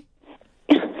 Bilden?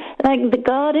 Like the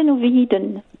Garden of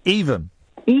Eden. Even?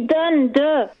 Eden,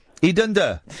 duh. Eden,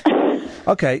 duh.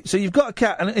 Okay, so you've got a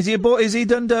cat, and is he a boy? Is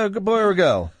Eden, duh, a boy or a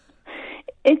girl?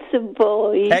 It's a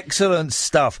boy. Excellent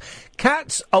stuff.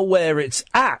 Cats are where it's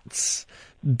at.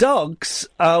 Dogs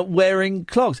are wearing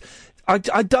clogs.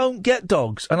 I don't get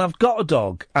dogs, and I've got a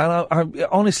dog, and I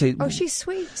honestly. Oh, she's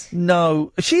sweet.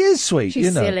 No, she is sweet. She's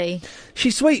you know. silly.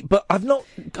 She's sweet, but I've not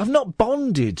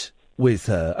bonded with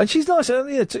her, and she's nice. And,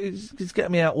 it's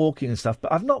getting me out walking and stuff,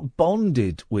 but I've not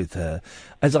bonded with her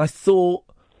as I thought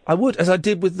I would, as I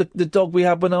did with the dog we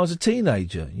had when I was a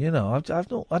teenager. You know, I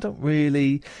don't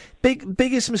really.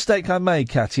 Biggest mistake I made,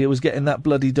 Katya, was getting that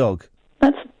bloody dog.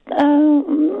 That's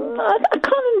I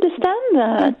can't understand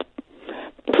that.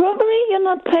 Probably you're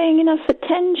not paying enough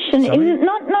attention. Sorry?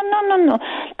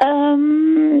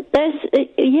 No. There's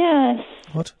yes.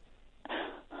 What?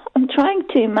 I'm trying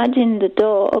to imagine the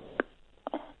dog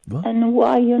and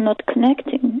why you're not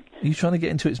connecting. Are you trying to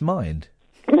get into its mind?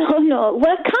 No.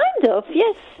 Well, kind of,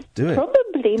 yes. Do it.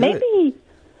 Probably. Do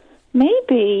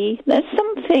Maybe. There's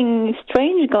something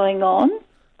strange going on.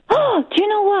 Oh, do you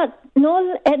know what?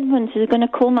 Noel Edmonds is going to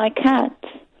call my cat.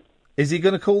 Is he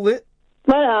going to call it?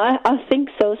 Well, I think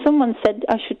so. Someone said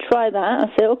I should try that.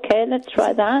 I said, okay, let's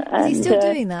try that. Is he still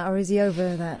doing that, or is he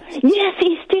over that? Yes,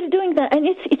 he's still doing that, and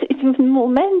it's even more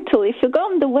mental. If you go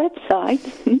on the website,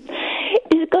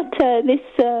 it's got this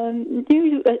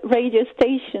new radio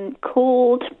station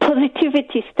called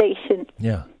Positivity Station.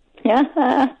 Yeah.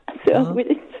 Yeah, so we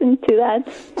listen to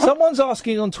that. Someone's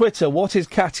asking on Twitter, what is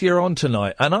Katia on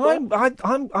tonight? And I'm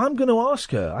going to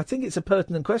ask her. I think it's a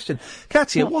pertinent question.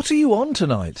 Katia, what are you on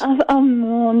tonight? I'm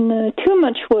on too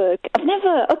much work. I've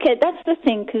never... Okay, that's the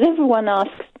thing, because everyone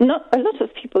asks... a lot of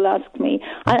people ask me.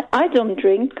 I don't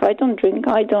drink. I don't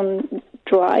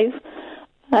drive.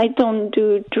 I don't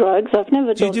do drugs. I've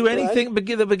never done Do you do anything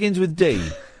that begins with D?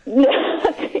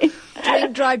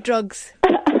 Drink, drive, drugs.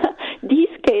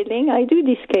 Descaling. I do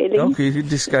descaling. Okay, you do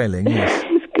descaling, yes.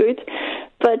 It's good.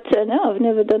 But no, I've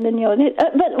never done any of it.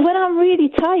 But when I'm really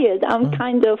tired, I'm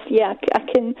kind of, I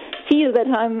can feel that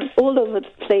I'm all over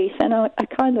the place, and I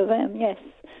kind of am, yes.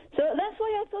 So that's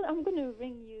why I thought I'm going to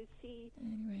ring you, see.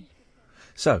 Anyway.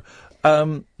 So,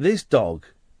 this dog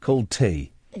called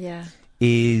T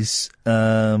is,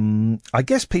 I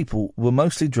guess people were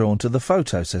mostly drawn to the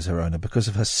photo, says her owner, because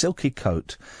of her silky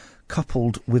coat,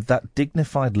 coupled with that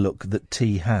dignified look that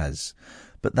T has.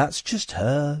 But that's just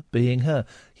her being her.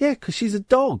 Yeah, because she's a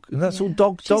dog, and that's all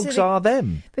dogs are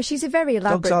them. But she's a very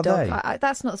elaborate dogs are dog.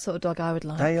 That's not the sort of dog I would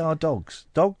like. They are dogs.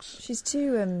 Dogs? She's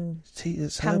too,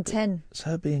 it's Canten. It's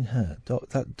her being her.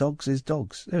 Dogs is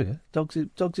dogs. There we go. Dogs is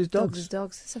dogs. Dogs is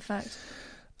dogs. It's a fact.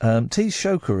 T's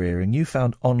show career and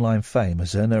newfound online fame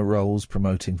has earned her roles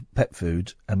promoting pet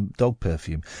food and dog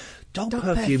perfume. Dog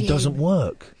perfume doesn't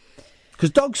work. Because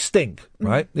dogs stink,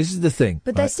 right? This is the thing.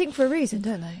 But they stink for a reason,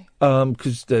 don't they?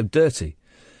 Because they're dirty.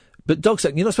 But dogs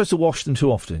stink. You're not supposed to wash them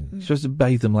too often. You're supposed to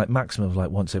bathe them maximum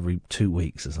of once every 2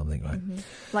 weeks or something, right?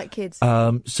 Mm-hmm. Like kids.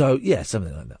 So, yeah,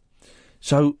 something like that.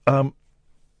 So,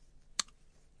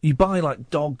 you buy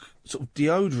dog sort of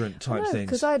deodorant type things.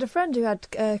 Because I had a friend who had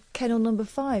kennel number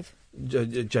 5.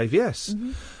 JVS.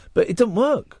 Mm-hmm. But it doesn't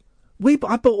work. I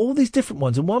bought all these different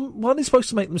ones, and one is supposed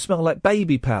to make them smell like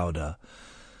baby powder.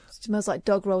 It smells like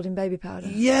dog rolled in baby powder.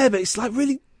 Yeah, but it's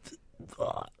really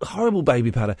horrible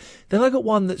baby powder. Then I got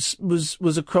one that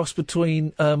was a cross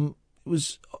between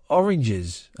was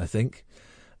oranges, I think,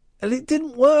 and it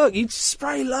didn't work. You'd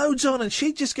spray loads on, and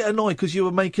she'd just get annoyed because you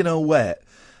were making her wet.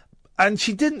 And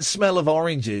she didn't smell of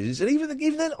oranges, and even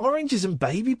then, oranges and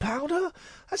baby powder.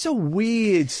 That's a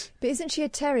weird. But isn't she a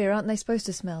terrier? Aren't they supposed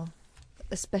to smell,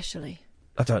 especially?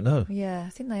 I don't know. Yeah, I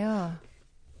think they are.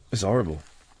 It's horrible.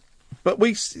 But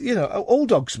all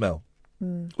dogs smell.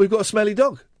 Mm. We've got a smelly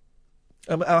dog.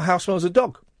 Our house smells of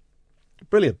dog.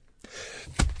 Brilliant.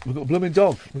 We've got a blooming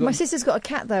dog. My sister's got a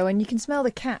cat, though, and you can smell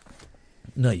the cat.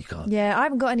 No, you can't. Yeah, I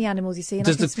haven't got any animals, you see. And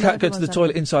Does the cat go to the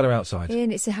toilet inside or outside?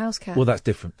 Ian, it's a house cat. Well, that's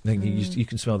different. You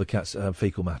can smell the cat's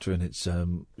faecal matter and its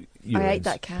urines. I ate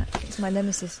that cat. It's my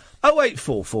nemesis.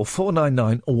 0844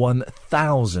 499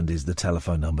 1000 is the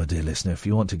telephone number, dear listener. If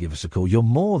you want to give us a call, you're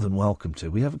more than welcome to.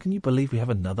 Can you believe we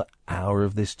have another hour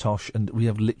of this, Tosh, and we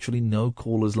have literally no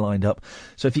callers lined up.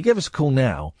 So if you give us a call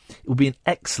now, it will be an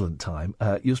excellent time.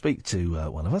 You'll speak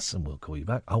to one of us and we'll call you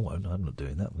back. I won't. I'm not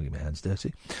doing that. I'm going to get my hands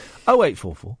dirty.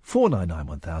 0844 499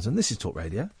 1000. This is Talk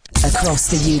Radio. Across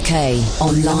the UK,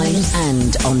 online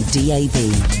and on DAB.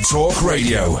 Talk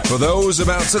Radio. For those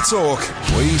about to talk,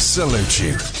 we salute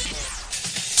you.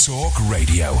 Talk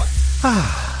Radio.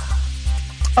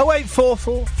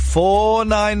 0844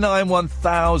 499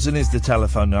 1000 is the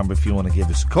telephone number if you want to give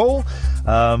us a call.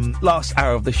 Last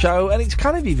hour of the show, and it's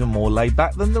kind of even more laid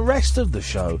back than the rest of the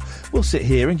show. We'll sit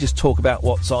here and just talk about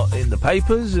what's in the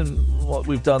papers and what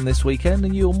we've done this weekend,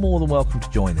 and you're more than welcome to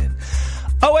join in.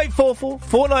 0844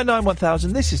 499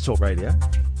 1000. This is Talk Radio.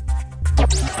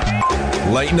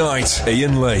 Late night,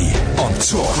 Iain Lee on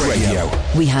Talk Radio.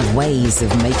 We have ways of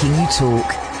making you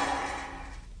talk.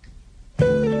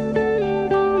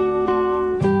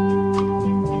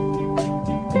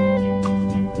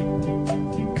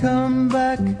 Come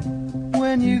back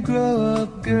when you grow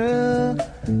up, girl.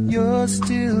 You're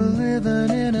still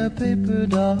living in a paper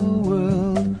doll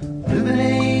world. Living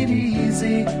ain't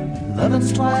easy,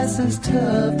 loving's twice as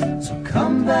tough. So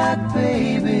come back,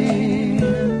 baby,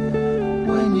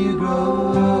 when you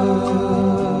grow up.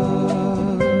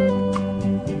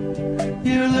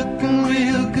 You're looking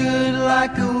real good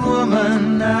like a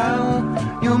woman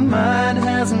now. Your mind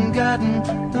hasn't gotten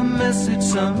the message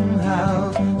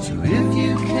somehow. So if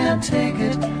you can't take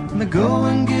it when the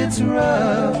going gets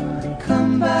rough.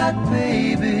 Come back,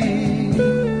 baby,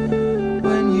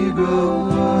 when you grow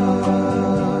up.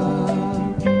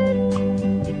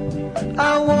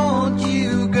 I want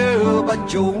you, girl,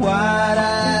 but your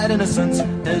wide-eyed innocence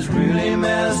has really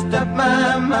messed up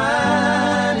my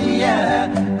mind. Yeah,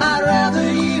 I'd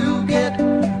rather you get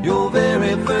your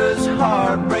very first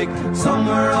heartbreak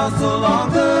somewhere else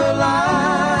along the line.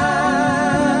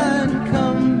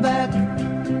 Come back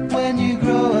when you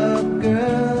grow up,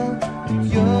 girl.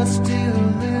 You're still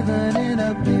living in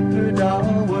a paper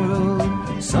doll world.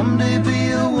 Someday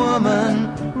be a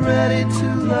woman ready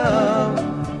to love.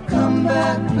 Come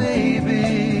back,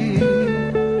 baby,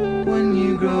 when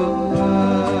you grow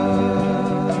up.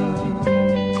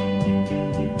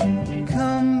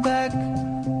 Come back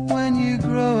when you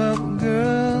grow up,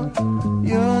 girl.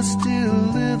 You're still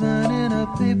living in a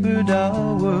paper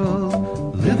doll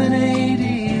world. Living ain't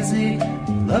easy,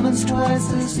 loving's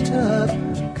twice as tough.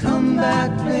 Come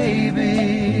back,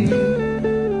 baby,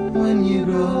 when you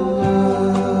grow up.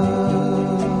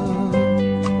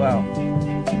 Wow.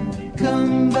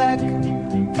 Come back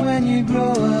when you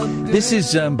grow up. This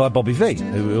is by Bobby V,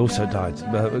 who also died.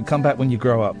 Come Back When You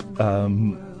Grow Up,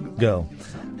 girl.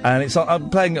 And I'm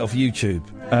playing it off YouTube,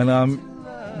 and I'm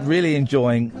really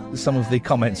enjoying some of the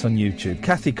comments on YouTube.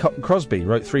 Kathy Crosby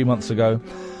wrote 3 months ago,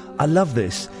 I love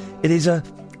this. It is a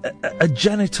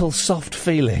genital soft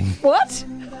feeling. What?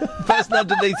 Person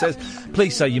underneath says,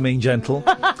 please say you mean gentle.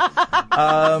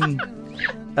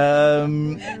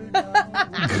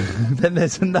 Then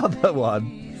there's another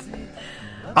one.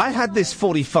 I had this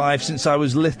 45 since I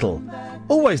was little.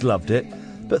 Always loved it,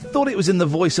 but thought it was in the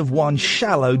voice of one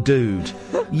shallow dude.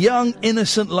 Young,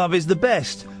 innocent love is the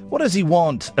best. What does he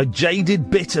want? A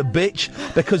jaded, bitter bitch?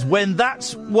 Because when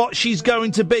that's what she's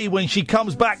going to be when she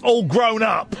comes back all grown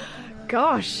up.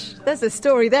 Gosh, there's a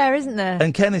story there, isn't there?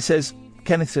 And Kenneth says,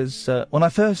 when I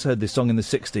first heard this song in the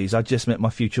 60s, I just met my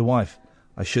future wife.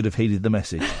 I should have heeded the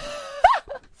message.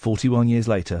 41 years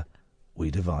later,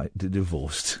 we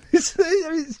divorced. It's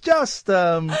just,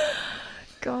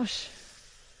 Gosh.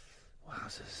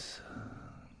 Wowzers.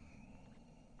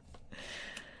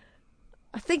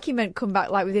 I think he meant come back,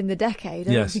 like, within the decade.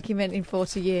 I don't Yes. think he meant in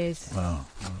 40 years. Wow.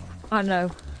 I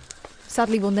know.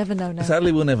 Sadly, we'll never know now.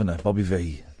 Sadly, we'll never know. Bobby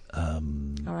V.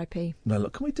 R.I.P. No,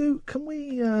 look, okay,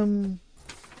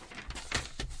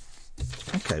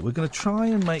 we're going to try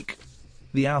and make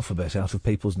the alphabet out of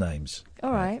people's names.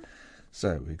 All right.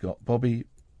 So, we've got Bobby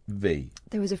V.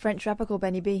 There was a French rapper called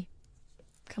Benny B.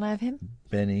 Can I have him?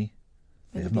 Benny.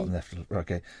 Benny I've not B. left.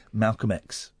 Okay. Malcolm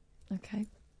X. Okay.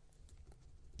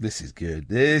 This is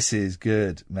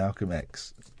good. Malcolm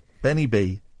X. Benny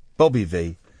B. Bobby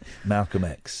V. Malcolm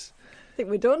X. I think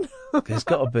we're done. There's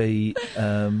got to be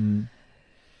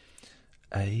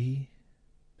A,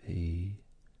 B,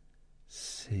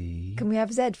 C. Can we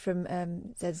have Zed from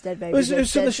Zed's Dead Baby?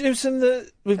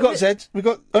 We've got Zed. We've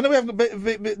got. Oh no, we haven't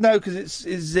got. No, because it's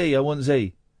Z. I want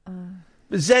Z.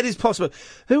 But Z is possible.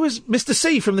 Who was Mr.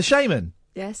 C from The Shaman?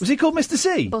 Yes. Was he called Mr.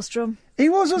 C? Bostrom. He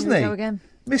was, wasn't Here he? we go again.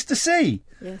 Mr. C.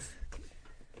 Yes.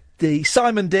 D.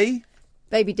 Simon D.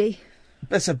 Baby D.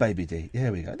 That's a Baby D.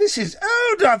 Here we go. This is.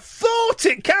 Who'd have thought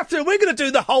it, Catherine? We're going to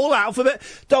do the whole alphabet.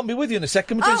 Don, be with you in a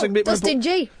second. We're doing something a bit more Dustin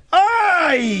G.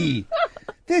 Aye!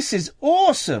 This is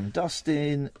awesome.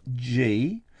 Dustin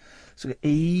G. So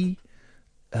E.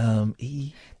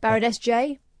 E. Baroness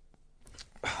J.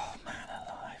 Oh, man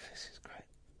alive. This is great.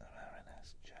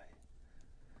 Baroness J.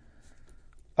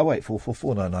 Oh, wait.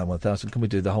 444991000. Can we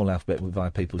do the whole alphabet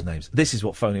via people's names? This is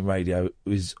what phone-in radio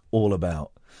is all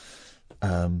about.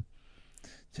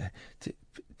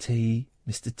 T.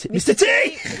 Mr. T. Mr. T!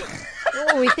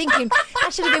 Oh, we're thinking. That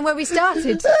should have been where we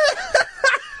started.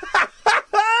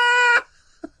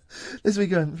 As we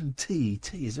go from T.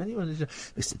 Is there anyone?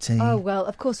 Mr. T. Oh, well,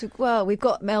 of course. We've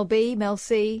got Mel B, Mel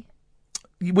C.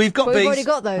 We've got But B's. we've already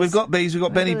got those. We've got B's. We've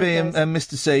got Benny B and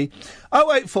Mr. C.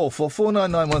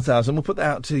 08444991000. We'll put that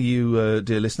out to you,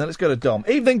 dear listener. Let's go to Dom.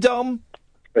 Evening, Dom.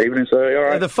 Evening, sir. You all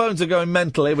right? The phones are going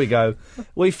mental. Here we go.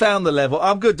 We found the level.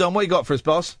 I'm good, Dom. What you got for us,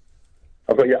 boss?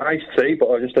 I've got your iced tea, but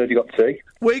I just heard you got tea.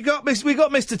 We got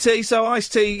Mr. T, so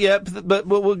iced tea, yeah, but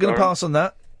we're going to pass on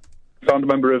that. Found a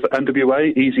member of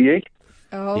NWA, Easy E.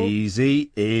 Oh. Easy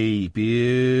E.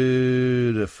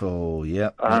 Beautiful,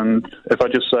 yep. And if I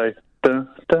just say... Dun,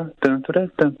 dun, dun,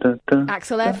 dun, dun, dun, dun,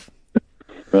 Axel F.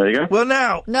 There you go. Well,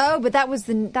 now... No, but that was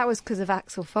because of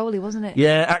Axel Foley, wasn't it?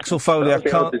 Yeah, Axel Foley, I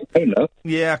can't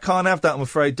have that, I'm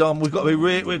afraid, Dom. We've got to be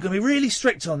we're going to be really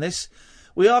strict on this.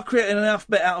 We are creating an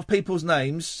alphabet out of people's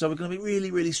names, so we're going to be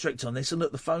really, really strict on this. And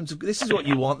look, this is what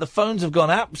you want. The phones have gone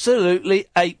absolutely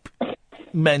ape.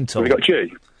 mental. Have you got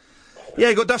G? Yeah,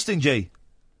 you got Dustin G.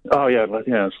 Oh, yeah,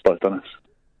 it's like Dennis.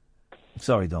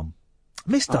 Sorry, Dom.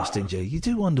 Miss Dustin G. You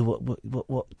do wonder what.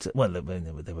 Well, they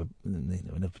were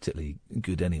not particularly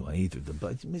good anyway, either of them.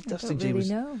 But Miss Dustin G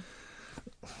was. Know.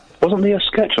 Wasn't there a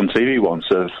sketch on TV once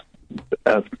of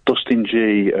Dustin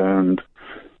G and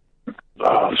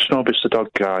Snowbits the dog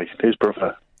guy, his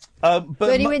brother? But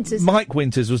Bernie Winters. Mike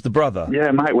Winters was the brother.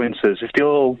 Yeah, Mike Winters. If they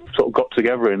all sort of got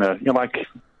together in a, like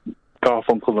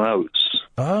Garfunkel and Oates.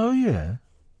 Oh yeah.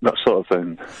 That sort of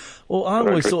thing. Well, I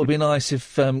always thought it'd be nice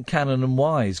if Cannon and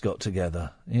Wise got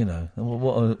together. You know,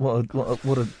 what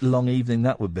a long evening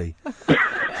that would be.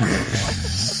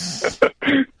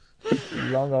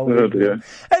 Long old evening.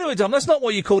 Anyway, Dom, that's not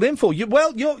what you called in for.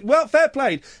 Well, fair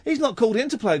played. He's not called in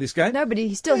to play this game. No, but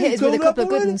he still hit us with a couple of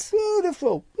good ones.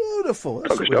 Beautiful.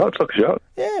 Took a shot.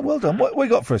 Yeah, well done. What we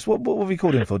got for us? What have you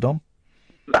called in for, Dom?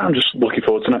 I'm just looking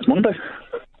forward to next Monday.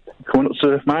 Coming up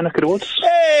to my neck of the woods.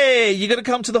 Hey, you going to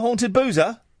come to the Haunted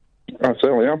Boozer? I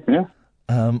certainly am, yeah.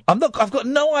 I've got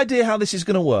no idea how this is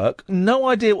going to work. No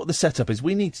idea what the setup is.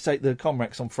 We need to take the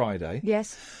Comrex on Friday.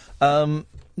 Yes.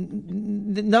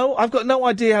 No, I've got no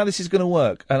idea how this is going to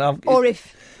work. Or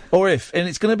if, and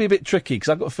it's going to be a bit tricky because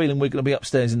I've got a feeling we're going to be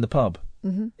upstairs in the pub,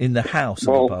 in the house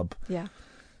of the pub. Yeah.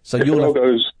 So if it all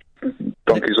goes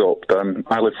donkeys up, then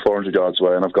I live 400 yards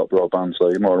away and I've got broadband,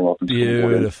 so you're more than welcome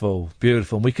to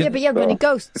Beautiful. We can. yeah, but you haven't got any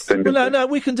ghosts. Well, no,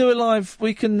 we can do it live.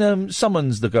 We can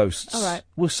summons the ghosts. All right.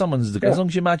 We'll summons the ghosts. As long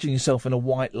as you imagine yourself in a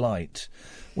white light,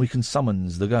 we can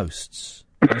summons the ghosts.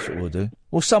 That's what we'll do.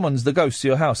 We'll summons the ghosts to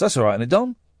your house. That's all right, isn't it,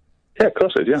 Dom? Yeah, of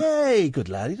course it is, yeah. Hey, good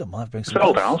lad. You don't mind bringing some It's an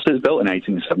old house. It was built in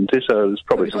 1870, so there's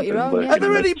probably something. Are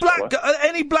there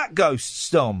any black ghosts,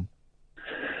 Dom?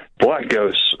 Black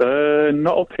ghosts?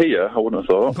 Not up here, I wouldn't have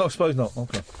thought. I suppose not.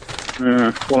 Okay.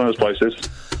 One of those places.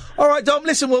 All right, Dom,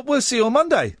 listen, we'll see you on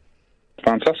Monday.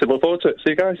 Fantastic. Look forward to it.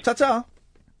 See you guys. Ta-ta.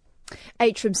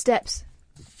 Atrium Steps.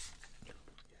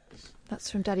 That's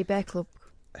from Daddy Bear Club.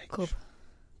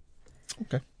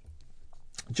 Okay.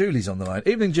 Julie's on the line.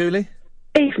 Evening, Julie.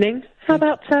 Evening. How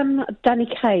about Danny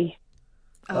Kaye?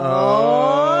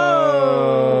 Oh,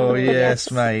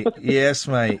 yes, mate. Yes,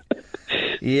 mate.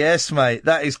 Yes, mate.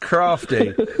 That is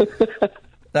crafty.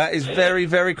 That is very,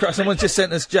 very crafty. Someone just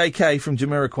sent us JK from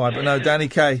Jamiroquai, but no, Danny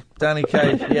Kaye. Danny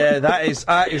Kaye. Yeah, that is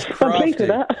crafty. I'm pleased with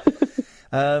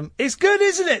that. It's good,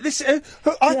 isn't it? This I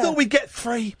thought we'd get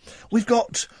 3. We've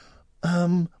got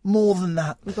more than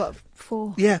that. We've got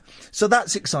 4. Yeah, so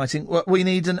that's exciting. We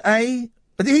need an A.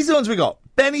 These are the ones we got.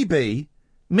 Benny B,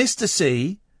 Mr.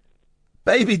 C,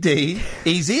 Baby D,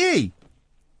 Easy E.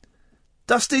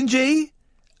 Dustin G,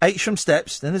 H from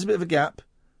Steps, then there's a bit of a gap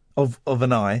of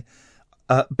an I.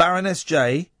 Baroness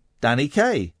J, Danny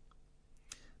K.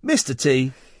 Mr.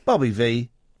 T, Bobby V,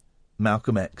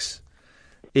 Malcolm X.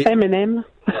 Eminem.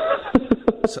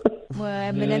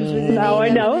 Well, Eminem's with No, I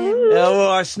know.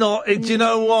 Oh, it's not. Do you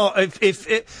know what? If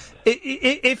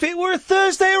it were a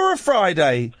Thursday or a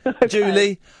Friday,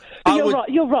 Julie,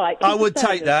 You're right. I would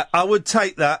take that. I would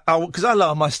take that. Because I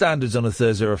lower my standards on a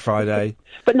Thursday or a Friday.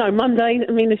 But no, Monday.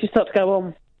 I mean, if you start to go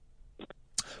on.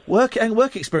 Work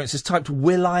experience has typed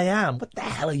Will I Am. What the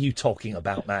hell are you talking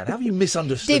about, man? How have you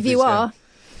misunderstood Div this you are.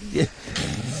 Yeah.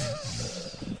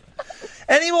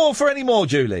 Any more,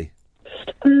 Julie?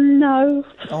 No.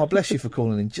 Oh, bless you for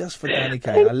calling in just for Danny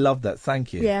Kaye. I love that.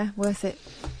 Thank you. Yeah, worth it.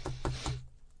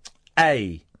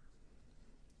 A.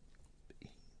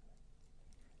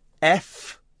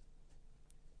 F.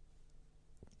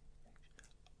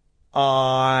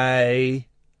 I.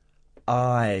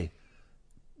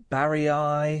 Barry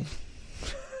I.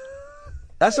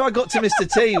 That's how I got to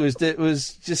Mr. T.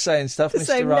 Was just saying stuff. The Mr.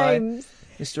 same I. names.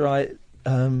 Mr. I.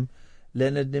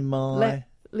 Leonard Nimoy.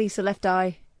 Lisa Left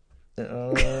Eye.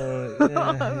 Yeah.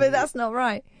 But that's not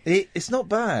right. It's not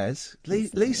bad.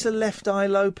 Lisa Left Eye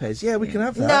Lopez. Yeah, we can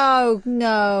have that.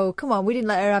 No. Come on, we didn't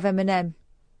let her have Eminem.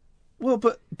 Well,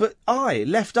 but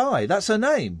Left Eye. That's her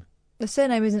name. The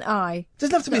surname isn't I.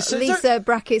 Doesn't have to be Lisa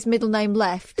brackets middle name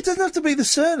Left. It doesn't have to be the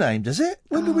surname, does it?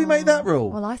 When did we make that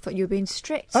rule? Well, I thought you were being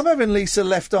strict. I'm having Lisa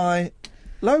Left Eye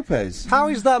Lopez. How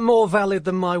is that more valid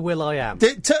than my Will I Am?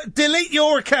 Delete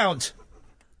your account.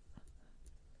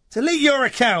 Delete your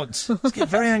account. He's getting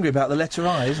very angry about the letter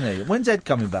I, isn't he? When's Ed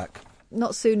coming back?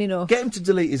 Not soon enough. Get him to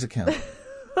delete his account.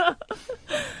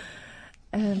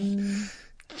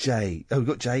 J. Oh, we've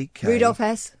got J.K. Rudolph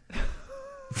Hess.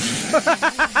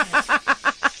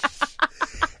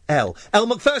 L.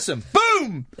 McPherson.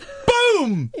 Boom!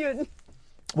 Boom!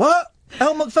 What?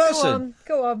 L. McPherson.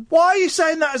 Go on. Why are you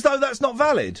saying that as though that's not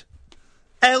valid?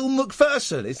 L.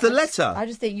 McPherson. It's the letter. I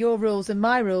just think your rules and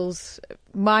my rules,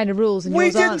 minor rules, and We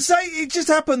yours didn't aren't. say. It just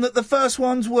happened that the first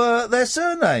ones were their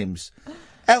surnames.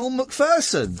 L.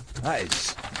 McPherson. That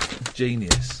is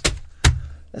genius.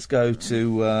 Let's go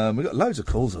to. We've got loads of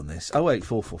calls on this.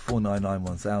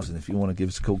 08444991000 if you want to give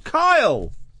us a call.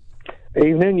 Kyle!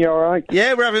 Evening, you alright?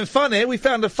 Yeah, we're having fun here. We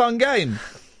found a fun game.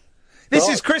 This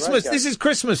is Christmas. This is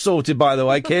Christmas sorted, by the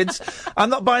way, kids. I'm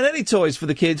not buying any toys for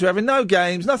the kids. We're having no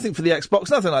games, nothing for the Xbox,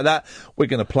 nothing like that. We're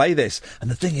going to play this. And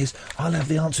the thing is, I'll have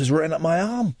the answers written up my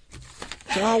arm.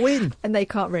 So I'll win. And they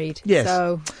can't read. Yes.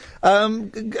 So.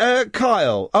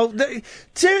 Kyle. Oh,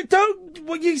 don't.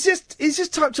 Well, he's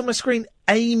just typed on my screen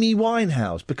Amy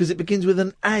Winehouse because it begins with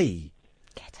an A.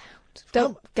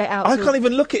 Don't get out. I can't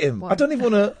even look at him. I don't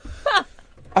even want to.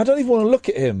 I don't even want to look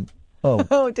at him. Oh.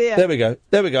 Oh, dear. There we go.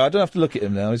 There we go. I don't have to look at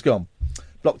him now. He's gone.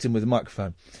 Blocked him with a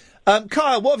microphone.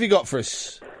 Kyle, what have you got for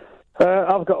us?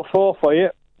 I've got 4 for you.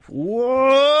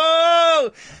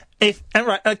 Whoa!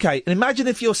 Right, okay. Imagine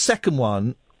if your second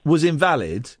one was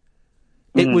invalid.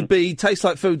 It would be taste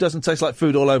like food, doesn't taste like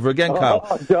food all over again, Kyle.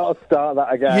 Oh, don't start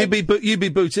that again. You'd be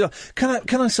booted off.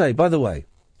 Can I say, by the way,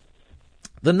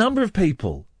 the number of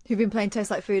people Who've been playing Taste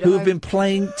Like Food at who have home. been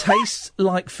playing Taste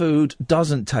Like Food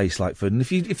Doesn't Taste Like Food. And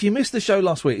if you missed the show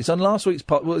last week, it's on last week's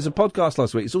it was a podcast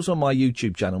last week. It's also on my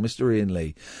YouTube channel, Mr. Iain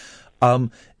Lee.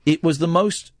 It was the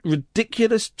most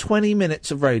ridiculous 20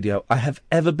 minutes of radio I have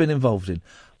ever been involved in.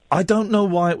 I don't know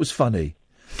why it was funny,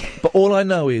 but all I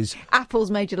know is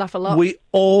Apples made you laugh a lot. we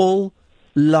all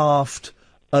laughed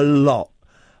a lot.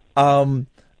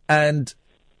 And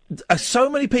so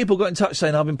many people got in touch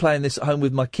saying, I've been playing this at home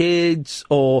with my kids,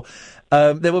 or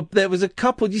there was a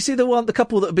couple. Do you see the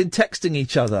couple that have been texting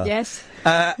each other? Yes.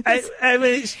 I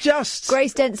mean, it's just...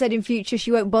 Grace Dent said in future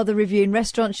she won't bother reviewing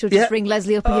restaurants. She'll just ring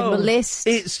Leslie up and give him a list.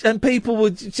 And people were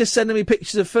just sending me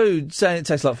pictures of food, saying it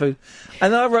tastes like food.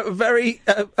 And I wrote a very,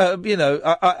 I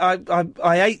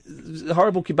ate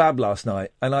horrible kebab last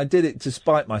night, and I did it to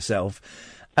spite myself.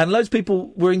 And loads of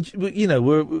people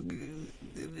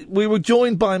we were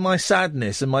joined by my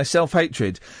sadness and my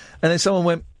self-hatred. And then someone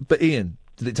went, but Ian,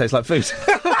 did it taste like food?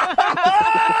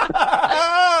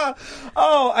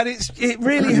 Oh, and it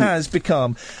really has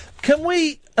become. Can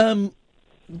we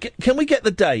get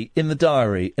the date in the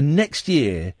diary, and next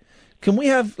year can we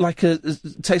have like a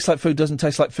Taste Like Food Doesn't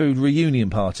Taste Like Food reunion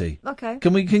party? Okay.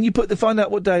 Can you find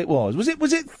out what day it was? Was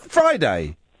it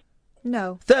Friday?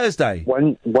 No. Thursday.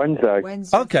 Wednesday.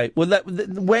 Okay. Well,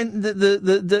 when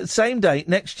the same date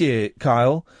next year,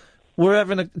 Kyle, we're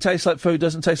having a Taste Like Food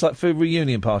Doesn't Taste Like Food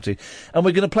reunion party, and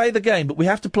we're going to play the game, but we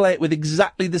have to play it with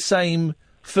exactly the same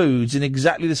foods in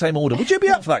exactly the same order. Would you be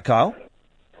up for that, Kyle?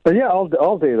 Yeah,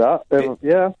 I'll do that.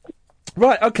 Yeah.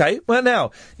 Right. Okay. Well,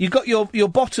 now you've got your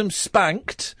bottom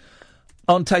spanked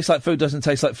on Taste Like Food Doesn't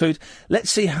Taste Like Food. Let's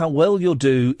see how well you'll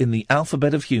do in the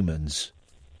alphabet of humans.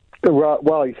 Right,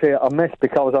 well, you see, I missed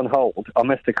because I was on hold. I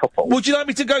missed a couple. Would you like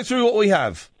me to go through what we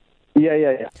have?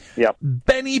 Yeah.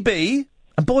 Benny B,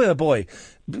 and boy oh boy,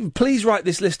 please write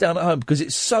this list down at home because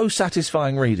it's so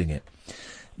satisfying reading it.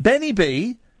 Benny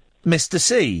B, Mr.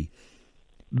 C,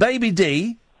 Baby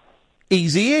D,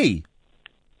 Easy E,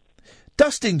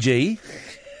 Dustin G,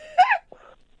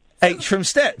 H from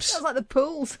Steps, Sounds like the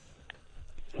pools.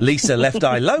 Lisa Left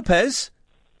Eye Lopez,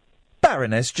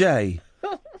 Baroness J,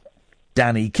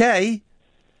 Danny K,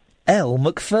 L.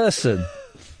 McPherson,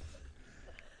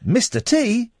 Mr.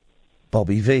 T,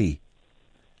 Bobby V,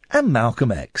 and Malcolm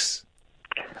X.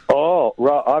 Oh,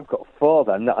 right, I've got 4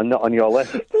 then that are not on your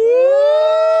list.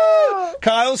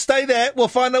 Kyle, stay there. We'll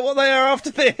find out what they are after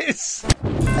this.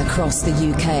 Across the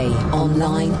UK,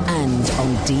 online and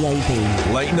on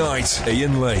DAB. Late night,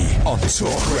 Iain Lee on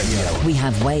Talk Radio. We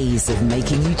have ways of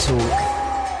making you talk.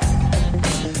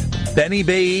 Benny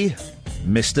B,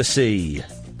 Mr. C,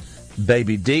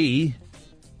 Baby D,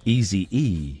 Easy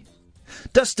E,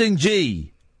 Dustin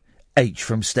G, H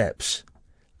from Steps,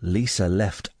 Lisa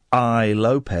Left Eye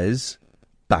Lopez,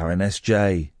 Baroness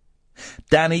J,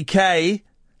 Danny K,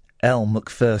 L.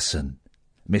 McPherson,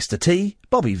 Mr. T,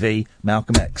 Bobby V,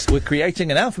 Malcolm X. We're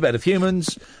creating an alphabet of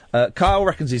humans. Kyle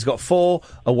reckons he's got 4.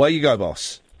 Away you go,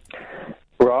 boss.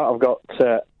 Right, I've got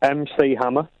MC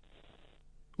Hammer.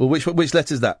 Well, which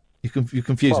letter's that? You're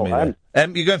confusing me there.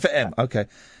 M. You're going for M. Okay.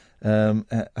 Hang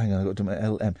on, I've got to do my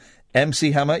L, M.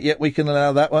 MC Hammer. Yeah, we can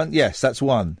allow that one. Yes, that's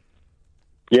 1.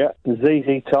 Yeah,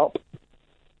 ZZ Top.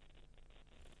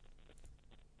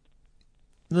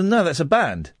 No, that's a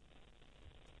band.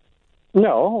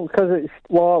 No, because it's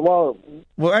whoa,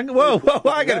 hang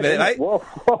on a minute, mate. Whoa.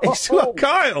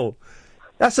 Kyle,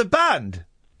 that's a band.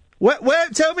 Where?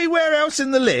 Tell me where else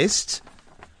in the list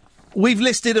we've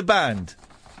listed a band.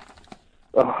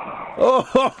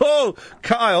 Oh,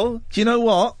 Kyle, do you know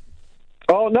what?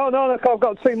 Oh, no, I've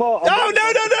got two more. No!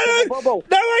 No,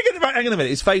 hang on a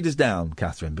minute. It's faders down,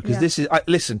 Catherine, because this is...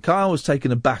 listen, Kyle was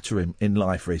taking a battering in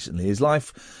life recently. His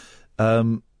life,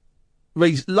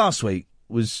 last week,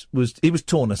 he was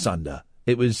torn asunder.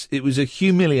 It was a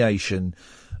humiliation.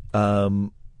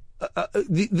 The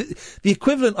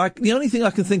equivalent... the only thing I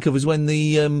can think of is when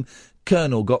the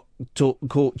Colonel got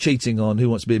caught cheating on Who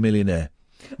Wants to Be a Millionaire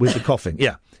with the coughing.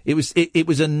 Yeah. It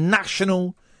was a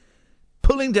national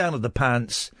pulling down of the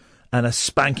pants and a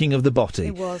spanking of the body.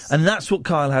 It was. And that's what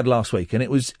Kyle had last week. And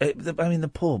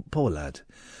the poor lad.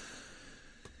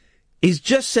 He's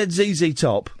just said ZZ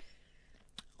Top,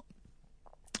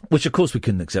 which of course we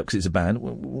couldn't accept because it's a band.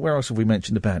 Where else have we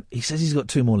mentioned a band? He says he's got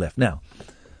two more left. Now,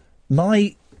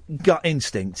 my gut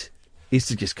instinct is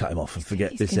to just cut him off and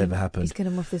forget this ever happened. He's going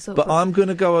to muff this up. But I'm going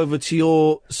to go over to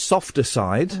your softer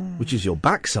side, which is your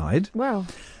backside. Well.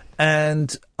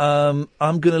 And I'm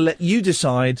going to let you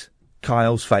decide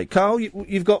Kyle's fate. Kyle,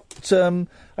 you've got... I tell you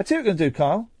what you're going to do,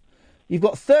 Kyle. You've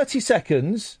got 30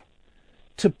 seconds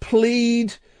to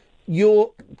plead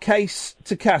your case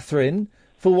to Catherine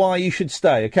for why you should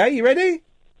stay, OK? You ready?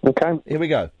 OK. Here we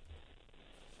go.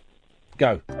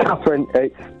 Go. Catherine,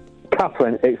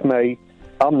 it's me.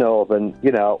 I'm Northern,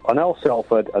 I know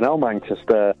Salford, I know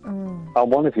Manchester.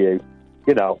 I'm one of you.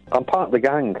 I'm part of the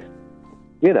gang.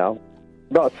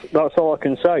 That's all I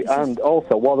can say. And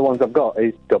also, one of the ones I've got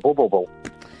is Double Bubble.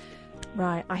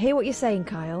 Right, I hear what you're saying,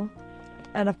 Kyle.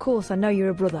 And of course, I know you're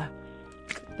a brother.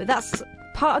 But that's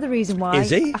part of the reason why... Is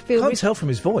he? I feel Can't tell from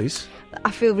his voice. I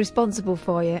feel responsible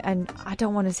for you, and I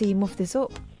don't want to see you muff this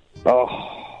up. Oh,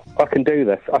 I can do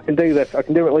this. I can do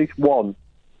at least one.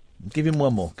 Give him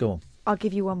one more. Go on. I'll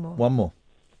give you one more. One more.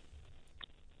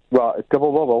 Right, it's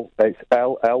Double Bubble. It's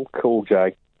LL Cool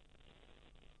J.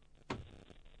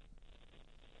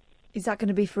 Is that going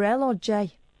to be for L or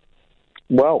J?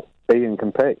 Well, Iain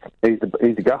can pick. He's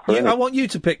the gaffer, isn't he? I want you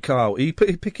to pick, Carl. Are you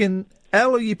picking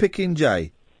L or are you picking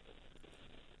J?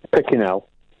 Picking L.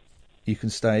 You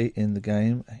can stay in the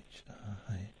game.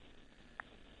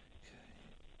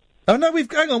 Oh, no,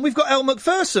 hang on, we've got L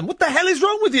McPherson. What the hell is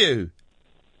wrong with you?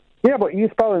 Yeah, but you're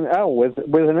spelling L with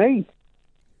an E.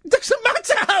 Doesn't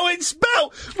matter how it's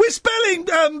spelled. We're spelling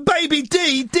baby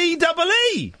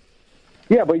D-double-E.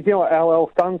 Yeah, but you know what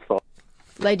LL stands for?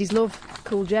 Ladies love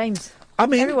Cool James. I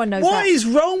mean, everyone knows what that. is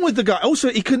wrong with the guy? Also,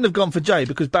 he couldn't have gone for J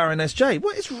because Baroness J.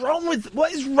 What is wrong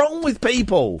with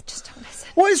people? Just don't listen.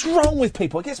 What is wrong with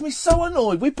people? It gets me so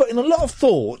annoyed. We put in a lot of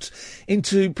thought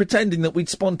into pretending that we'd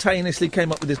spontaneously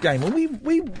came up with this game, and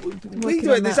we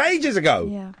did this ages ago.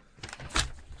 Yeah.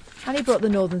 And he brought the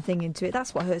Northern thing into it.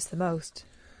 That's what hurts the most.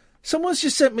 Someone's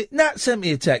just sent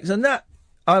me a text, and Nat,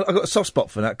 I got a soft spot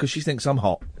for Nat because she thinks I'm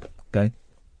hot. Okay.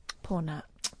 Poor Nat.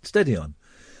 Steady on.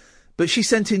 But she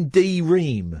sent in D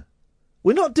Ream.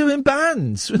 We're not doing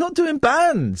bands.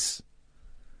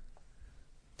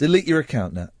 Delete your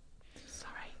account, Nat.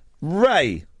 Sorry.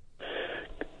 Ray.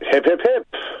 Hip, hip, hip.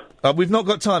 We've not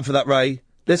got time for that, Ray.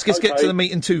 Let's just get to the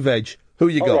meat and two veg. Who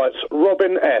you got? All right,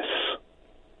 Robin S.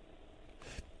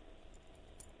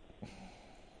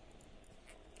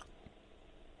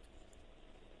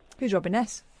 Who's Robin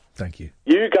S? Thank you.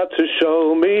 You got to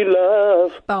show me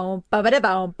love.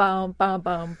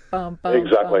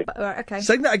 Exactly. Right, okay.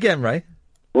 Sing that again, Ray.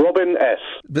 Robin S.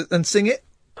 And sing it.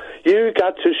 You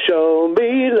got to show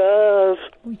me love.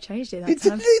 We changed it that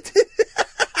time.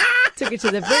 Took it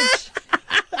to the bridge.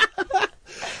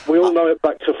 We all know it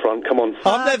back to front. Come on.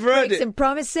 I've never heard it. And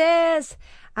promises.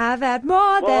 I've had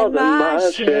more than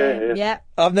my share. Yeah.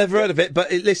 I've never heard of it, but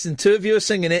listen, two of you are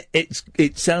singing it.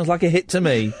 It sounds like a hit to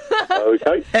me.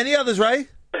 Okay. Any others, Ray?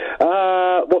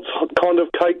 What kind of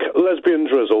cake? Lesbian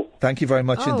drizzle. Thank you very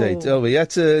much indeed. Oh, we had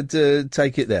to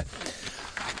take it there.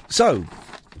 So,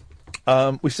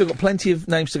 we've still got plenty of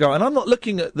names to go, and I'm not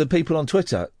looking at the people on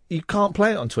Twitter. You can't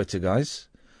play it on Twitter, guys.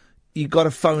 You got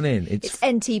to phone in. It's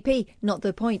NTP, not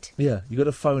the point. Yeah, you got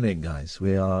to phone in, guys.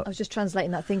 We are. I was just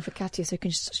translating that thing for Katia so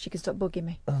she can stop bugging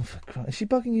me. Oh, for Christ! Is she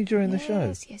bugging you during the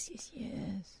show? Yes.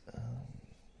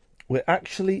 We're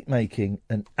actually making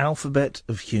an alphabet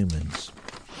of humans.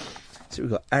 So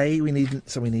we've got A. We need an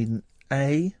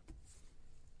A.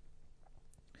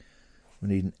 We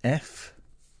need an F.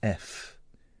 F.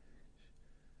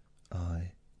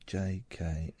 I. J.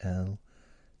 K. L.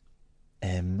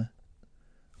 M.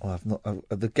 Oh,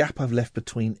 the gap I've left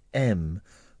between M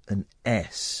and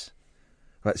S.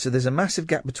 Right, so there's a massive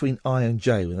gap between I and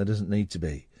J when there doesn't need to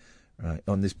be. Right,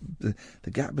 on this, the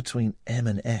gap between M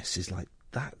and S is like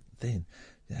that thin.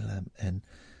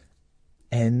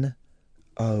 N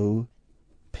O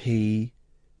P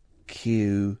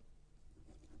Q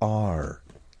R.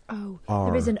 Oh, R.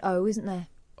 there is an O, isn't there?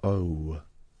 O.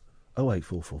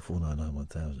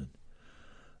 08444991000.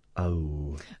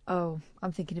 O. Oh,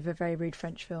 I'm thinking of a very rude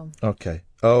French film. Okay.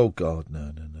 Oh God,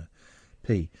 no.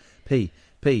 P.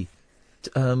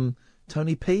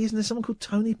 Tony P. Isn't there someone called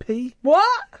Tony P?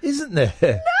 What? Isn't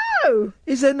there? No.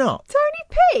 Is there not? Tony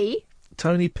P.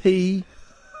 Tony P.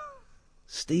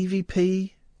 Stevie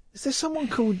P. Is there someone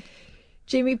called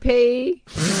Jimmy P?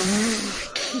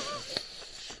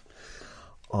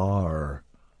 R.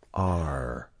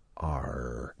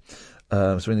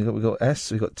 So we've got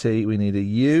S, we've got T, we need a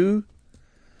U.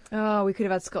 Oh, we could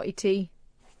have had Scotty T.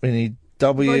 We need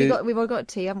W. We've all got a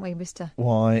T, haven't we, mister?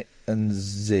 Y and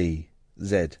Z.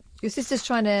 Your sister's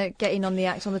trying to get in on the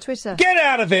act on the Twitter. Get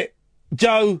out of it,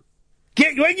 Joe.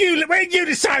 When you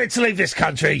decided to leave this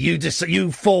country,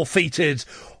 you forfeited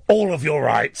all of your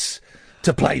rights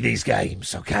to play these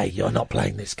games. Okay, you're not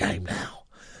playing this game now.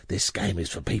 This game is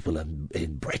for people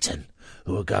in Britain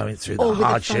who are going through the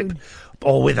hardship,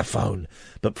 or with a phone,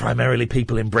 but primarily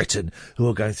people in Britain who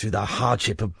are going through the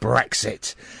hardship of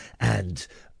Brexit and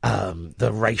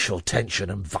the racial tension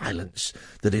and violence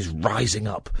that is rising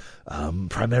up,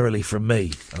 primarily from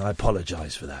me, and I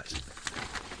apologise for that.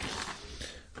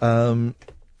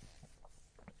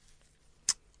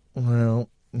 Well,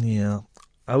 yeah.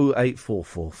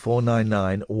 0844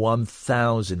 499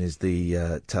 1000 is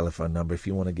the telephone number if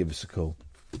you want to give us a call.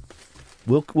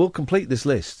 We'll complete this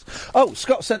list. Oh,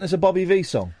 Scott sent us a Bobby V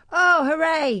song. Oh,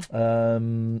 hooray!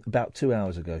 About 2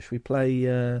 hours ago. Should we play?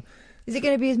 Is it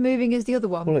going to be as moving as the other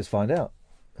one? Well, let's find out.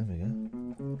 There we go.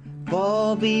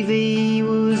 Bobby V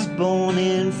was born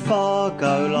in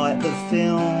Fargo, like the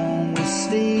film with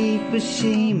Steve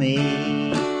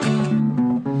Buscemi.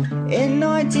 In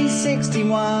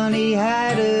 1961 he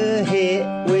had a hit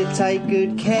with Take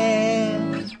Good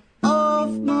Care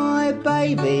of My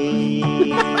Baby.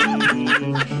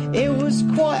 It was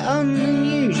quite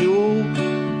unusual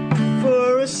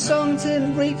for a song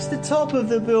to reach the top of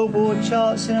the Billboard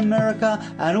charts in America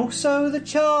and also the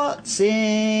charts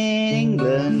in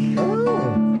England.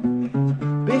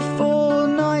 Before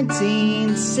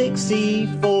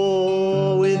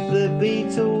 1964 with the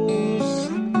Beatles.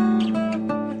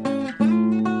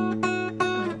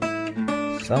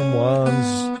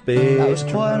 Someone's bit. That was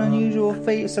quite an unusual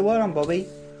feat, so well done, Bobby.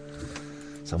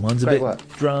 Someone's Great a bit work.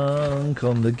 drunk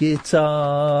on the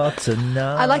guitar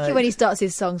tonight. I like it when he starts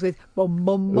his songs with bum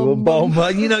bum bum bum.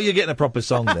 You know you're getting a proper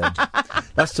song then.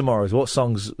 That's tomorrow's. What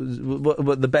songs?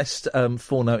 What the best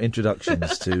 4-note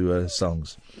introductions to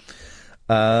songs?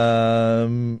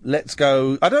 Let's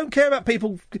go. I don't care about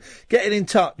people getting in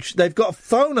touch. They've got a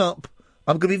phone up.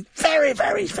 I'm going to be very,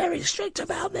 very, very strict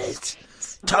about this.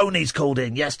 Tony's called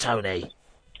in. Yes, Tony.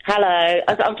 Hello.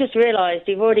 I've just realised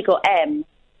you've already got M,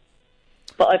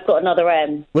 but I've got another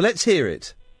M. Well, let's hear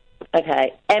it.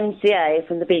 Okay. MCA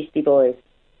from the Beastie Boys.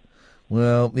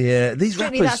 Well, yeah, these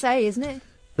Certainly rappers. that's A, isn't it?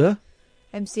 Huh?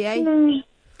 MCA?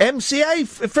 MCA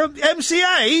from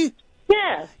MCA?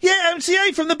 Yeah. Yeah,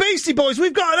 MCA from the Beastie Boys.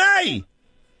 We've got an A.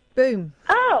 Boom.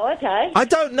 Oh, okay. I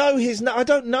don't know his. I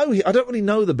don't know. I don't really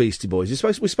know the Beastie Boys.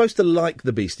 We're supposed to like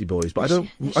the Beastie Boys, but I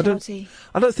don't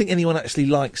think anyone actually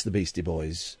likes the Beastie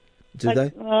Boys. Do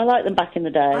they? Well, I like them back in the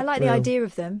day. I like the idea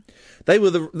of them. They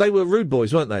were rude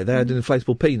boys, weren't they? They had an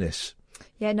inflatable penis.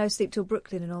 Yeah, No Sleep Till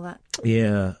Brooklyn and all that.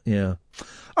 Yeah.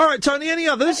 All right, Tony. Any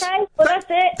others? Okay, well that's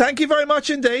it. Thank you very much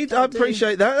indeed. I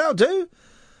appreciate that. That'll do.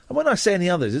 And when I say any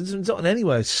others, it's not in any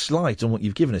way a slight on what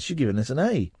you've given us. You've given us an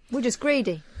A. We're just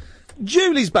greedy.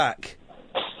 Julie's back.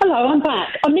 Hello, I'm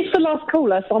back. I missed the last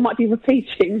caller, so I might be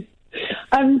repeating.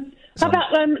 How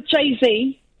about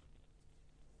Jay-Z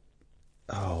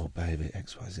Oh, baby,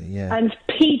 XYZ, yeah. and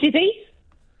P. Diddy?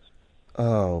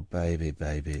 Oh, baby.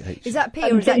 Is that P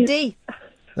or is that D?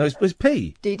 No, it's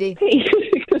P. D.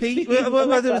 P.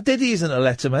 Well, Diddy isn't a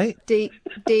letter, mate. D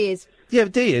is. Yeah,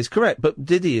 D is correct, but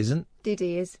Diddy isn't.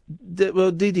 DD is.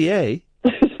 Well, DDA.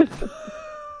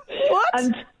 What?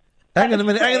 And Hang on a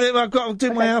minute. I've got to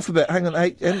do my alphabet. Hang on.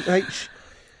 H.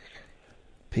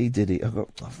 P. Diddy.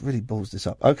 I've really ballsed this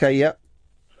up. Okay, yeah.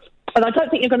 And I don't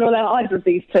think you're going to allow either of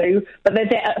these two, but they're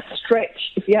there at a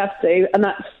stretch if you have to, and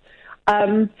that's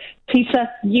Peter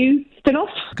Ustinov.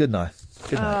 Good night.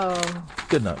 Oh.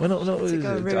 Good night. We're not.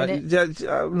 ruin it.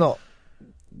 I'm not.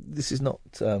 This is not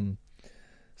something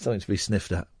to be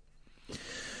sniffed at.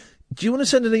 Do you want to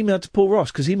send an email to Paul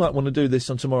Ross because he might want to do this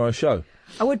on tomorrow's show?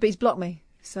 I would, but he's blocked me.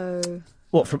 So.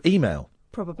 What, from email?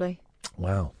 Probably.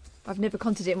 Wow. I've never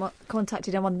contacted him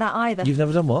on that either. You've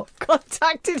never done what?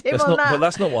 Contacted him on that. But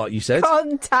that's not what you said.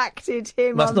 Contacted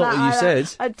him That's on not that what you either.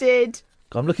 said. I did.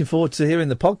 I'm looking forward to hearing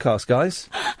the podcast, guys.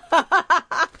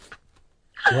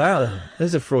 Wow,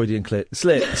 there's a Freudian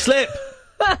slip.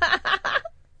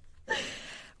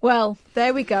 Well,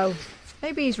 there we go.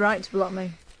 Maybe he's right to block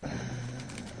me.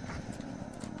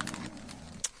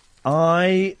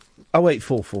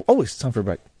 0844. Oh, it's time for a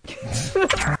break.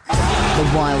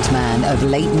 The wild man of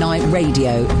late night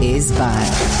radio is back.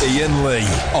 Iain Lee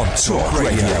on Talk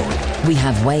Radio. We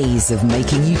have ways of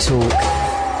making you talk.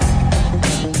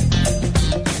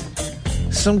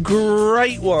 Some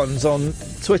great ones on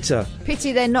Twitter.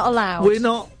 Pity they're not allowed. We're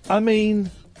not. I mean,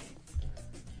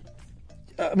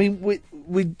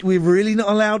 we're really not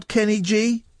allowed Kenny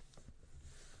G.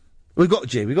 We've got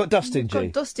G. We've got Dustin G.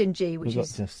 We've got Dustin G, We've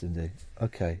got Dustin D.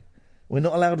 Okay. We're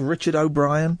not allowed Richard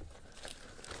O'Brien.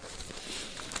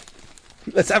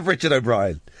 Let's have Richard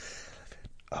O'Brien.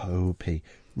 O.P.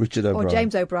 Richard O'Brien. Or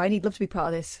James O'Brien. He'd love to be part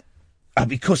of this.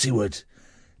 Because he would.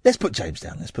 Let's put James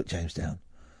down.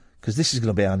 Because this is going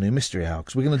to be our new mystery hour.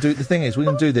 Because we're going to do... The thing is, we're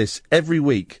going to do this every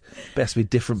week. Best be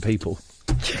different people.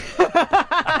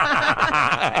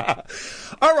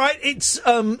 All right, it's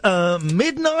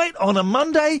midnight on a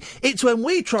Monday. It's when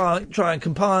we try and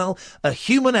compile a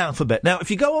human alphabet. Now, if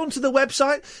you go onto the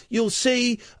website, you'll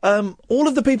see all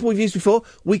of the people we've used before.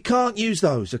 We can't use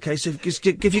those, okay? So if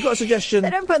you've got a suggestion... They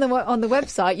don't put them on the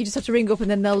website. You just have to ring up and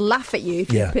then they'll laugh at you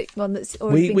if you pick one that's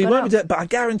already been We gone won't out. be doing it, but I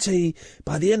guarantee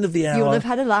by the end of the hour... You'll have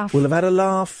had a laugh. We'll have had a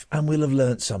laugh and we'll have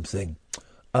learnt something.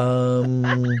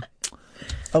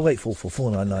 0844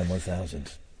 499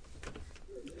 1000.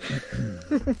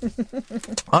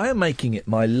 I am making it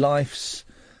my life's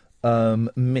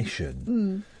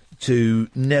mission to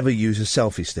never use a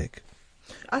selfie stick.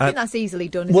 I think that's easily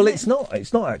done, isn't Well, it? it's not.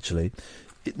 It's not actually.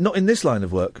 Not in this line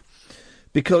of work.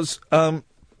 Because when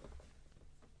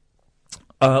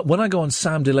I go on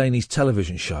Sam Delaney's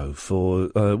television show for...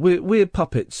 we're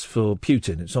puppets for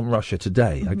Putin. It's on Russia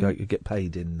Today. I get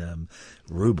paid in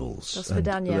rubles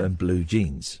and blue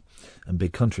jeans and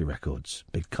big country records.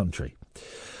 Big country.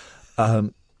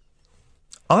 I'm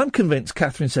convinced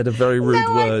Catherine said a very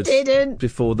rude word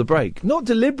before the break. Not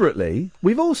deliberately.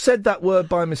 We've all said that word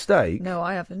by mistake. No,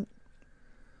 I haven't.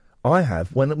 I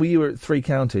have. When we were at Three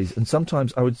Counties, and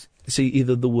sometimes I would see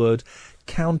either the word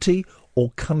county or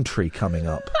country coming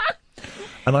up.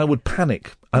 And I would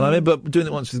panic. And I remember doing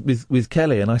it once with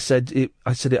Kelly, and I said it,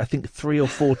 I think 3 or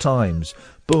 4 times.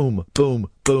 Boom,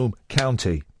 boom, boom,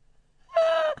 county.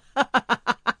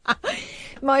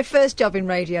 My first job in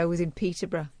radio was in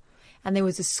Peterborough, and there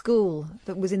was a school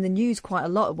that was in the news quite a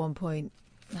lot at one point.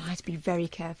 And I had to be very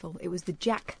careful. It was the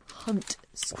Jack Hunt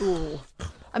School.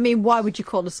 I mean, why would you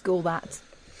call a school that?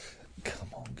 Come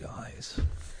on, guys.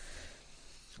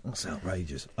 That's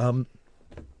outrageous. I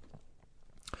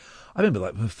remember,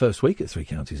 like, the first week at Three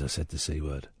Counties, I said the C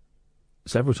word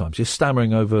several times, just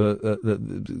stammering over,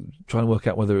 trying to work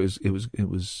out whether it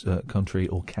was country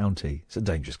or county. It's a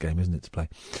dangerous game, isn't it, to play?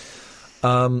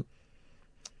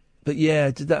 But yeah,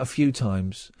 I did that a few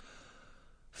times.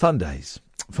 Fun days.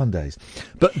 But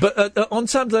on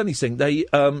Sam Delaney's thing, they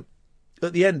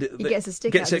at the end he gets a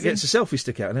stick gets a selfie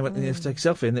stick out, and they went, "You have to take a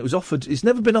selfie." And it was offered. It's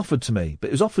never been offered to me, but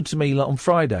it was offered to me like on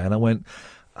Friday, and I went,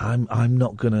 I'm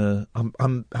not gonna.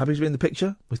 I'm happy to be in the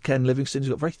picture with Ken Livingstone. He's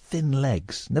got very thin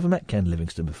legs. Never met Ken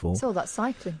Livingstone before. It's all that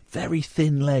cycling. Very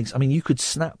thin legs. I mean, you could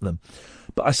snap them.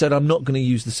 But I said, I'm not going to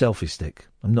use the selfie stick.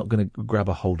 I'm not going to grab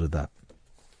a hold of that.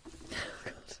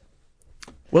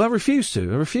 Well, I refuse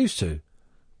to.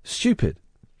 Stupid.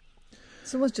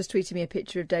 Someone's just tweeted me a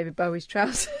picture of David Bowie's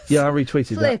trousers. Yeah, I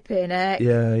retweeted that. Flipping heck.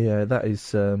 Yeah, that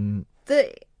is...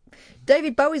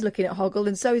 David Bowie's looking at Hoggle,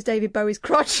 and so is David Bowie's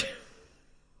crotch.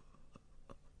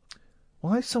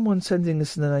 Why is someone sending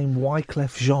us the name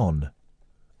Wyclef Jean?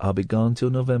 I'll be gone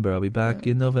till November. I'll be back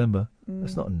in November.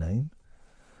 That's not a name.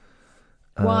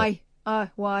 Why?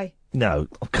 Why? No,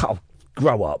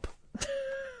 grow up.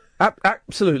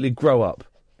 Absolutely grow up.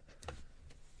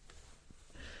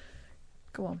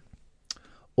 Go on.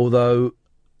 Although...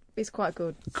 It's quite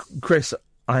good. Chris,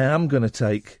 I am going to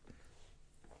take...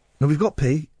 No, we've got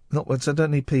P. I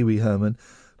don't need Pee Wee Herman.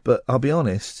 But I'll be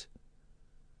honest...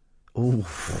 Ooh.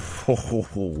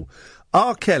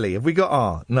 R. Kelly. Have we got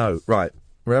R? No. Right.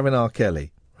 We're having R.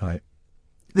 Kelly. Right.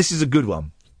 This is a good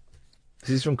one. This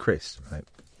is from Chris. Right.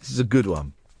 This is a good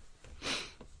one.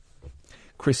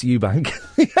 Chris Eubank.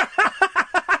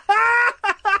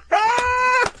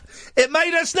 It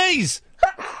made her sneeze!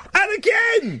 And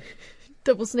again!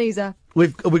 Double sneezer.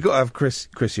 We've got to have Chris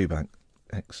Eubank.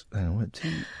 Hang on,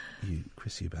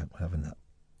 Chris Eubank. We're having that.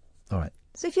 All right.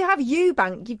 So if you have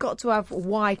Eubank, you've got to have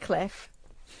Wyclef.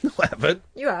 No, I haven't.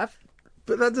 You have.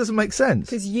 But that doesn't make sense.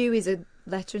 Because U is a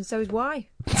letter and so is Y.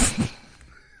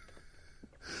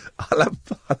 I'll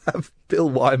have Bill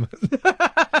Wyman.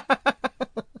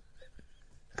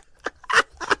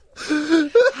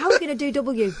 How are we going to do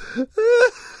W?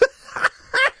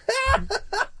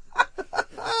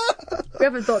 We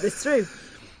haven't thought this through.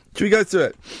 Should we go through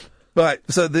it? Right,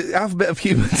 so the alphabet of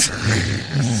humans.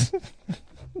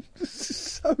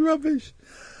 So rubbish.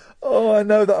 Oh, I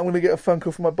know that I'm going to get a phone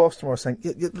call from my boss tomorrow saying,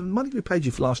 the money we paid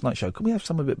you for last night's show, can we have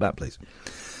some of it back, please?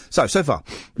 So far,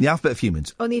 the alphabet of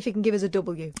humans. Only if you can give us a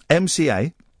W.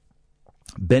 MCA,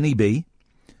 Benny B,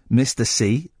 Mr.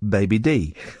 C, Baby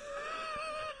D.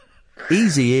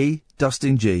 Easy E,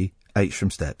 Dustin G, H from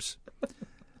Steps.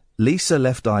 Lisa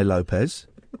Left Eye Lopez.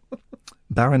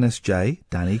 Baroness J,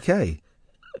 Danny K.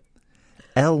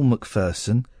 L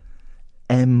McPherson,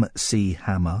 MC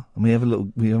Hammer, and we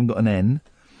haven't got an N.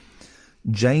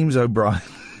 James O'Brien.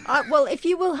 Well, if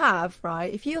you'll have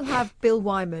Bill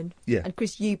Wyman Yeah. and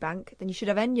Chris Eubank, then you should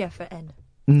have Enya for N.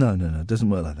 No, it doesn't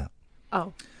work like that.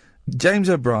 Oh. James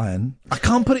O'Brien. I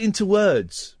can't put it into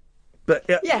words, but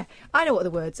Yeah, I know what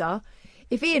the words are.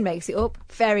 If Ian makes it up,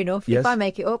 fair enough. Yes. If I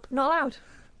make it up, not allowed.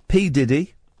 P.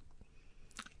 Diddy,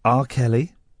 R.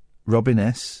 Kelly, Robin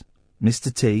S,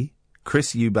 Mr. T,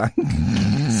 Chris Eubank,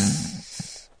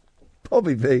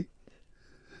 Bobby V,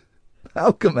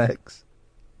 Malcolm X,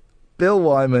 Bill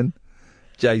Wyman,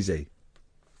 Jay-Z.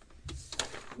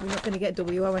 We're not going to get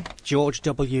W, are we? George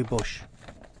W. Bush.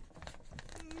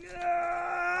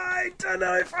 I don't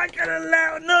know if I can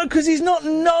allow... No, because he's not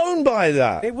known by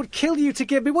that. It would kill you to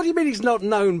give me... What do you mean he's not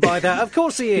known by that? Of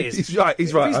course he is. He's right.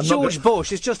 He's I'm not George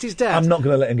Bush. It's just his dad. I'm not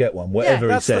going to let him get one, whatever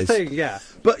that's he says. the thing, yeah.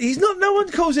 But he's not... No one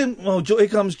calls him... Well, here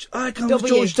comes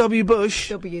George W. Bush.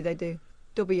 W, they do.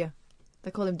 W.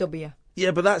 They call him W.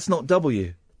 Yeah, but that's not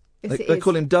W. Yes, they it is.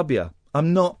 call him W.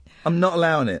 I'm not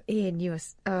allowing it. Ian,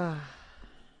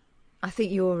 I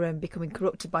think you're becoming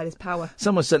corrupted by this power.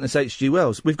 Someone sent us H.G.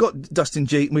 Wells. We've got Dustin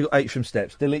G. and we've got H from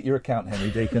Steps. Delete your account,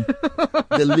 Henry Deacon.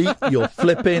 Delete your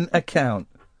flipping account.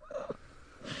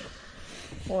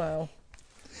 Wow.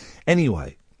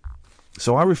 Anyway,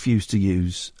 so I refuse to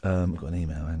use... I've got an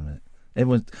email, hang on a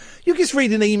minute. You're just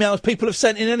reading emails people have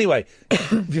sent in anyway.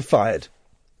 You're fired.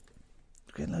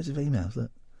 We're getting loads of emails, look.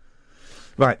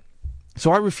 Right.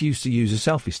 So I refuse to use a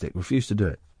selfie stick. Refuse to do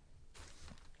it.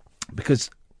 Because...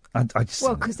 I just...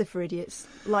 Well, because they're for idiots.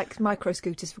 Like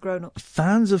micro-scooters for grown-ups.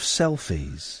 Fans of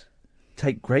selfies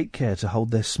take great care to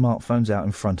hold their smartphones out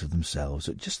in front of themselves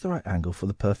at just the right angle for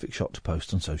the perfect shot to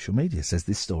post on social media, says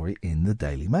this story in the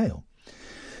Daily Mail.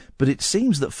 But it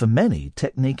seems that for many,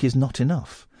 technique is not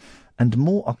enough, and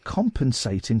more are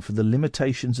compensating for the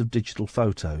limitations of digital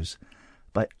photos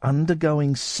by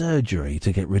undergoing surgery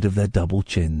to get rid of their double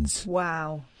chins.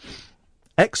 Wow.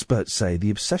 Experts say the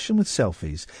obsession with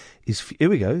selfies is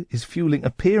fueling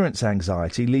appearance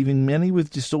anxiety, leaving many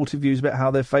with distorted views about how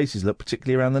their faces look,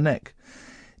 particularly around the neck.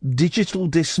 Digital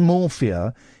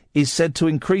dysmorphia is said to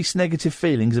increase negative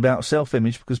feelings about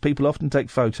self-image because people often take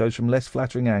photos from less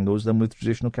flattering angles than with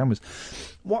traditional cameras.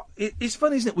 It's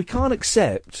funny, isn't it? We can't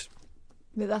accept...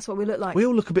 But that's what we look like. We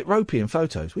all look a bit ropey in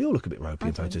photos.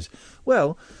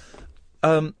 Well,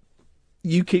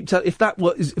 you keep telling... If that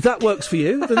works for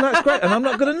you, then that's great, and I'm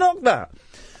not going to knock that.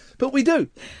 But we do.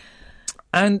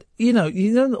 And, you know,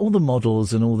 all the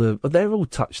models and they're all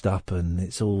touched up and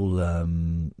it's all,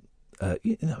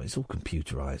 it's all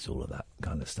computerised, all of that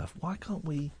kind of stuff. Why can't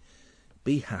we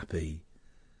be happy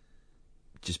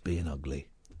just being ugly?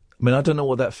 I mean, I don't know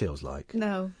what that feels like.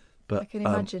 No, but I can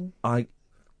imagine. I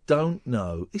don't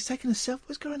know. He's taking a selfie.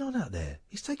 What's going on out there?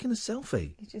 He's taking a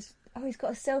selfie. He's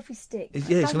got a selfie stick.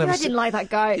 Yeah, he's gonna have I didn't like that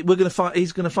guy.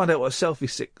 He's going to find out what a selfie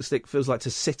stick feels like to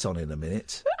sit on in a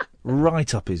minute.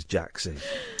 Right up his jacksie.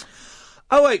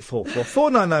 0844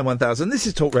 499 1000. This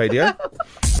is Talk Radio.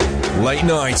 Late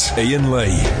night, Iain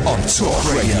Lee on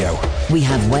Talk Radio. We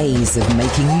have ways of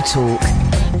making you talk.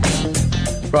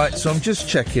 Right, so I'm just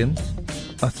checking.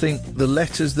 I think the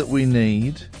letters that we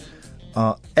need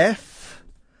are F,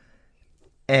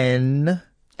 N.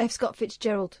 F. Scott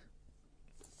Fitzgerald.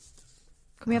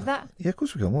 Can we have that? Yeah, of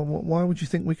course we can. Why would you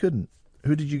think we couldn't?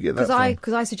 Who did you get that from?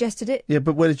 Because I suggested it. Yeah,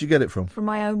 but where did you get it from? From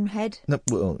my own head. No,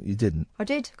 well, you didn't. I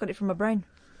did. Got it from my brain.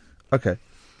 Okay.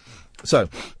 So,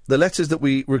 the letters that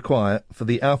we require for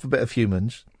the alphabet of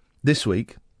humans this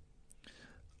week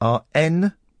are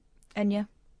N. Enya.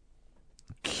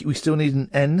 We still need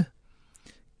an N.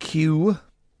 Q.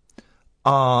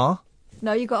 R.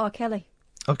 No, you got R. Kelly.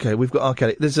 Okay, we've got R.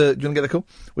 Kelly. Do you want to get that call?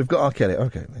 We've got R. Kelly.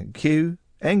 Okay. Q.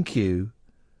 NQ.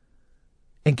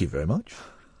 Thank you very much.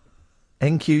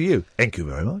 NQU. Thank you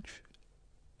very much.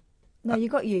 No, you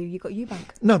got you. You got Eubank.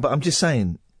 No, but I'm just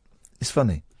saying, it's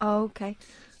funny. Oh, okay.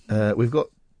 We've got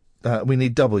We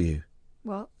need W.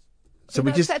 What? So You're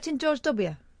we not just accepting George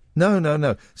W?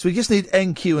 no. So we just need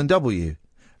NQ and W.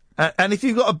 And if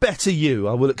you've got a better U,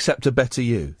 I will accept a better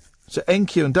U. So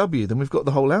NQ and W, then we've got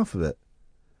the whole alphabet.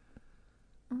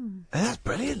 That's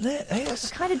brilliant, isn't it? Hey, I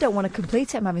kind of don't want to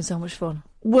complete it. I'm having so much fun.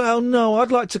 Well, no,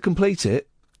 I'd like to complete it,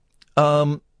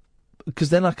 because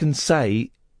then I can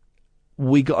say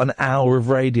we got an hour of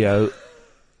radio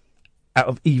out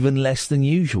of even less than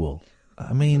usual.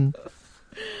 I mean,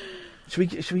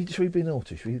 should we be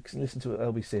naughty? Should we listen to what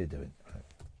LBC are doing? Right.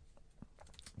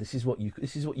 This is what you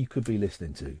could be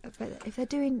listening to. But if they're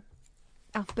doing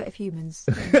Alphabet of Humans,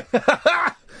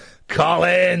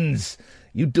 Collins,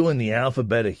 you doing the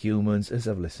Alphabet of Humans? Let's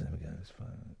have a listen. Here we go. It's fine.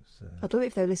 I'd love it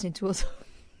if they're listening to us.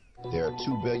 There are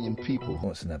 2 billion people. Oh,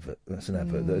 that's an advert. That's an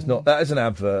advert. That is an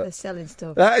advert. They're selling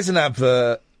stuff. That is an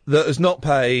advert that has not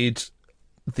paid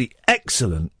the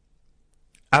excellent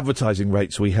advertising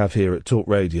rates we have here at Talk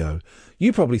Radio.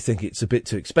 You probably think it's a bit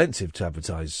too expensive to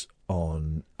advertise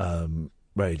on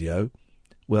radio.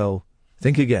 Well,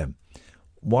 think again.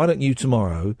 Why don't you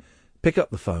tomorrow pick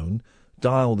up the phone,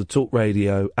 dial the Talk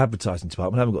Radio advertising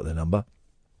department, I haven't got their number,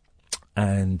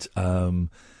 and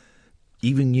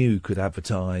even you could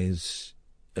advertise,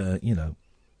 like,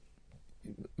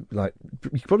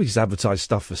 you could probably just advertise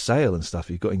stuff for sale and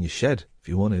stuff you've got in your shed if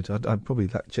you wanted. I'd probably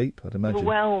that cheap, I'd imagine.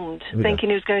 Overwhelmed, thinking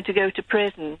he was going to go to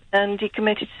prison, and he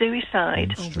committed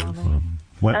suicide.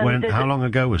 How long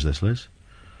ago was this, Liz?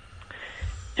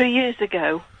 3 years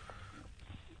ago.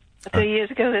 3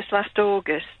 years ago, this last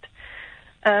August.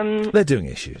 They're doing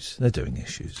issues.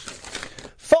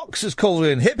 Fox has called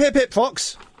in. Hip, hip, hip,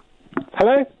 Fox.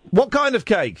 Hello? What kind of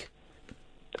cake?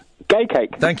 Gay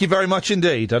cake. Thank you very much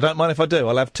indeed. I don't mind if I do.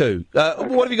 I'll have 2.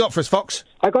 What have you got for us, Fox?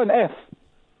 I got an F.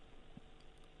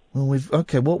 Well,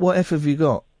 okay. What F have you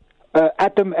got?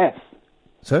 Adam F.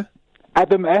 Sir?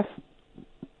 Adam F.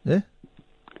 Yeah?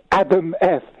 Adam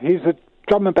F. He's a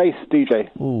drum and bass DJ.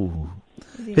 Ooh.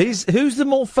 Who's the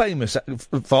more famous,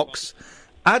 Fox?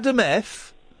 Adam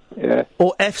F. Yeah.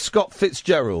 Or F. Scott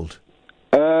Fitzgerald?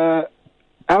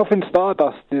 Alvin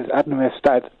Stardust is Adam F's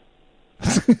dad.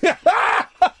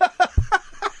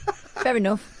 Fair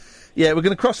enough. Yeah, we're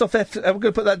going to cross off F. We're going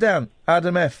to put that down.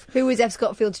 Adam F. Who was F.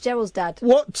 Scott Fitzgerald's dad?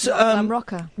 What? Glam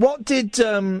rocker. What did?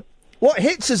 What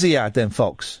hits has he had then,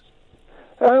 Fox?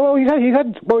 Well,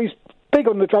 he's big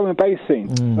on the drum and bass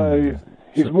scene, so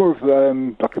he's more of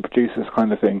like a producer's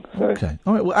kind of thing. So. Okay.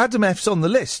 All right. Well, Adam F's on the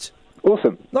list.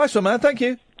 Awesome. Nice one, man. Thank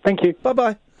you. Thank you.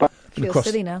 Bye-bye. Bye. Feel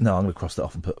silly now. No, I'm going to cross that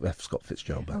off and put F. Scott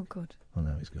Fitzgerald back. Oh, good. Oh,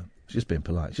 no, he's gone. She's just being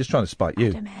polite. She's just trying to spite you.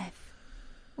 Adam F.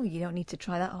 Well, you don't need to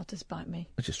try that hard to spite me.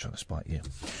 I'm just trying to spite you.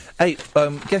 Hey,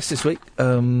 guests this week.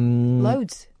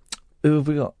 Loads. Who have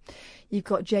we got? You've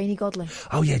got Janie Godley.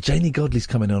 Oh, yeah, Janie Godley's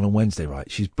coming on Wednesday,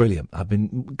 right? She's brilliant. I've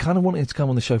been kind of wanting her to come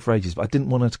on the show for ages, but I didn't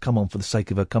want her to come on for the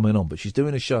sake of her coming on. But she's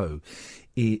doing a show,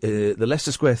 the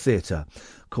Leicester Square Theatre,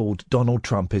 called Donald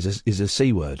Trump is a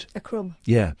C word. A crumb.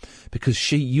 Yeah,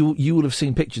 because you will have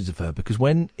seen pictures of her, because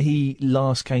when he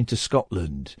last came to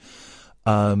Scotland,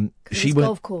 she went,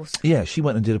 golf course. Yeah, she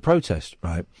went and did a protest,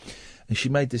 right? And she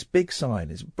made this big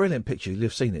sign. It's a brilliant picture. You'll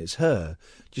have seen it. It's her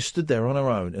just stood there on her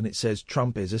own, and it says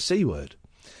Trump is a C word.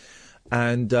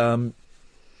 And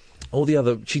all the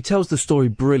other, she tells the story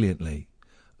brilliantly,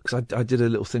 because I did a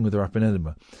little thing with her up in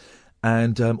Edinburgh,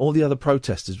 and all the other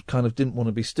protesters kind of didn't want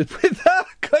to be stood with her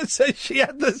because she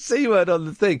had the C word on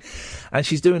the thing. And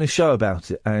she's doing a show about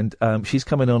it, and she's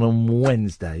coming on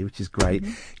Wednesday, which is great.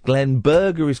 Glenn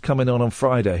Berger is coming on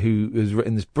Friday, who has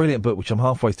written this brilliant book, which I'm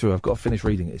halfway through. I've got to finish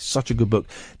reading it. It's such a good book.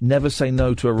 Never Say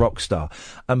No to a Rock Star.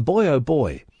 And boy, oh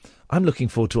boy, I'm looking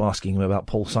forward to asking him about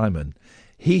Paul Simon.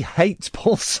 He hates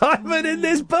Paul Simon in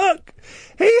this book.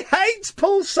 He hates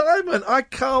Paul Simon. I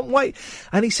can't wait.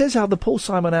 And he says how the Paul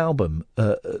Simon album,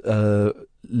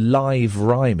 Live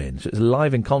Rhyming, so it's a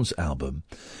live in concert album.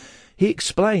 He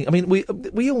explained, I mean,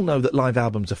 we all know that live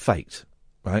albums are faked,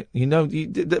 right? You know,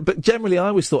 but generally I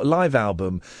always thought a live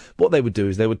album, what they would do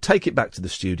is they would take it back to the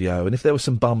studio, and if there were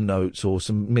some bum notes or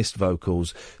some missed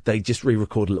vocals, they'd just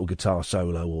re-record a little guitar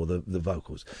solo or the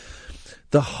vocals.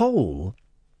 The whole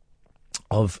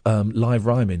of live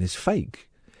rhyming is fake.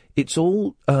 It's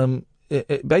all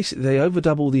basically they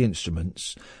overdub all the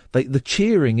instruments. The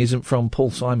cheering isn't from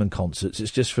Paul Simon concerts.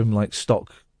 It's just from like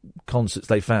stock concerts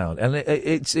they found. And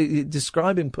it's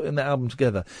describing putting the album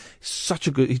together. Such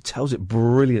a good. He tells it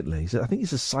brilliantly. So I think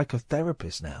he's a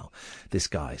psychotherapist now. This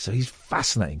guy. So he's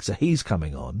fascinating. So he's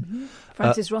coming on. Mm-hmm.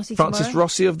 Francis Rossi. Francis tomorrow.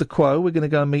 Rossi of the Quo. We're going to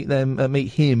go and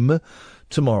meet him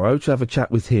tomorrow to have a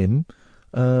chat with him.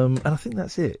 And I think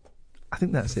that's it.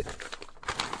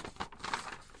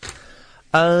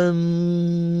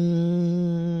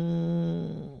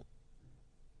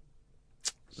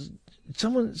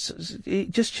 Someone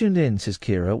just tuned in, says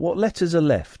Kira. What letters are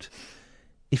left?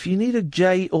 If you need a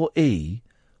J or E,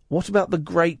 what about the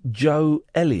great Joe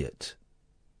Elliott?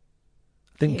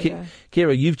 I think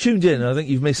Kira, you've tuned in. I think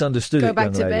you've misunderstood it. Go back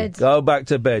young to lady. bed. Go back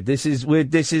to bed. This is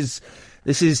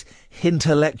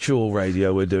intellectual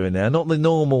radio we're doing now, not the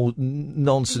normal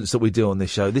nonsense that we do on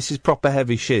this show. This is proper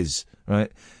heavy shiz,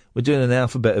 right? We're doing an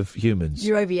alphabet of humans.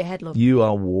 You're over your head, love. You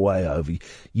are way over.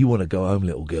 You want to go home,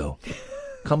 little girl.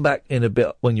 Come back in a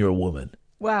bit when you're a woman.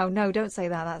 Wow, no, don't say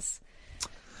that. That's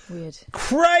weird.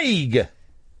 Craig!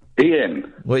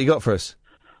 Ian. What you got for us?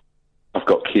 I've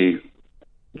got Q.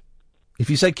 If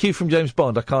you say Q from James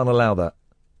Bond, I can't allow that.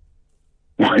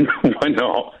 Why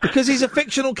not? Because he's a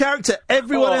fictional character.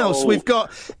 Everyone else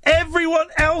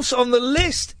on the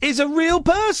list is a real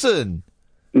person.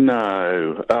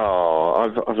 No.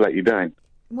 Oh, I've let you down.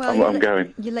 Well, I'm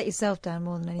going. You let yourself down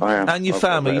more than anything. I am. And your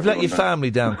family. You've let your family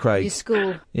down, Craig. Your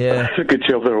school. Yeah. It's a good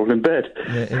job they're all in bed.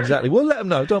 Yeah, exactly. We'll let them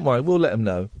know. Don't worry. We'll let them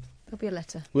know. There'll be a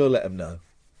letter. We'll let them know.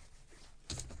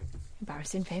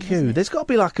 Embarrassing for him, Q. isn't it? There's got to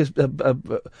be like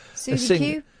a Susie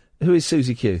Q? Who is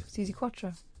Susie Q? Susie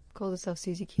Quattro. Called herself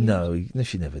Susie Q. No,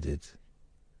 she never did.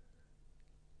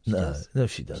 She does. No,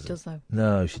 she doesn't. She does, though.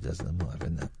 No, she doesn't. I'm not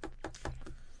having that.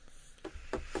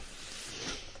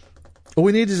 All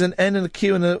we need is an N and a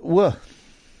Q and a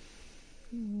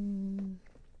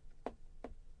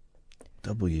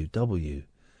W. W.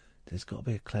 There's got to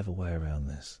be a clever way around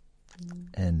this.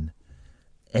 N.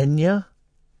 Enya?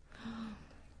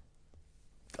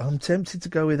 I'm tempted to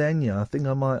go with Enya. I think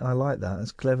I like that.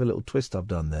 That's a clever little twist I've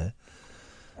done there.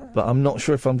 But I'm not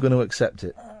sure if I'm going to accept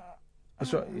it.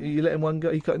 That's right. You letting one go?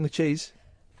 Are you cutting the cheese?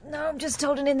 No, I'm just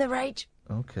holding in the rage.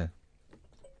 Okay.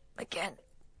 Again.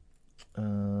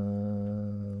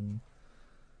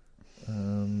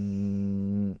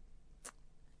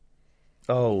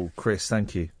 Oh, Chris,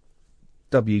 thank you.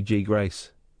 W.G.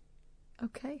 Grace.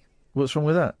 Okay. What's wrong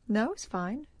with that? No, it's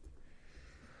fine.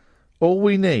 All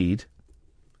we need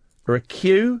are a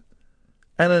Q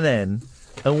and an N,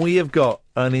 and we have got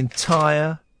an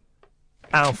entire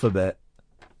alphabet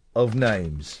of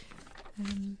names.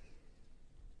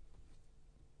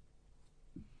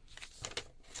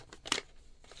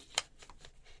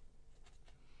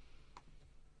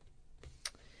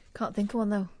 Can't think of one,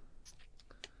 though.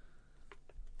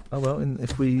 Oh, well, and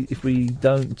if we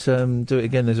don't do it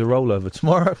again, there's a rollover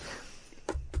tomorrow.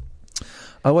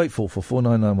 0844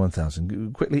 499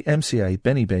 1000. Quickly, MCA,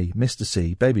 Benny B, Mr.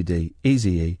 C, Baby D,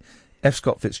 Easy E, F.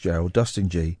 Scott Fitzgerald, Dustin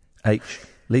G, H,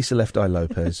 Lisa Left Eye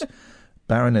Lopez,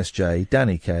 Baroness J,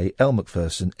 Danny K, L.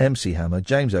 McPherson, MC Hammer,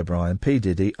 James O'Brien, P.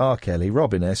 Diddy, R. Kelly,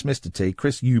 Robin S, Mr. T,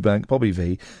 Chris Eubank, Bobby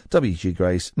V, W.G.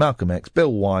 Grace, Malcolm X,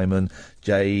 Bill Wyman,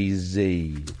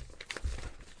 Jay-Z.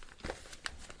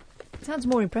 Sounds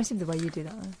more impressive the way you do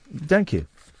that. Thank you.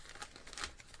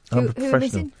 I'm Who professional. are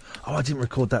missing? Oh, I didn't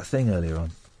record that thing earlier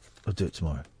on. I'll do it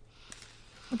tomorrow.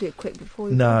 I'll do it quick before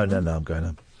you... No, I'm going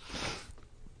home.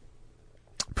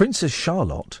 Princess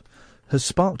Charlotte has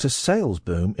sparked a sales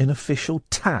boom in official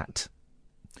tat.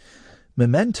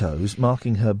 Mementos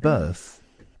marking her birth.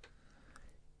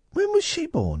 When was she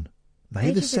born? May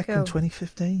Ages the 2nd, ago.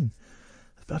 2015.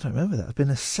 I don't remember that. I've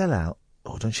been a sellout.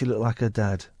 Oh, don't she look like her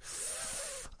dad?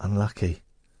 Unlucky.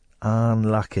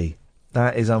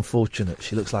 That is unfortunate.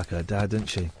 She looks like her dad, doesn't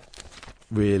she?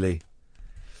 Really.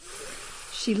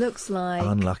 She looks like...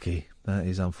 Unlucky. That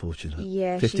is unfortunate.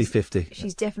 Yeah, 50-50.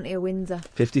 She's definitely a Windsor.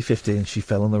 50-50 and she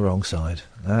fell on the wrong side.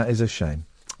 That is a shame.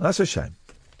 That's a shame.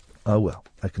 Oh well,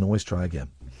 I can always try again.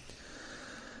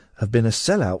 Have been a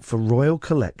sellout for Royal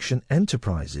Collection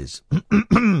Enterprises.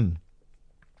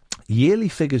 Yearly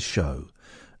figures show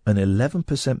an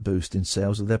 11% boost in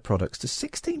sales of their products to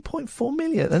 16.4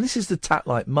 million. And this is the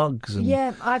tat-like mugs. And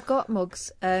Yeah, I've got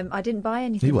mugs. I didn't buy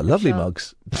anything. You've got for lovely Charlotte.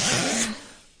 mugs.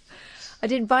 I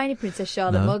didn't buy any Princess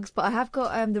Charlotte No. mugs, but I have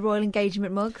got the Royal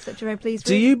Engagement mugs that you're very pleased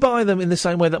Do with. you buy them in the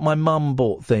same way that my mum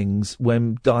bought things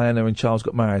when Diana and Charles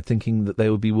got married, thinking that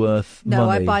they would be worth No,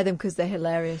 money? I buy them because they're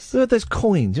hilarious. But there's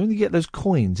coins. You know, when you get those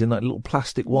coins in like a little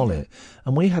plastic wallet,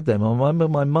 and we had them. I remember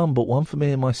my mum bought one for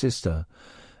me and my sister,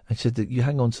 and she said that you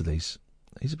hang on to these.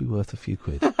 These would be worth a few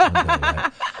quid.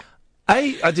 A,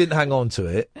 I didn't hang on to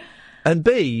it, and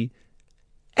B,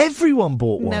 everyone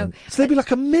bought one. No. So there'd be like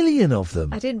 1 million of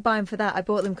them. I didn't buy them for that. I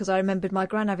bought them because I remembered my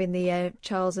gran having the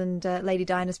Charles and Lady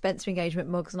Diana Spencer engagement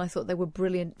mugs, and I thought they were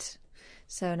brilliant.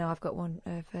 So now I've got one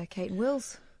of Kate and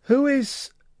Will's.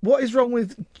 What is wrong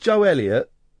with Joe Elliott?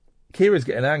 Kira's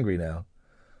getting angry now.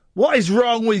 What is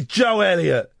wrong with Joe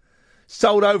Elliott?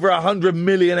 sold over 100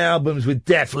 million albums with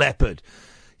Def Leppard.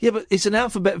 Yeah, but it's an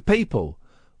alphabet of people.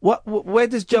 Where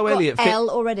does Joe Elliott fit? L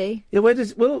already. Yeah, where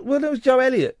does... Well, there was Joe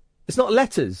Elliott. It's not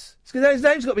letters. His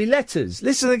name's got to be letters.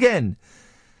 Listen again.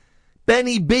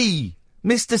 Benny B,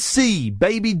 Mr. C,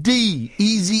 Baby D,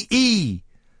 Easy E,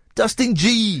 Dustin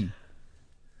G.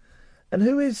 And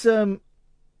who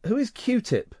is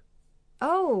Q-Tip?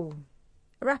 Oh,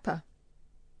 a rapper.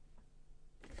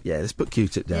 Yeah, let's put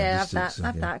Q-Tip down. Yeah, have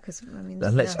that, because, I mean...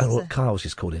 And Kyle's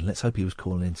just called in. Let's hope he was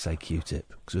calling in to say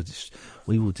Q-Tip, because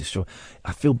we will destroy...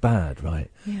 I feel bad,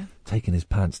 right? Yeah. Taking his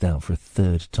pants down for a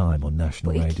third time on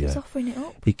national radio. He keeps offering it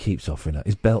up. He keeps offering it.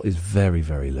 His belt is very,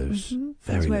 very loose. Mm-hmm.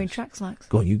 Very He's wearing loose. track slacks.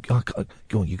 Go on, you go to it.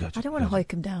 I don't want to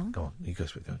hike him down. Go on, you go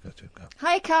to it. Go to it. Go.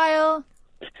 Hi, Kyle.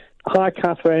 Hi,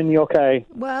 Catherine. You okay?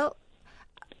 Well,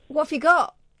 what have you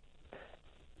got?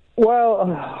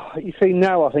 Well, you see,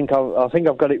 now I think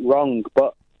I've got it wrong,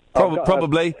 but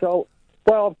probably. I've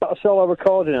got a solo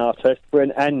recording artist for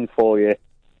an N for you.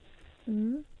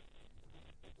 Mm.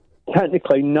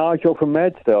 Technically, Nigel from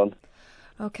Maidstone.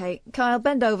 Okay, Kyle,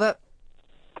 bend over.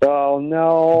 Oh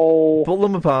no! Pull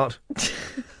them apart.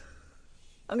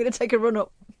 I'm going to take a run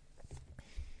up.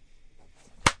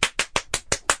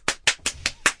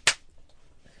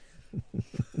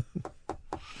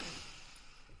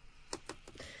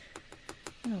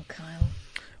 Oh, Kyle.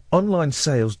 Online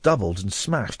sales doubled and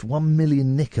smashed 1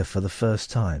 million knicker for the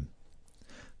first time.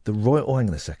 The Royal... Oh, hang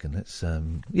on a second. Let's...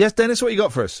 Yes, Dennis, what you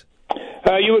got for us?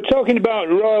 You were talking about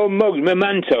royal mugs,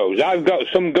 mementos. I've got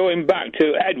some going back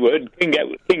to King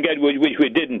Edward, which we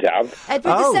didn't have.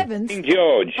 Edward VII? King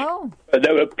George. Oh.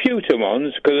 There were pewter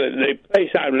ones, because the place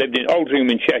I lived in, Altrincham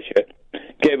in Cheshire,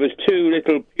 gave us 2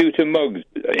 little pewter mugs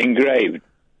engraved.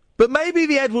 But maybe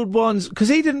the Edward ones, because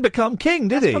he didn't become king,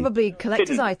 did he? Probably a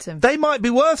collector's item. They might be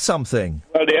worth something.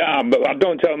 Well, they are, but I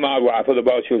don't tell my wife,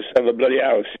 otherwise she'll sell the bloody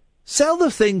house. Sell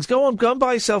the things. Go and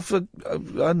buy yourself a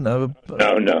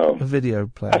video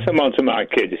player. Pass them on to my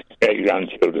kids, great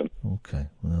grandchildren. Okay,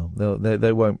 well,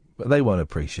 they won't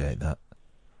appreciate that.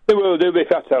 They will do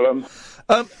if I tell them.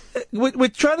 We're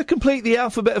trying to complete the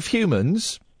alphabet of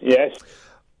humans. Yes.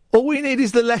 All we need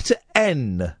is the letter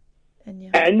N.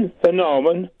 N for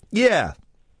Norman. Yeah.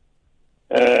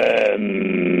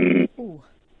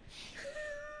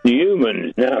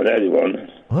 Humans. Now, there's one.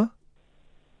 What?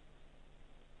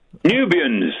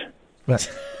 Nubians. Right.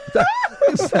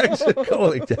 Thanks for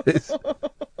calling, Dennis.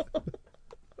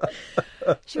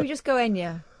 Should we just go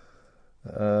Enya?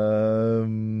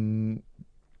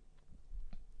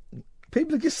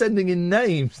 People are just sending in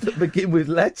names that begin with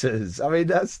letters. I mean,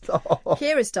 that's... Oh.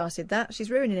 Kira started that. She's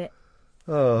ruining it.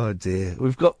 Oh, dear.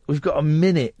 We've got a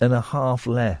minute and a half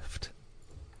left.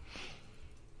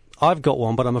 I've got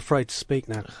one, but I'm afraid to speak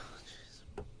now.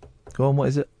 Go on, what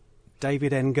is it?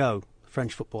 David Ngo,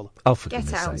 French footballer. Oh, for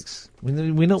goodness sakes.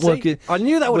 We're not working... I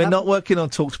knew that would We're happen. not working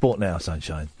on TalkSport now,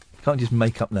 Sunshine. Can't just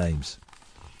make up names.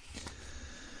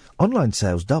 Online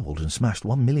sales doubled and smashed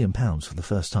 £1 million for the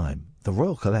first time. The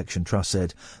Royal Collection Trust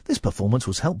said this performance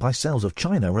was helped by sales of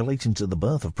china relating to the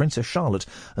birth of Princess Charlotte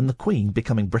and the Queen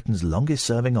becoming Britain's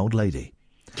longest-serving old lady.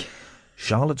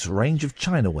 Charlotte's range of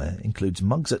chinaware includes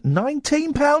mugs at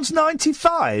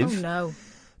 £19.95. Oh, no.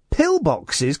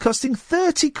 Pillboxes costing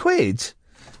 £30.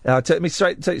 Take me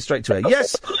straight to air.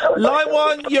 Yes, line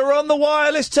 1, you're on the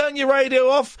wireless. Turn your radio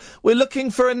off. We're looking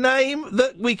for a name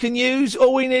that we can use.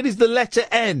 All we need is the letter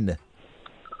N.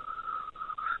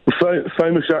 A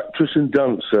famous actress and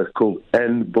dancer called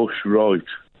N. Bush Wright.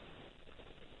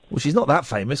 Well, she's not that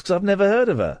famous because I've never heard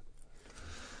of her.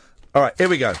 All right, here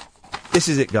we go. This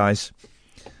is it, guys.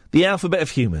 The alphabet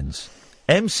of humans.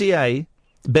 MCA,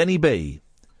 Benny B,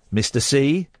 Mr.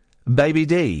 C, Baby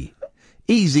D,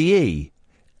 Easy E,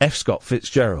 F. Scott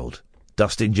Fitzgerald,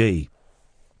 Dustin G,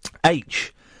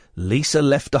 H, Lisa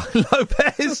Left Eye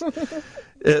Lopez,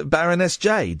 Baroness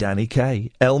J, Danny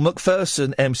K, L.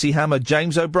 McPherson, MC Hammer,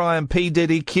 James O'Brien, P.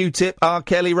 Diddy, Q-Tip, R.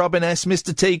 Kelly, Robin S,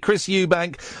 Mr. T, Chris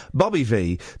Eubank, Bobby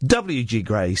V, W.G.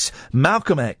 Grace,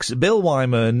 Malcolm X, Bill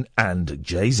Wyman, and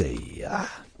Jay-Z.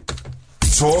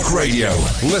 Talk Radio.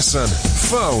 Listen,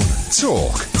 phone,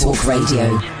 talk. Talk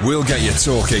Radio. We'll get you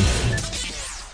talking.